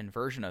American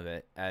version of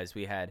it, as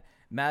we had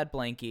Mad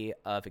Blanky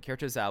of Akira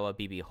Tozawa,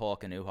 BB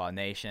Hulk, and Uhaa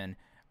Nation,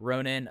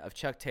 Ronin of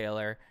Chuck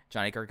Taylor,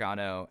 Johnny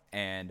Gargano,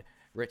 and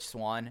Rich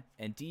Swann,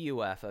 and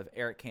DUF of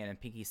Eric Cannon,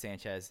 Pinky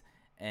Sanchez,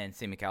 and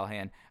Sami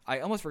Callihan. I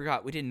almost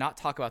forgot, we did not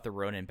talk about the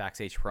Ronin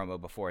backstage promo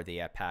before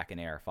the Pac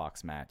and AR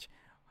Fox match.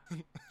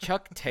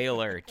 Chuck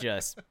Taylor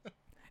just...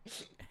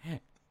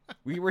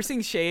 We were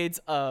seeing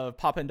shades of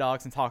Poppin'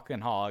 Dogs and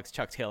Talkin' Hogs,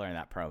 Chuck Taylor in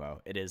that promo.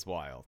 It is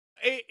wild.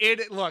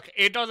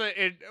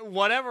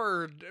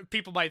 Whatever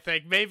people might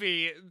think,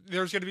 maybe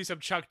there's going to be some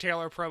Chuck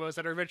Taylor promos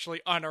that are eventually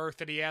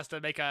unearthed and he has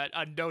to make a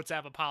notes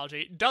app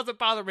apology. It doesn't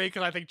bother me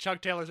because I think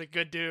Chuck Taylor's a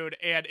good dude,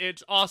 and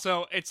it's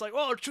like,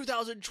 well, it's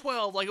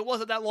 2012, like it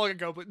wasn't that long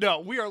ago, but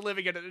no, we are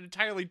living in an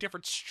entirely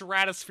different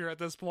stratosphere at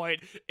this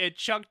point, and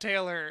Chuck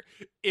Taylor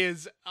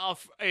is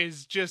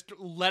just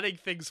letting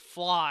things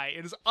fly.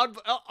 It is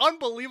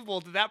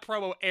unbelievable that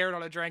promo aired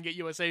on a Dragon Gate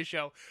USA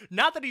show.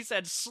 Not that he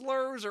said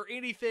slurs or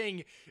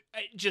anything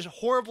just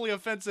horribly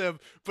offensive,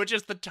 but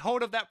just the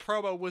tone of that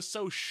promo was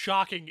so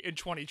shocking in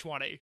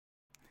 2020.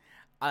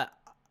 I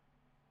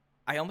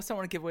almost don't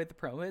want to give away what the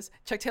promo is.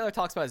 Chuck Taylor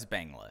talks about his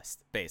bang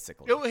list,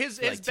 basically.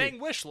 His bang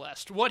wish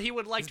list, what he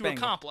would like to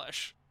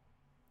accomplish.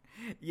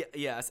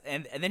 Yes,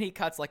 and then he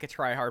cuts like a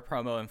try-hard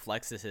promo and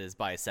flexes his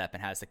bicep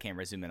and has the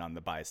camera zoom in on the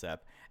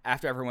bicep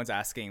after everyone's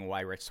asking why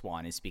Rich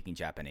Swann is speaking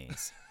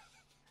Japanese.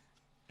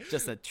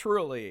 Just a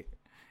truly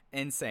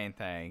insane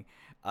thing.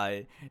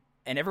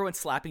 And everyone's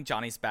slapping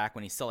Johnny's back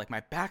when he's still like, my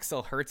back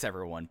still hurts,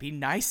 everyone. Be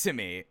nice to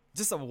me.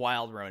 Just a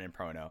wild Ronin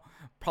promo.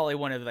 Probably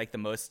one of like the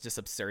most just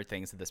absurd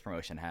things that this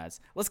promotion has.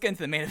 Let's get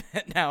into the main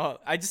event now.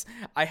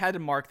 I had to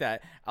mark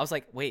that. I was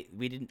like, wait,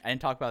 I didn't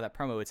talk about that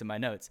promo. It's in my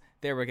notes.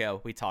 There we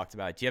go. We talked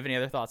about it. Do you have any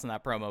other thoughts on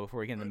that promo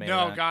before we get into the main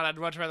event? No, God, I'd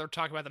much rather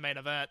talk about the main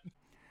event.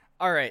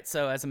 All right,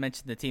 so as I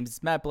mentioned, the teams,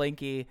 it's Mad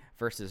Blankey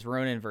versus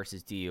Ronin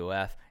versus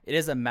DUF. It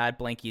is a Mad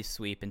Blankey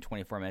sweep in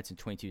 24 minutes and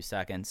 22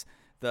 seconds.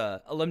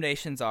 The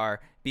eliminations are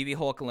BB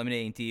Hulk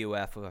eliminating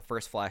DUF with a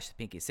first flash to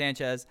Pinky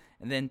Sanchez,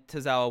 and then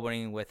Tozawa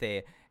winning with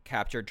a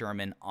captured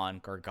German on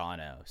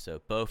Gargano.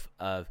 So both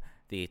of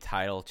the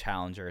title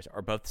challengers,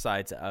 or both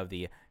sides of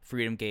the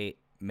Freedom Gate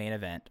main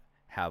event,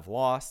 have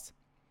lost.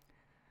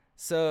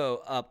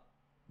 So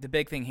the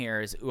big thing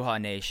here is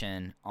Uhaa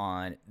Nation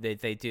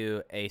they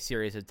do a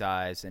series of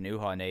dives, and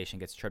Uhaa Nation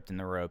gets tripped in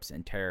the ropes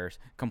and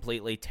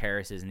completely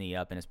tears his knee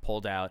up and is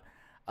pulled out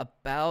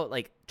about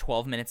like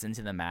 12 minutes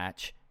into the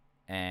match.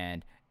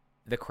 And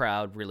the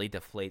crowd really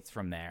deflates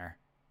from there.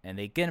 And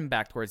they get him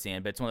back towards the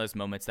end, but it's one of those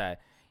moments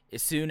that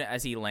as soon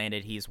as he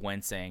landed, he's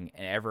wincing,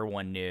 and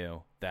everyone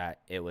knew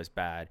that it was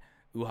bad.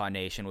 Uhaa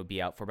Nation would be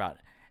out for about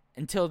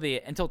until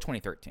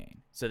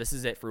 2013. So this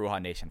is it for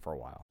Uhaa Nation for a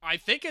while. I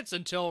think it's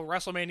until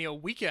WrestleMania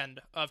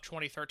weekend of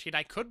 2013.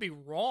 I could be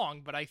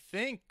wrong, but I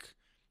think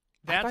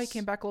I thought he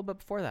came back a little bit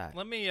before that.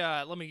 Let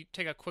me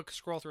take a quick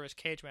scroll through his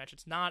cage match.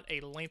 It's not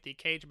a lengthy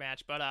cage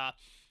match, but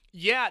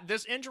yeah,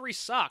 this injury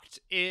sucked.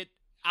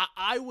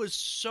 I was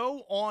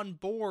so on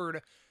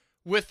board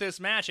with this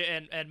match,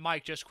 and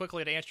Mike, just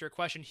quickly to answer your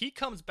question, he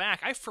comes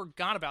back, I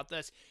forgot about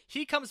this,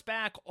 he comes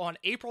back on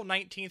April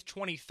 19th,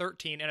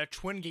 2013 in a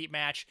Twin Gate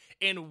match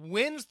and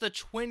wins the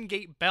Twin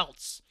Gate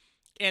belts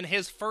in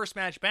his first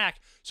match back.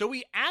 So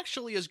he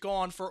actually is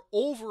gone for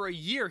over a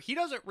year. He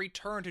doesn't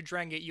return to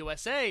Dragon Gate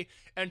USA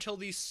until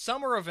the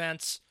summer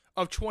events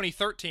of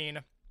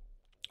 2013,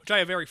 which I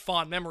have very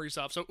fond memories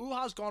of. So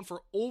Uha's gone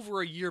for over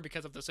a year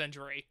because of this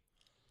injury.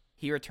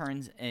 He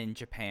returns in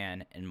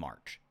Japan in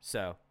March.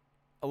 So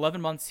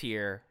 11 months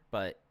here,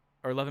 or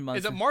 11 months.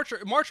 Is it March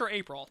or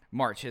April?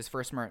 March. His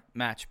first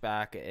match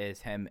back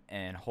is him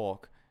and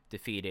Hulk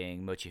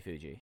defeating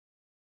Mochifuji.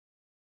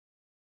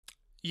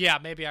 Yeah,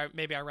 maybe I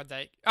read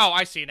that. Oh,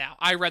 I see now.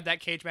 I read that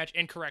cage match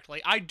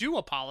incorrectly. I do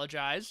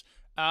apologize.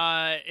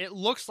 It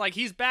looks like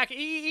he's back.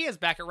 He is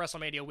back at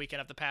WrestleMania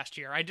weekend of the past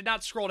year. I did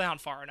not scroll down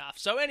far enough.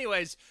 So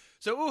anyways,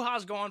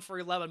 Uha's gone for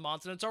 11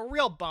 months, and it's a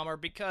real bummer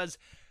because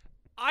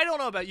I don't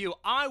know about you.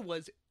 I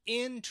was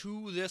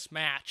into this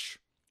match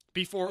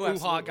before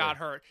Uhaa got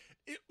hurt.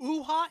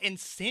 Uhaa and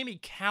Sami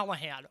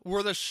Callihan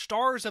were the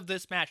stars of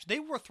this match. They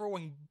were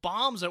throwing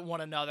bombs at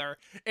one another,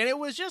 and it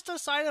was just a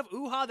side of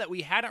Uhaa that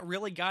we hadn't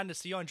really gotten to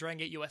see on Dragon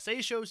Gate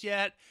USA shows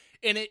yet,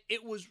 and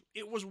it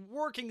was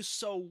working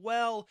so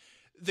well.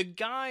 The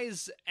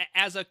guys,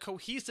 as a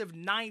cohesive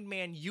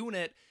 9-man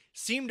unit,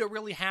 seemed to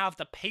really have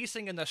the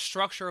pacing and the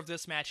structure of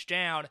this match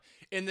down,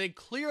 and then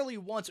clearly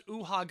once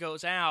Uhaa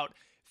goes out,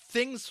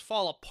 things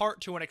fall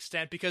apart to an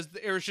extent because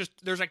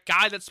there's a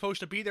guy that's supposed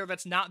to be there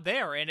that's not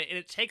there, and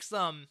it takes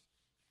them,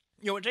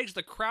 it takes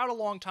the crowd a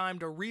long time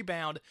to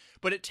rebound,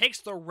 but it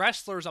takes the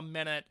wrestlers a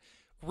minute,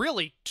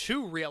 really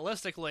two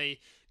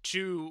realistically,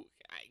 to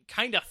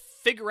kind of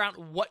figure out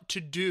what to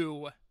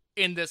do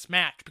in this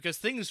match because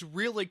things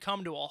really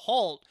come to a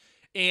halt,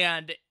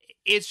 and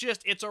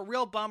it's a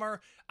real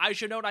bummer. I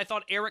should note, I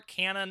thought Eric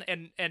Cannon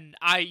and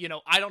I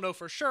don't know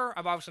for sure.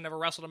 I've obviously never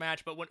wrestled a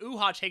match, but when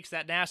Uhaa takes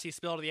that nasty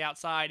spill to the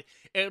outside,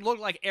 it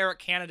looked like Eric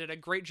Cannon did a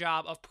great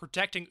job of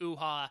protecting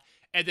Uhaa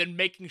and then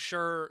making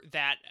sure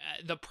that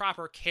the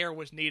proper care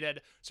was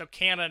needed. So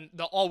Cannon,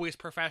 the always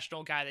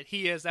professional guy that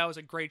he is, that was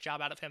a great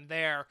job out of him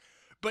there.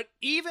 But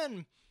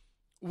even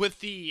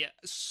with the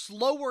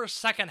slower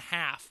second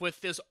half,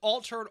 with this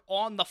altered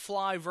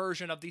on-the-fly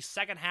version of the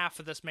second half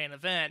of this main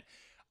event,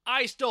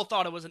 I still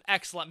thought it was an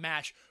excellent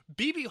match.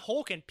 BB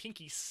Hulk and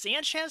Pinky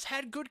Sanchez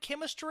had good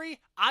chemistry.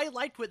 I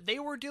liked what they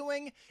were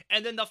doing.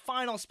 And then the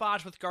final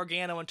spots with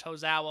Gargano and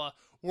Tozawa,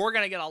 we're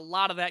going to get a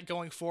lot of that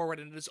going forward,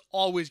 and it is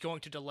always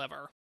going to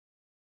deliver.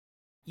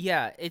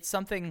 Yeah, it's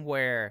something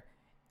where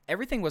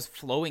everything was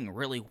flowing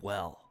really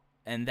well.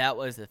 And that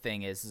was the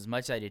thing, is as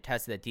much as I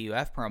detested that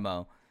DUF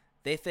promo,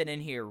 they fit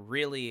in here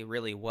really,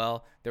 really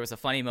well. There was a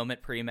funny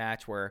moment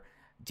pre-match where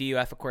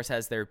DUF, of course,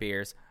 has their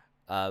beers.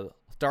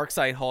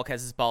 Darkside Hulk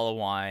has his bottle of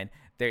wine.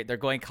 They're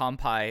going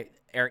Kampai,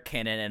 Eric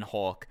Cannon, and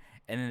Hulk.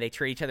 And then they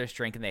treat each other's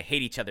drink, and they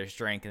hate each other's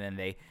drink, and then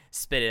they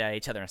spit it at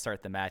each other and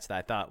start the match. That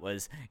I thought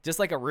was just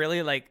like a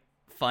really like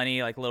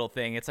funny like little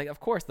thing. It's like, of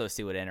course those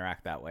two would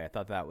interact that way. I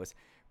thought that was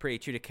pretty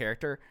true to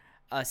character.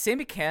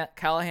 Sami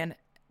Callihan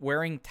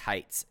wearing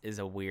tights is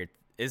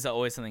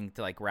always something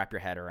to like wrap your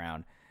head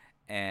around.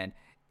 And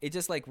it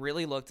just like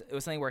really looked, it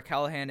was something where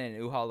Callihan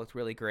and Uhaa looked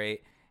really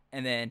great.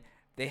 And then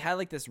they had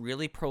like this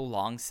really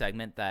prolonged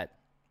segment that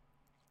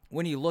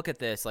when you look at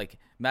this, like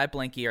Mad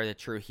Blankey are the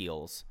true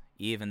heels,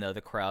 even though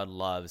the crowd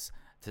loves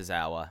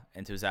Tozawa,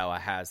 and Tozawa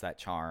has that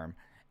charm.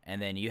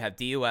 And then you have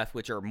DUF,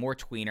 which are more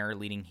tweener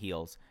leading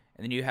heels.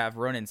 And then you have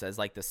Ronins as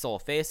like the sole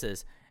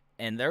faces.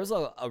 And there was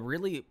a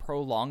really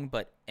prolonged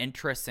but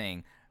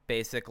interesting,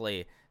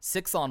 basically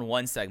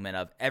 6-on-1 segment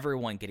of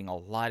everyone getting a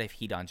lot of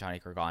heat on Johnny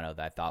Gargano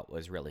that I thought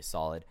was really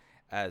solid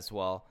as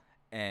well.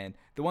 And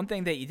the one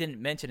thing that you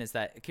didn't mention is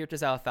that Akira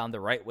Tozawa found the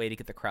right way to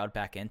get the crowd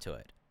back into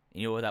it.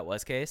 You know what that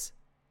was, Case?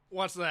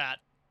 What's that?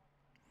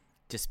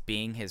 Just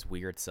being his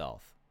weird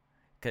self.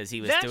 Because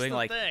he was That's doing the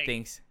like thing.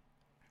 things.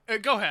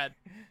 Go ahead.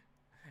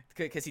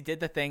 Because he did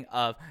the thing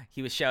of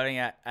he was shouting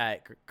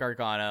at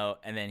Gargano,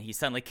 and then he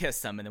suddenly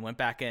kissed him, and then went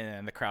back in,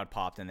 and the crowd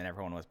popped, and then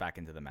everyone was back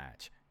into the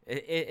match.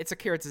 It's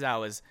Akira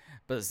Tozawa's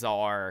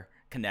bizarre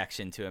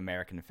connection to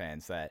American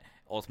fans that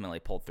ultimately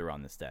pulled through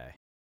on this day.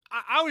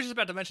 I was just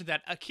about to mention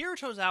that Akira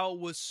Tozawa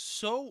was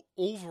so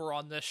over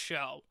on this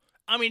show.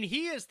 I mean,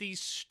 he is the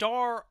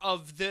star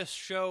of this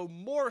show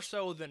more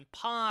so than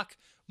Pac,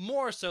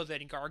 more so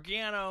than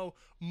Gargano,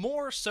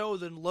 more so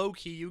than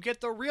Low-Ki. You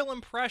get the real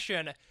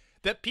impression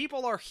that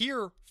people are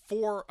here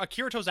for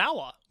Akira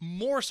Tozawa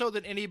more so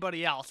than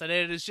anybody else. And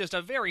it is just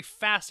a very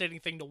fascinating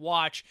thing to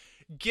watch,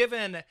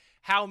 given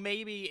how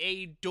maybe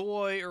a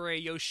Doi or a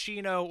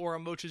Yoshino or a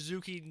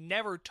Mochizuki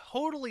never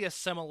totally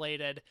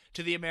assimilated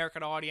to the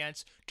American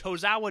audience.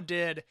 Tozawa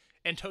did,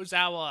 and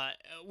Tozawa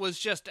was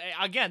just,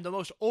 again, the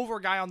most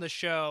over guy on the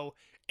show,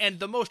 and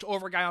the most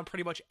over guy on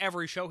pretty much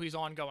every show he's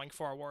on going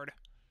forward.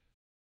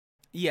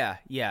 Yeah.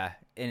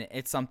 And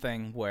it's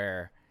something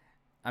where,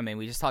 I mean,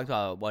 we just talked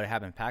about what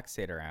happened Pac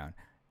State around.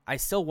 I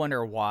still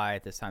wonder why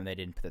at this time they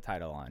didn't put the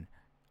title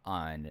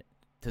on.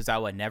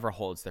 Tozawa never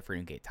holds the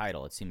Freedom Gate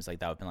title. It seems like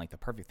that would have been like the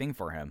perfect thing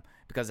for him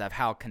because of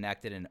how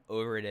connected and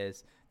over it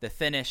is. The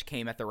finish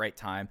came at the right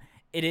time.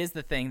 It is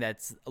the thing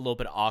that's a little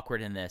bit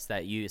awkward in this,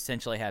 that you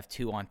essentially have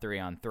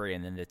 2-on-3-on-3,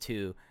 and then the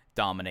two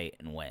dominate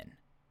and win.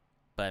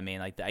 But I mean,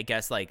 like, I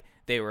guess like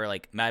they were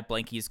like, Matt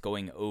Blankey's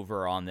going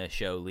over on this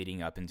show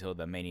leading up until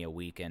the Mania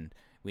week, and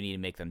we need to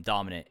make them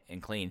dominant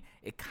and clean.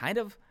 It kind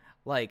of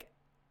like,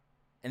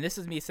 and this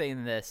is me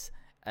saying this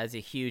as a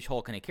huge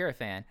Hulk and Akira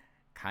fan,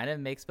 kind of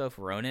makes both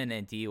Ronin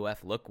and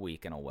DUF look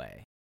weak in a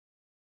way.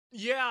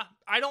 Yeah,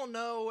 I don't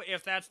know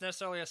if that's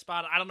necessarily a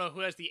spot. I don't know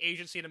who has the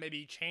agency to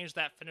maybe change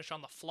that finish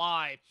on the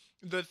fly.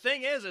 The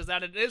thing is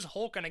that it is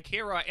Hulk and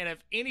Akira, and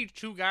if any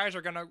two guys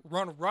are going to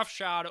run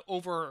roughshod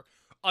over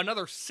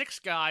another 6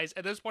 guys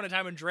at this point in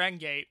time in Dragon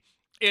Gate,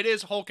 it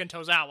is Hulk and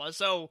Tozawa.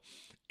 So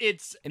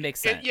it makes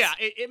sense.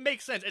 It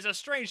makes sense. It's a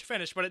strange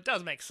finish, but it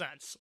does make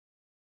sense.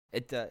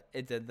 It's a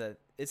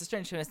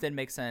strange finish. Didn't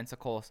make sense.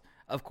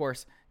 Of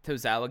course,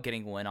 Tozawa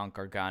getting a win on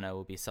Gargano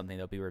will be something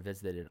that'll be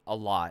revisited a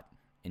lot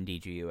in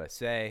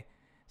DGUSA.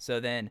 So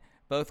then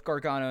both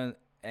Gargano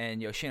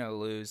and Yoshino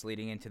lose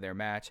leading into their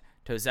match.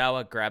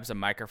 Tozawa grabs a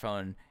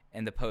microphone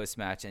in the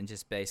post-match and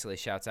just basically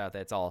shouts out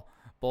that it's all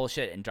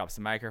bullshit and drops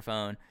the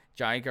microphone.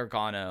 Johnny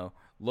Gargano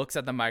looks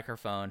at the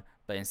microphone,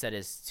 but instead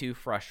is too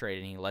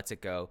frustrated and he lets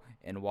it go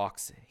and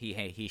walks.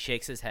 He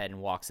shakes his head and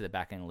walks to the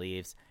back and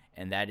leaves,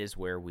 and that is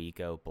where we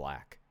go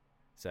black.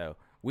 So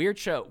weird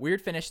show,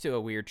 weird finish to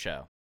a weird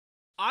show.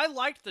 I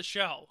liked the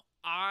show.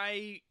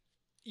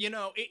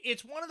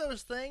 It's one of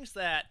those things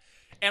that,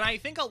 and I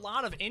think a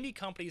lot of indie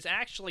companies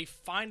actually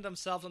find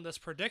themselves in this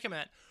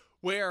predicament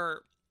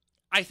where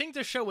I think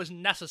this show was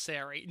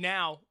necessary.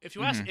 Now, if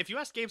you ask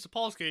Gabe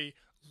Sapolsky,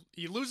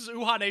 he loses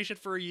Uhaa Nation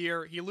for a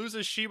year, he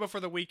loses Sheba for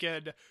the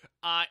weekend,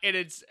 and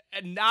it's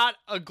not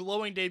a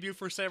glowing debut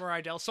for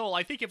Samurai Del Sol.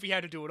 I think if he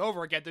had to do it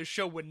over again, this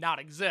show would not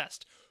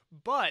exist.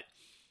 But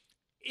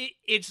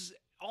it's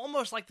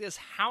almost like this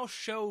house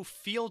show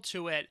feel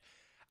to it.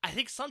 I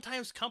think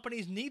sometimes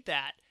companies need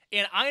that.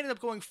 And I ended up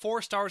going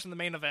 4 stars in the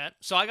main event.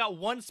 So I got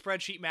one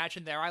spreadsheet match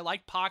in there. I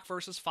liked Pac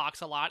versus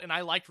Fox a lot, and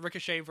I liked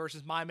Ricochet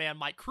versus my man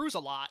Mike Cruz a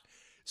lot.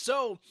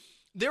 So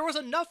there was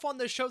enough on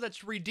this show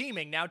that's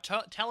redeeming. Now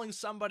telling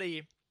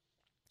somebody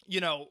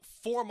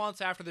 4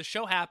 months after the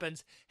show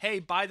happens, hey,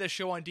 buy the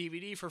show on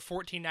DVD for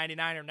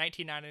 $14.99 or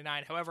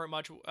 $19.99, however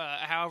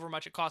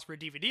much it cost for a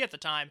DVD at the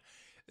time.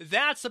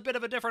 That's a bit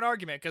of a different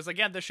argument, because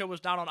again, the show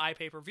was not on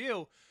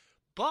iPay-per-view.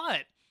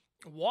 But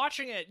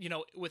watching it,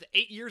 with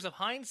 8 years of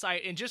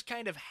hindsight and just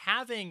kind of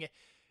having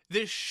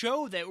this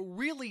show that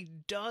really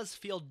does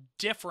feel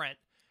different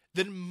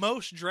than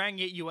most Dragon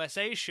Gate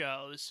USA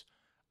shows,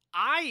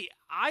 I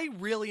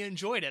really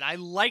enjoyed it. I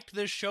liked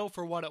this show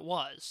for what it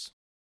was.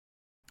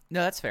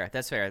 No, that's fair.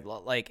 That's fair.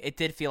 Like, it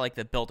did feel like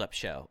the build-up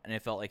show, and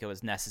it felt like it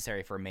was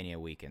necessary for Mania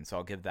weekend. So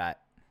I'll give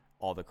that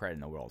all the credit in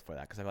the world for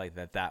that, because I feel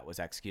like that was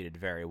executed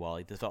very well.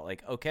 It just felt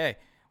like, okay,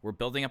 we're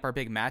building up our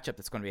big matchup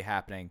that's going to be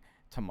happening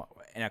tomorrow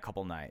in a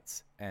couple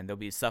nights, and there'll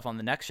be stuff on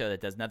the next show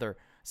that does another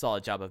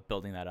solid job of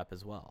building that up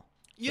as well.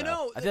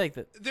 I feel like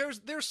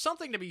there's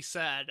something to be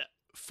said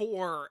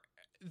for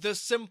the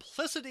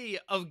simplicity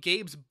of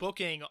Gabe's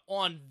booking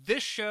on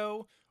this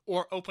show,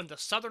 or Open the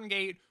Southern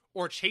Gate,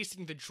 or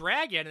Chasing the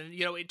Dragon. And,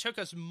 it took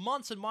us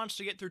months and months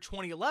to get through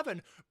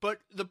 2011, but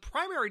the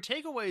primary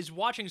takeaways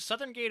watching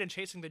Southern Gate and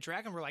Chasing the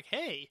Dragon were like,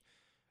 hey,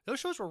 those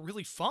shows were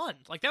really fun.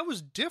 Like, that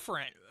was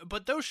different,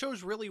 but those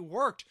shows really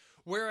worked.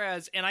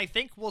 Whereas, and I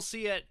think we'll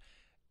see it,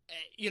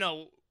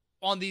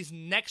 on these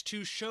next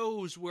two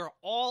shows where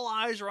all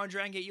eyes are on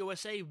Dragon Gate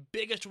USA,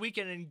 biggest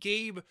weekend, and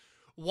Gabe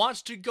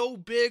wants to go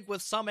big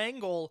with some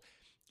angle.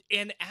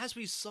 And as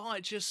we saw,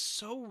 it just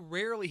so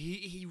rarely,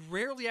 he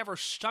rarely ever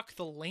stuck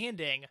the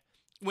landing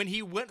when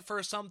he went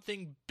for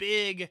something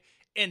big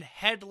and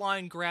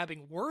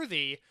headline-grabbing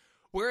worthy.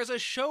 Whereas a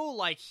show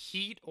like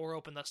Heat or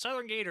Open the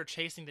Southern Gate or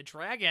Chasing the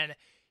Dragon,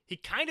 he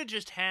kind of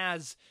just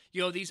has,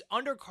 these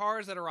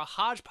undercards that are a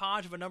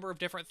hodgepodge of a number of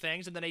different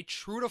things, and then a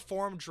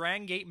true-to-form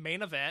Dragon Gate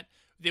main event.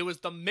 There was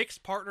the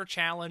Mixed Partner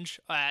Challenge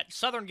at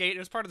Southern Gate. It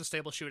was part of the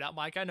Stable Shootout,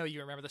 Mike. I know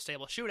you remember the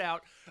Stable Shootout.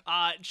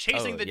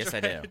 Chasing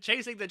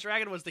the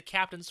Dragon was the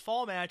Captain's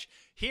Fall match.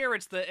 Here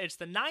it's the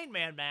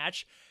 9-man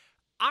match.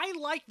 I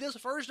like this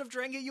version of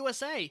Dragon Gate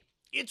USA.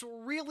 It's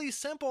really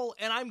simple,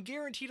 and I'm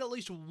guaranteed at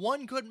least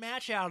one good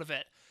match out of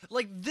it.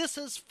 Like, this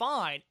is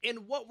fine.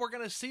 And what we're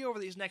going to see over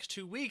these next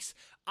 2 weeks,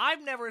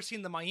 I've never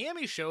seen the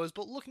Miami shows,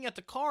 but looking at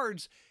the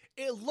cards,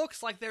 it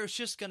looks like there's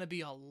just going to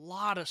be a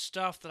lot of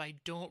stuff that I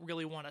don't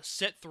really want to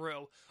sit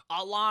through.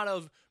 A lot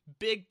of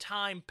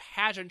big-time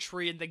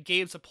pageantry in the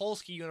Gabe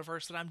Sapolsky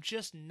universe that I'm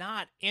just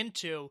not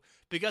into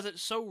because it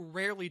so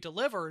rarely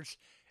delivers.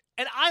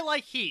 And I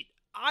like Heat.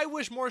 I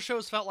wish more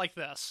shows felt like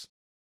this.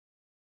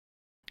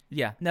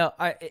 Yeah, no,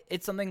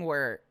 it's something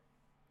where,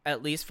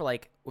 at least for,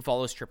 like, with all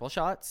those triple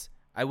shots,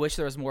 I wish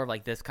there was more of,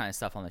 like, this kind of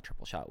stuff on the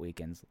triple shot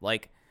weekends.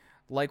 Like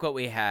what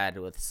we had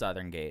with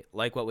Southern Gate,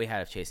 like what we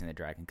had of Chasing the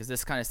Dragon, because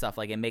this kind of stuff,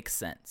 like, it makes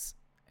sense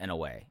in a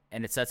way,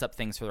 and it sets up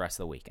things for the rest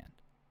of the weekend.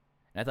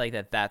 And I feel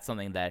like that's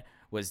something that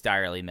was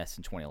direly missed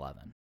in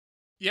 2011.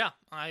 Yeah,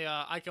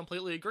 I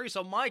completely agree.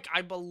 So, Mike,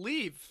 I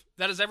believe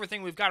that is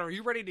everything we've got. Are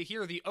you ready to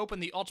hear the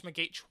Open the Ultimate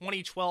Gate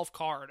 2012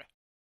 card?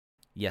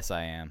 Yes,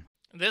 I am.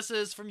 This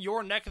is from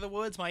your neck of the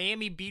woods,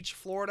 Miami Beach,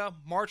 Florida,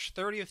 March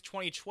 30th,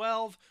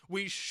 2012.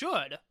 We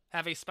should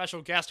have a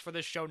special guest for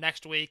this show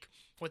next week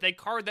with a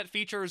card that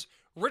features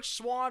Rich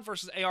Swann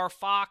versus AR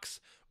Fox,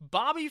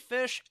 Bobby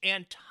Fish,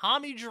 and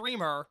Tommy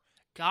Dreamer,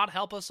 God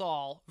help us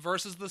all,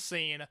 versus The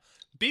Scene,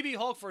 BB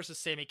Hulk versus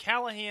Sami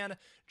Callihan,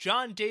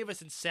 John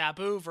Davis and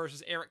Sabu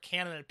versus Eric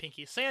Cannon and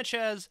Pinky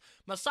Sanchez,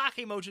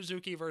 Masaki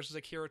Mochizuki versus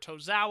Akira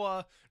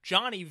Tozawa,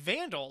 Johnny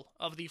Vandal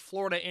of the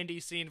Florida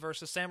indie scene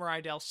versus Samurai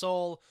Del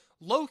Sol,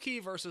 Loki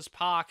versus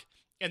Pac,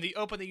 and the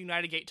Open the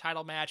United Gate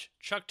title match,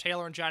 Chuck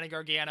Taylor and Johnny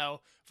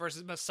Gargano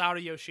versus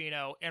Masato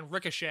Yoshino and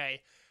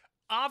Ricochet.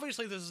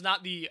 Obviously, this is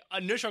not the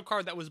initial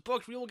card that was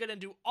booked. We will get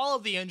into all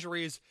of the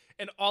injuries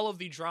and all of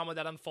the drama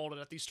that unfolded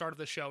at the start of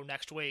the show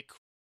next week.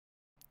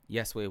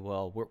 Yes, we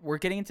will. We're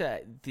getting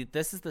into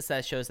this is the set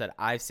of shows that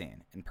I've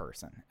seen in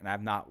person, and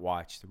I've not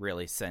watched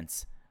really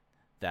since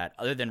that,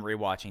 other than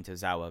rewatching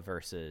Tozawa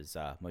versus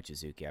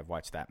Mochizuki. I've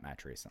watched that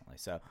match recently,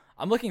 so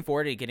I'm looking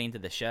forward to getting to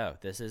the show.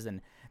 This is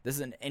an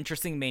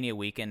interesting Mania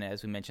weekend,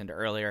 as we mentioned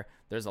earlier.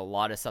 There's a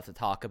lot of stuff to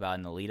talk about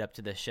in the lead up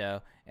to this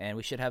show, and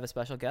we should have a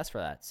special guest for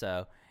that.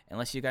 So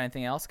unless you got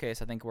anything else,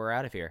 Case, I think we're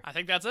out of here. I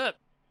think that's it.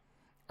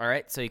 All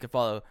right, so you can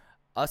follow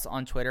us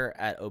on Twitter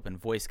at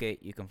OpenVoiceGate.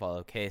 You can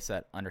follow Case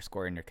at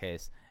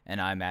 _InnerCase,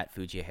 and I'm at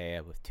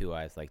Fujiheya with 2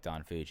 eyes like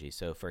Don Fuji.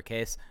 So for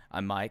Case,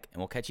 I'm Mike, and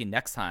we'll catch you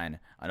next time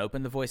on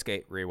Open the Voice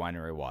Gate Rewind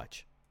and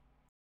Rewatch.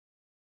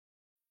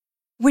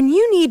 When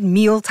you need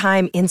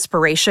mealtime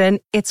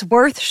inspiration, it's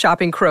worth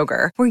shopping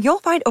Kroger, where you'll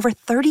find over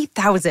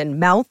 30,000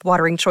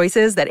 mouth-watering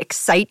choices that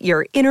excite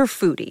your inner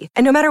foodie.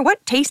 And no matter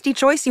what tasty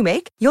choice you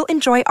make, you'll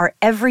enjoy our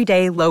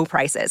everyday low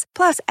prices,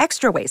 plus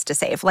extra ways to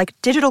save, like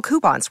digital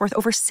coupons worth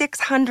over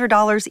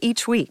 $600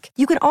 each week.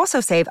 You can also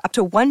save up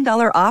to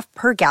 $1 off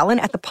per gallon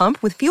at the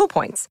pump with fuel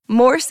points.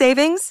 More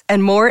savings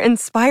and more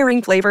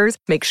inspiring flavors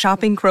make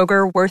shopping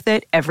Kroger worth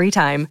it every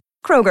time.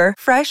 Kroger,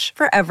 fresh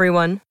for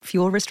everyone.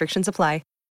 Fuel restrictions apply.